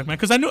really sucked, man.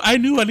 Because I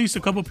knew at least a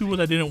couple of people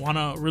that didn't want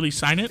to really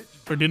sign it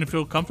or didn't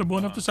feel comfortable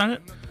enough to sign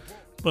it.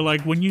 But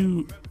like what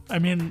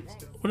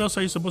else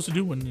are you supposed to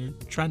do when you're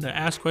trying to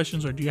ask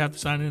questions, or do you have to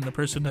sign it? And the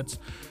person that's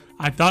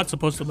I thought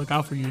supposed to look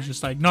out for you is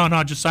just like, no,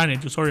 just sign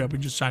it. Just hurry up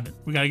and just sign it.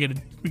 We gotta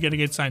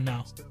get it signed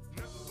now.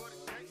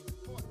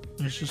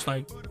 And it's just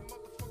like,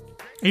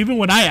 even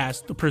when I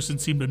asked, the person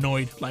seemed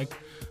annoyed, like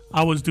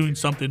I was doing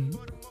something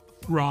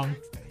wrong.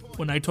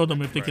 When I told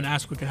them if they can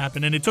ask what can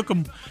happen, and it took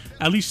them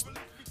at least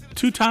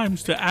 2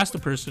 times to ask the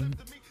person,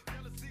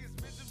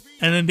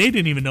 and then they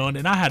didn't even know, and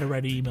then I had to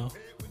write an email,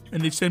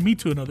 and they sent me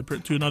to another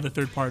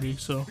third party.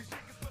 So,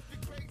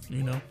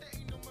 you know,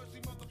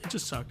 it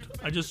just sucked.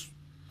 I just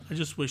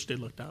wish they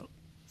looked out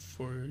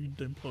for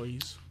the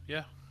employees.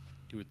 Yeah,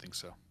 you would think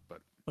so,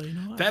 but you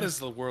know, that is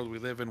the world we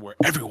live in, where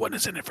everyone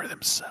is in it for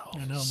themselves.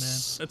 I know, man.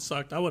 That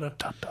sucked. I would have.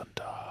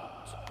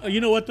 You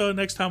know what though?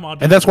 Next time I'll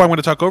do. And that's why I want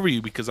to talk over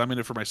you, because I'm in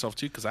it for myself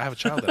too, because I have a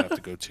child that I have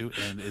to go to,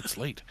 and it's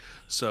late.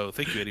 So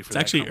thank you, Eddie, for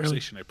that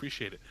conversation. I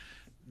appreciate it.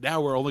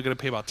 Now we're only going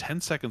to pay about 10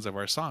 seconds of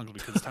our songs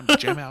because it's time to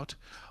jam out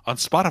on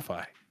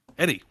Spotify.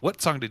 Eddie,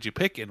 what song did you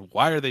pick, and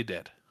why are they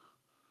dead?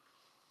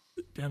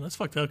 Damn, that's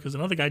fucked up because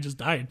another guy just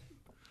died.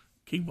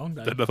 King Von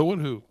died. Another one?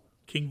 Who?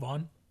 King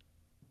Von.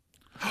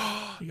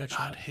 He got shot.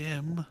 Not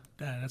him.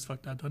 Damn, that's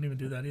fucked up. Don't even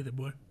do that either,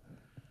 boy.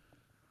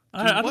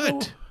 I don't what?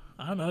 know.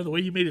 I don't know. The way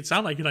you made it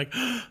sound like you're like,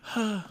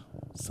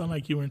 sound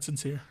like you weren't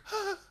sincere.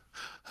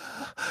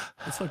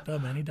 That's fucked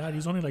up, man. He died.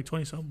 He's only like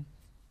 20-something.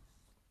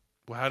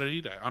 Well, how did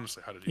he die?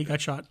 Honestly, how did he die? He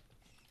got shot.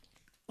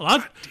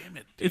 God damn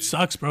it, dude. It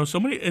sucks, bro. So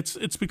many.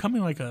 It's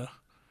becoming like a.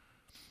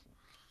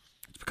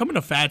 It's becoming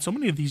a fad. So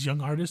many of these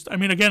young artists. I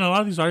mean, again, a lot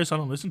of these artists I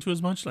don't listen to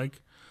as much.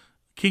 Like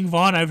King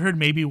Von, I've heard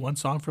maybe one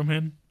song from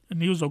him,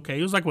 and he was okay.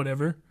 He was like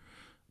whatever.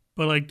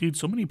 But like, dude,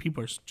 so many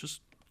people are just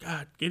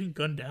getting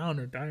gunned down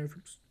or dying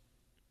from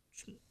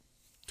some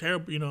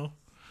terrible, you know,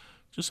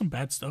 just some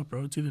bad stuff,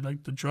 bro. It's either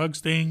like the drugs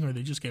thing or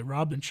they just get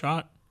robbed and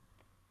shot.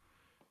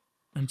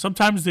 And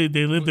sometimes they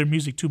live their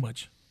music too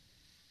much.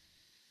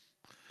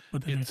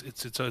 But then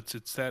it's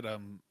that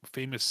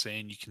famous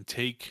saying, you can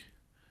take,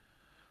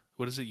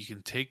 what is it? You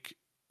can take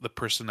the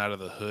person out of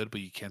the hood, but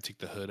you can't take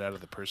the hood out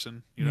of the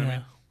person. You know what I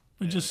mean?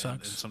 It just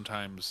sucks. And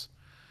sometimes,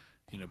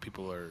 you know,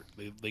 people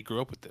they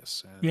grew up with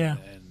this. And, Yeah.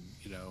 And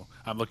you know,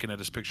 I'm looking at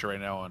his picture right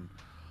now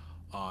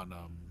on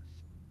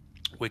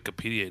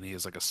Wikipedia, and he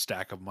has like a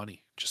stack of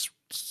money just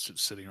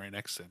sitting right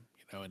next to him.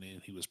 You know, and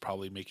he was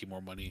probably making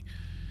more money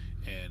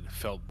and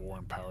felt more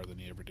in power than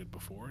he ever did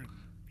before. And,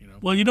 you know,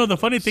 well, you know, the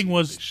funny thing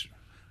was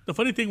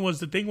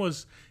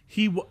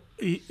he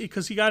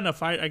because he got in a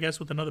fight, I guess,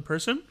 with another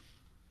person.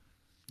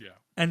 Yeah.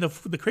 And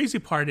the crazy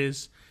part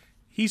is,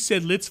 he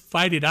said, "Let's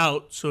fight it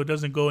out so it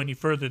doesn't go any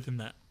further than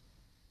that.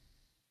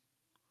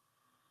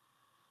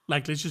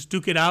 Like, let's just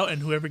duke it out,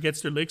 and whoever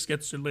gets their licks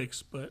gets their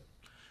licks." But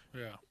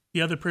Yeah.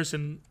 the other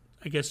person,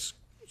 I guess,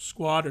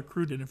 squad or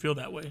crew didn't feel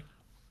that way.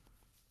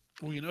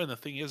 Well, you know, and the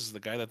thing is the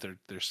guy that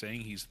they're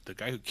saying he's the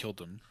guy who killed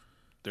him.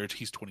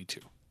 He's 22.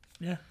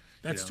 Yeah,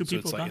 that's You know, two so people.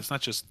 it's like, gone. it's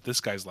not just this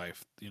guy's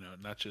life, you know,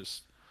 not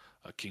just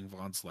King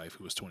Von's life,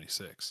 who was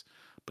 26,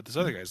 but this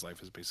other guy's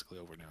life is basically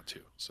over now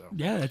too. So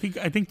Yeah, I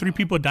think 3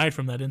 people died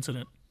from that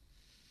incident.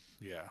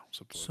 yeah,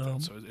 something So,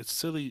 like that. So it's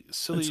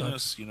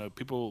silliness. You know,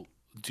 people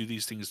do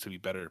these things to be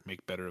better,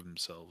 make better of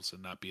themselves,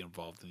 and not be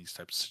involved in these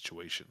types of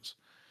situations.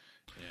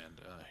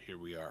 And here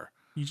we are.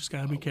 You just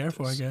gotta be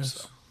careful, I guess.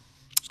 So.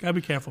 Just gotta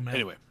be careful, man.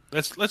 Anyway,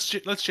 let's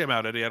jam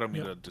out, Eddie. I don't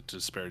mean to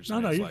disparage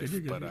No, his you're life,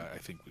 good, you're but good. I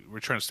think we're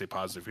trying to stay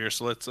positive here.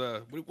 So let's.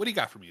 What do you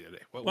got for me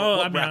today?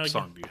 What rap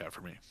song do you have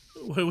for me?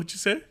 What'd you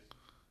say?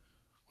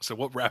 So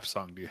what rap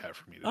song do you have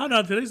for me today? Oh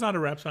no, today's not a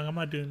rap song. I'm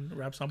not doing a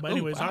rap song. But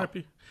anyways, wow.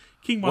 RP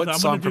King Von. What I'm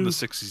song gonna from do the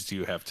 60s do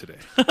you have today?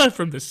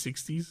 from the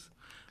 60s.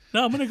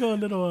 No, I'm gonna go a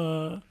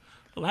little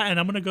Latin.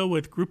 I'm gonna go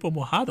with Grupo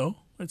Mojado.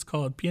 It's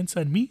called Piensa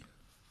en Mí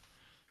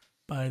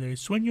by the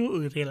Sueño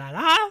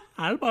Urelala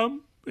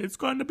album. It's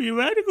going to be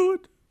very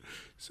good.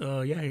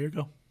 So yeah, here you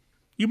go.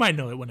 You might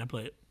know it when I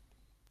play it.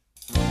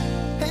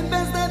 En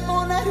vez de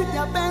ponerte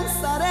a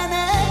pensar en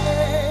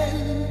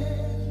él,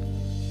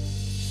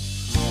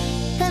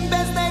 en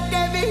vez de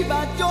que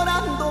vivas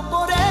llorando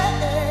por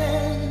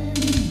él,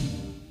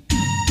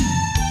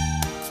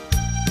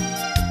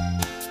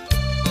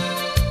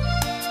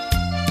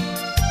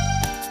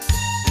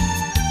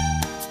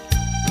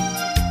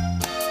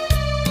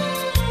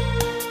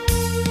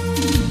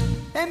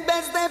 en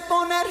vez de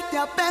ponerte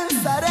a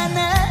pensar en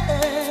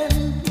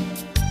él,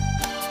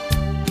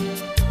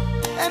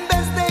 en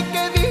vez de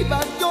que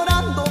vivas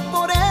llorando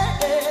por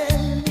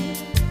él,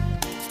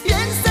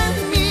 piensa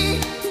en mí,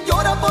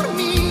 llora por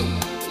mí,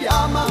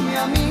 llámame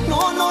a mí,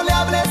 no le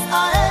hables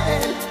a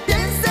él.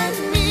 Piensa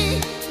en mí,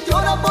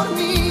 llora por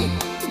mí,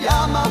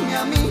 llámame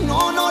a mí,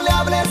 no le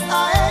hables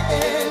a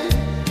él,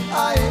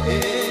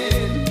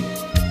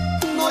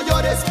 no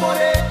llores por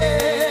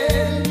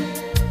él.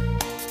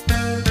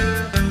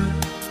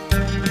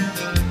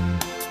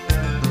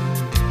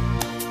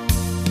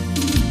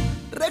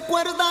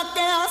 Recuerda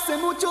que hace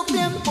mucho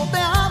tiempo te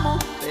amo,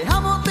 te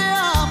amo, te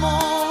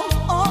amo.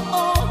 Oh,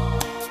 oh,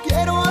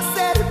 quiero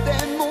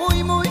hacerte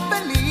muy, muy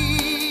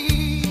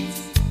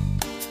feliz.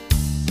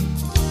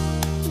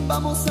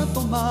 Vamos a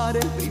tomar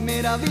el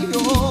primer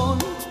avión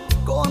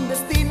con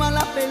destino a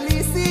la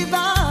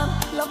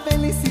felicidad, la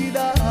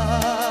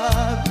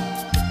felicidad.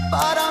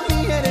 Para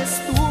mí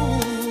eres tú.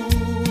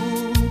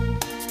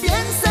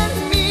 Piensa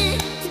en mí,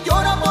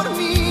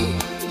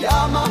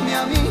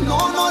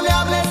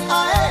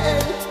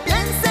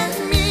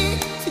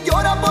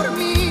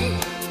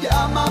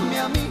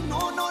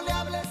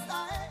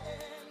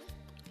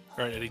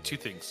 All right, Eddie. Two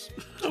things.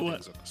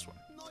 What? Things on this one.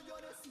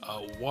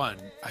 One,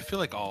 I feel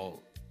like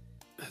all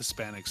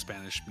Hispanic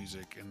Spanish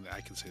music, and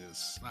I can say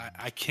this.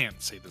 I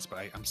can't say this, but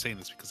I'm saying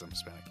this because I'm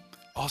Hispanic.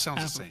 All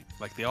sounds the same.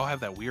 Like they all have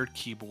that weird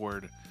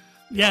keyboard.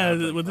 Yeah,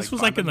 well, this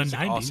was like in the music,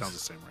 All 90s. sounds the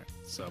same, right?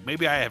 So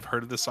maybe I have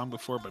heard of this song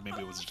before, but maybe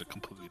it was just a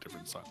completely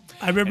different song.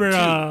 I remember.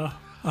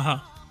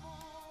 And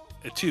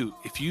two,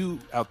 if you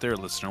out there,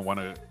 listener, want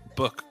to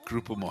book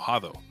Grupo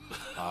Mojado,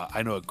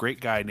 I know a great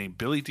guy named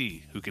Billy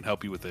D who can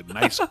help you with a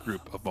nice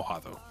group of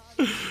Mojado.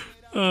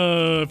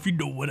 If you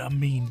know what I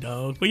mean,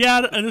 dog. But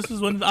yeah, this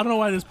is one. I don't know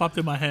why this popped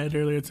in my head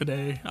earlier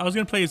today. I was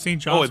gonna play a St.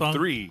 John Oh, and song.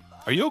 3.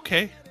 Are you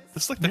okay?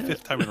 This is like the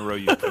fifth time in a row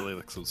you play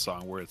like some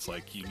song where it's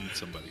like you need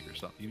somebody or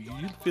something. You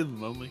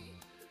feeling lonely?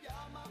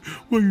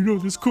 Well,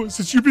 this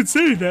since you've been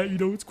saying that,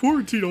 it's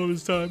quarantine all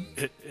this time.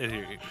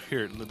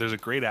 Here, there's a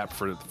great app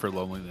for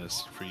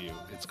loneliness for you.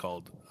 It's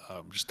called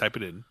just type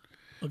it in.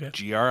 Okay.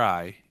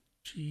 GRINDR.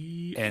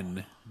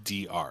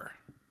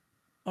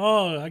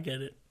 Oh, I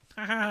get it.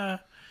 I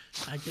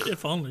get it.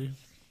 If only.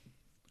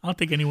 I don't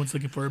think anyone's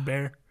looking for a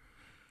bear.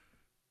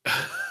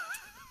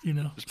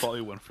 There's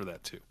probably one for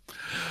that too.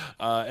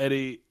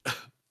 Eddie,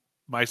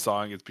 my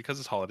song is because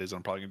it's holidays.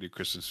 I'm probably gonna do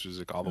Christmas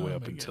music all the way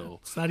up until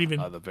it's not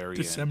even the very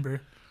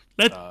December.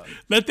 end.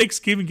 Let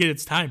Thanksgiving get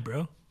its time,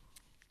 bro.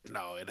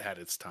 No, it had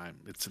its time.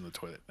 It's in the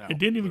toilet now. It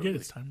didn't even get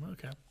its time.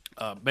 Okay.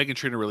 Meghan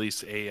Trainor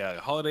released a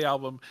holiday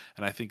album,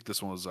 and I think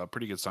this one was a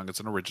pretty good song. It's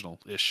an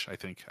original-ish, I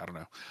think. I don't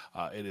know.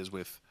 It is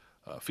with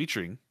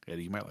featuring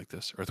Eddie. You might like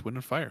this, Earth, Wind,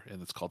 and Fire,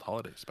 and it's called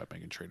 "Holidays" by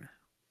Meghan Trainor.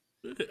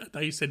 I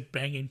thought you said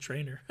banging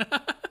trainer. Turn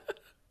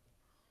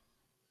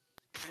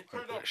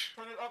it up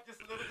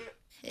just a little bit.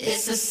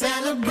 It's a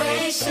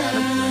celebration.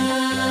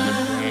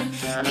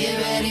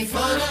 Get ready for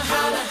the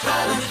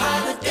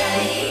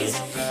holidays.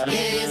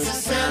 It's a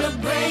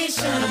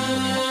celebration.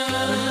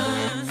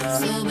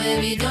 So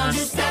baby, don't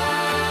you stop.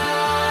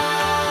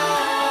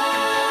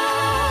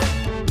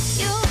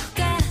 You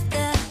got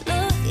that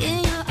look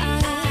in your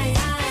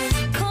eyes.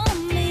 Call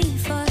me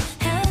for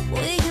help,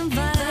 we can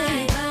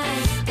vibe.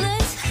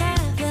 Let's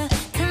have the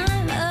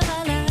time of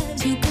our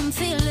lives. You can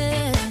feel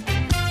it.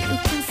 You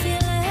can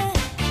feel it.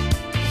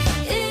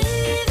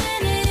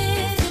 Even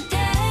if your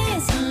day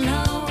is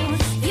alone,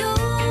 you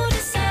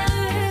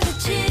deserve a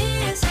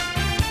cheers.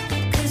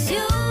 'Cause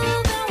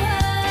you've been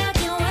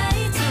working way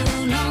too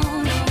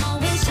long. Don't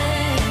always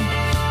share.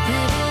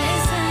 Baby,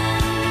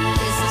 listen,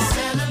 it's a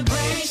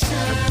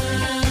celebration.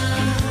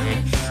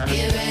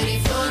 Get ready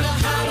for the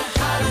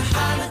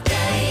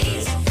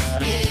holidays.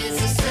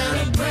 It's a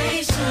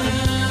celebration.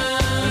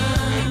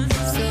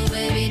 So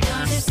baby,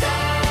 don't you stop.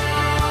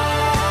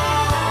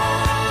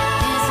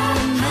 It's an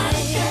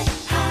amazing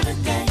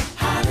holiday,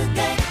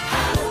 holiday,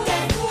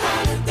 holiday,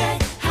 holiday,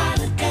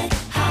 holiday,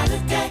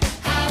 holiday,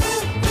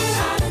 holiday,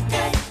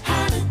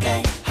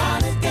 holiday,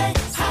 holiday,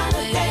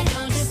 holiday.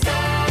 Don't you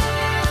stop.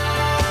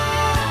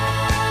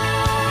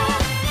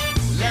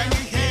 Let me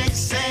hear you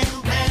say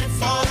you're ready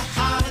for the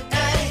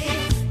holiday.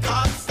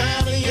 Call the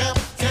family up,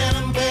 tell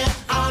them we're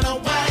on our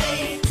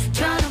way.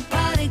 Tryna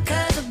party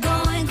 'cause we're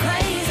going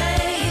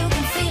crazy. You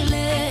can feel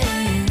it,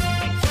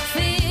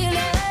 feel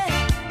it.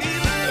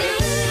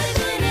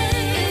 Even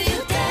if you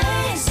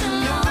dance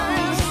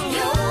alone,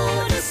 you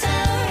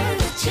deserve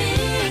a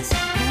cheers.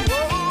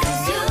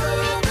 'Cause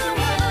you've been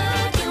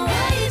working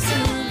way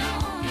too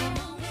long.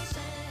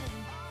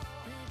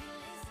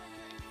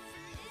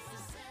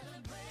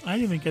 I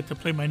didn't even get to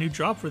play my new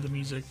drop for the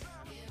music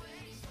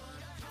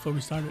before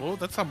we started. Well,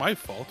 that's not my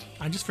fault.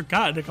 I just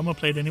forgot. Like, I'm gonna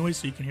play it anyway,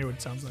 so you can hear what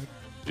it sounds like.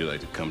 Would you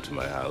like to come to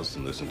my house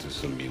and listen to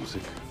some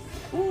music?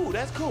 Ooh,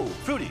 that's cool.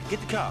 Fruity, get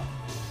the car.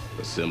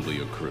 Assemble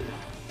your crew.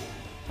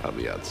 I'll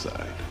be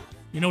outside.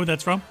 You know where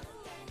that's from?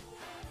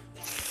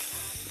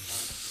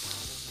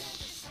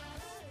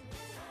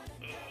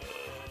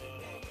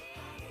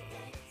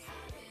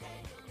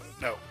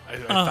 No, I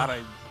thought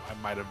I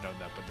might have known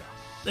that, but no.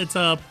 It's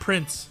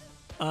Prince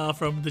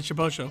from the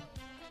Chappelle Show.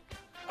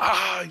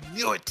 I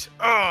knew it.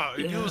 I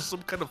knew Yeah. it was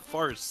some kind of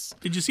farce.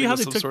 Did you see It how was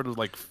they some took? sort of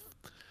like?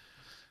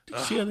 Did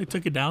you see how they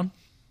took it down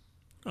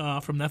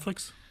from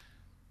Netflix?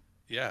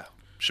 Yeah,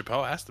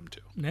 Chappelle asked him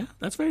to. Yeah,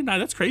 that's very nice.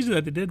 That's crazy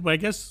that they did. But I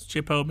guess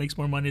Chappelle makes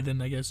more money than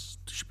I guess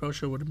the Chappelle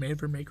Show would have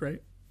ever make,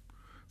 right?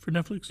 For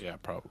Netflix. Yeah,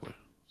 probably.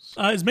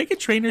 Is Meghan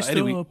Trainor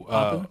still Anyway,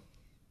 popular?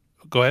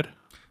 Go ahead.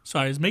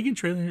 Sorry, is Meghan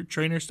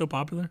Trainor still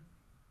popular?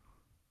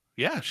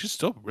 Yeah, she's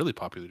still really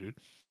popular, dude.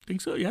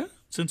 Think so? Yeah.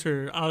 Since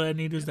her "All I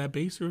Need Is That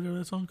Bass" or whatever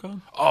that song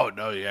called. Oh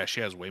no, yeah,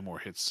 she has way more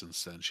hits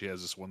since then. She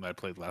has this one that I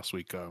played last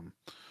week. Your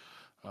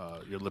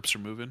Lips Are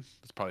Moving.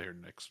 That's probably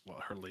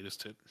her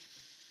latest hit.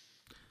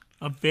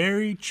 A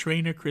very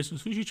Trainor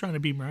Christmas. Who's she trying to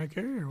be, Mariah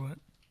Carey or what?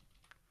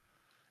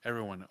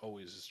 Everyone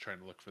always is trying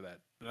to look for that.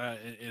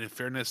 In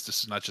fairness,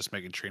 this is not just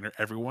Meghan Trainor.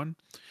 Everyone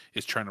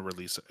is trying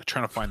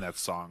to find that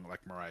song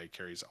like Mariah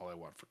Carey's "All I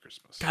Want for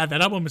Christmas." God, that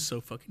album is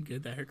so fucking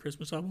good. That her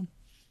Christmas album.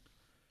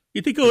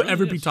 You think it'll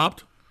ever be is.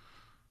 topped?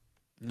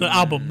 The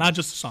album, not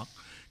just the song,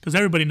 because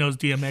everybody knows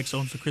DMX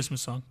owns the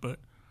Christmas song. But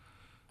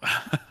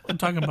I'm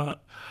talking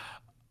about.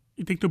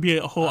 You think there'll be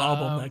a whole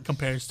album that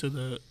compares to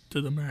the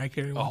Mariah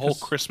Carey one? A whole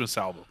Christmas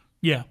album.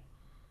 Yeah.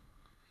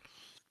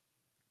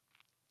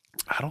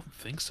 I don't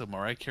think so.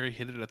 Mariah Carey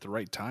hit it at the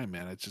right time,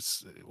 man. It's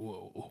just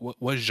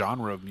what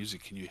genre of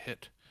music can you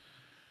hit?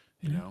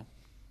 You know,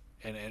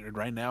 and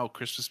right now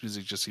Christmas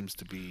music just seems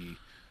to be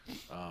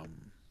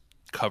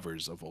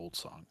covers of old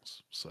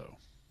songs. So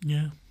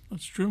yeah,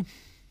 that's true.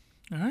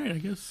 All right, I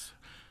guess.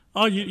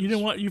 Oh,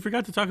 you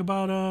forgot to talk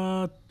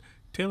about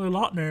Taylor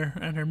Lautner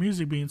and her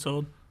music being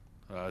sold.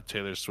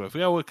 Taylor Swift.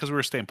 Yeah, because we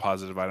were staying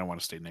positive. I don't want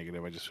to stay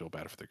negative. I just feel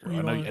bad for the girl.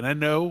 Well, I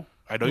know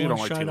you don't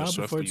like shout Taylor out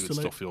Swift, before but it's you too would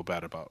still late. feel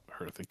bad about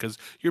her thing because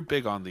you're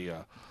big on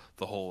the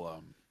whole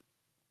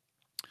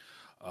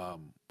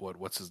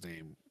what's his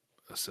name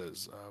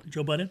says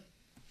Joe Budden.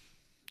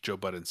 Joe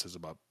Budden says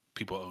about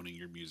people owning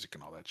your music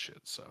and all that shit.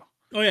 So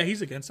Oh yeah,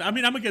 he's against it. I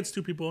mean, I'm against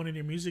two people owning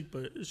your music,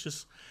 but it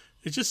just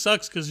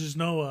sucks because there's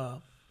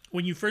no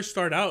when you first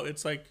start out,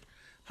 it's like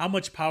how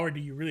much power do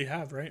you really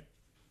have, right?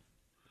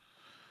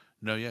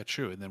 no, yeah,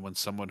 true. And then when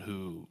someone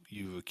who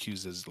you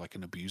accuse as like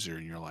an abuser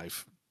in your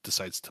life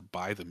decides to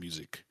buy the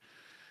music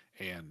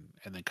and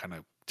then kind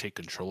of take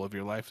control of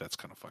your life, that's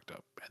kind of fucked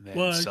up. And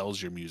then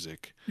sells your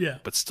music, Yeah.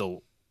 but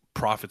still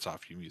profits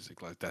off your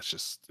music. Like it's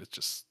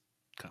just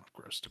kind of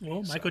gross to me.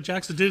 Well, So Michael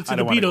Jackson did it to I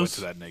the don't want to go Beatles.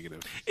 into that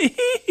negative.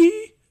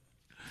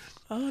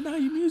 Oh, now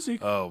your music.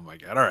 Oh my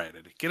god! All right,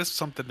 Eddie, get us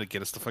something to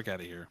get us the fuck out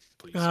of here,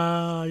 please.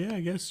 Yeah, I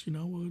guess we're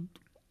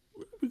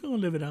gonna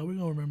live it out. We're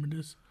gonna remember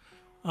this.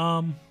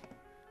 All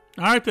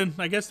right then.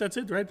 I guess that's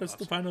it, right? That's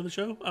the final of the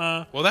show.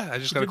 Well, I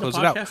just got to did the close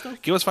it out. podcast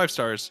stuff? Give us 5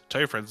 stars. Tell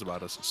your friends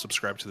about us.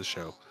 Subscribe to the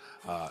show.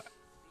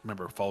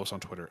 Remember, follow us on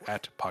Twitter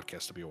at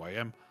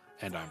podcastwym.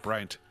 And I'm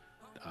Bryant,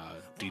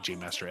 DJ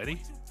Master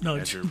Eddie. No,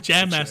 As your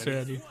Jam producer, Master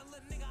Eddie.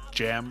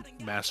 Jam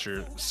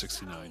Master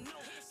 69.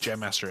 Jam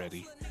Master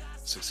Eddie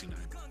 69.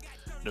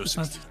 No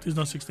 69. There's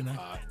no 69.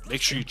 Make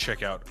sure you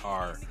check out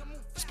our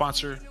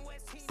sponsor,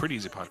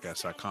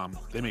 PrettyEasyPodcast.com.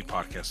 They make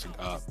podcasting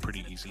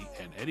pretty easy.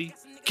 And Eddie,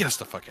 get us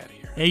the fuck out of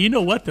here. Hey, you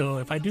know what though?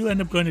 If I do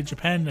end up going to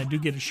Japan and I do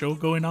get a show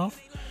going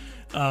off,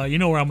 you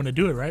know where I'm gonna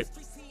do it, right?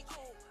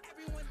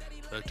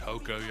 The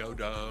Tokyo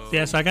Dome.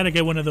 Yeah, so I gotta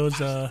get one of those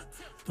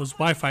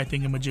Wi-Fi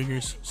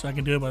thingamajiggers so I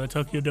can do it by the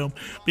Tokyo Dome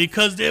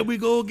because there we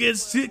go get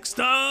 6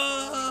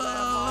 stars.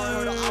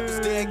 I was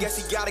there,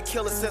 guess he got a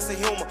killer sense of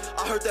humor.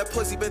 I heard that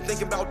pussy been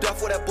thinking about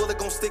death, where that bullet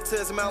gon' stick to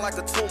his mouth like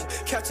a tumor.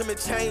 Catch him and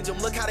change him,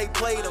 look how they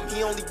played him.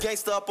 He only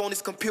gangsta up on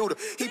his computer.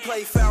 He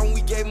played foul when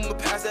we gave him a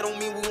pass, that don't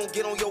mean we won't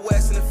get on your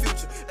ass in the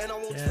future. And I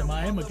won't Yeah,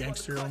 I am a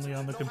gangster only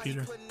on the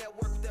computer.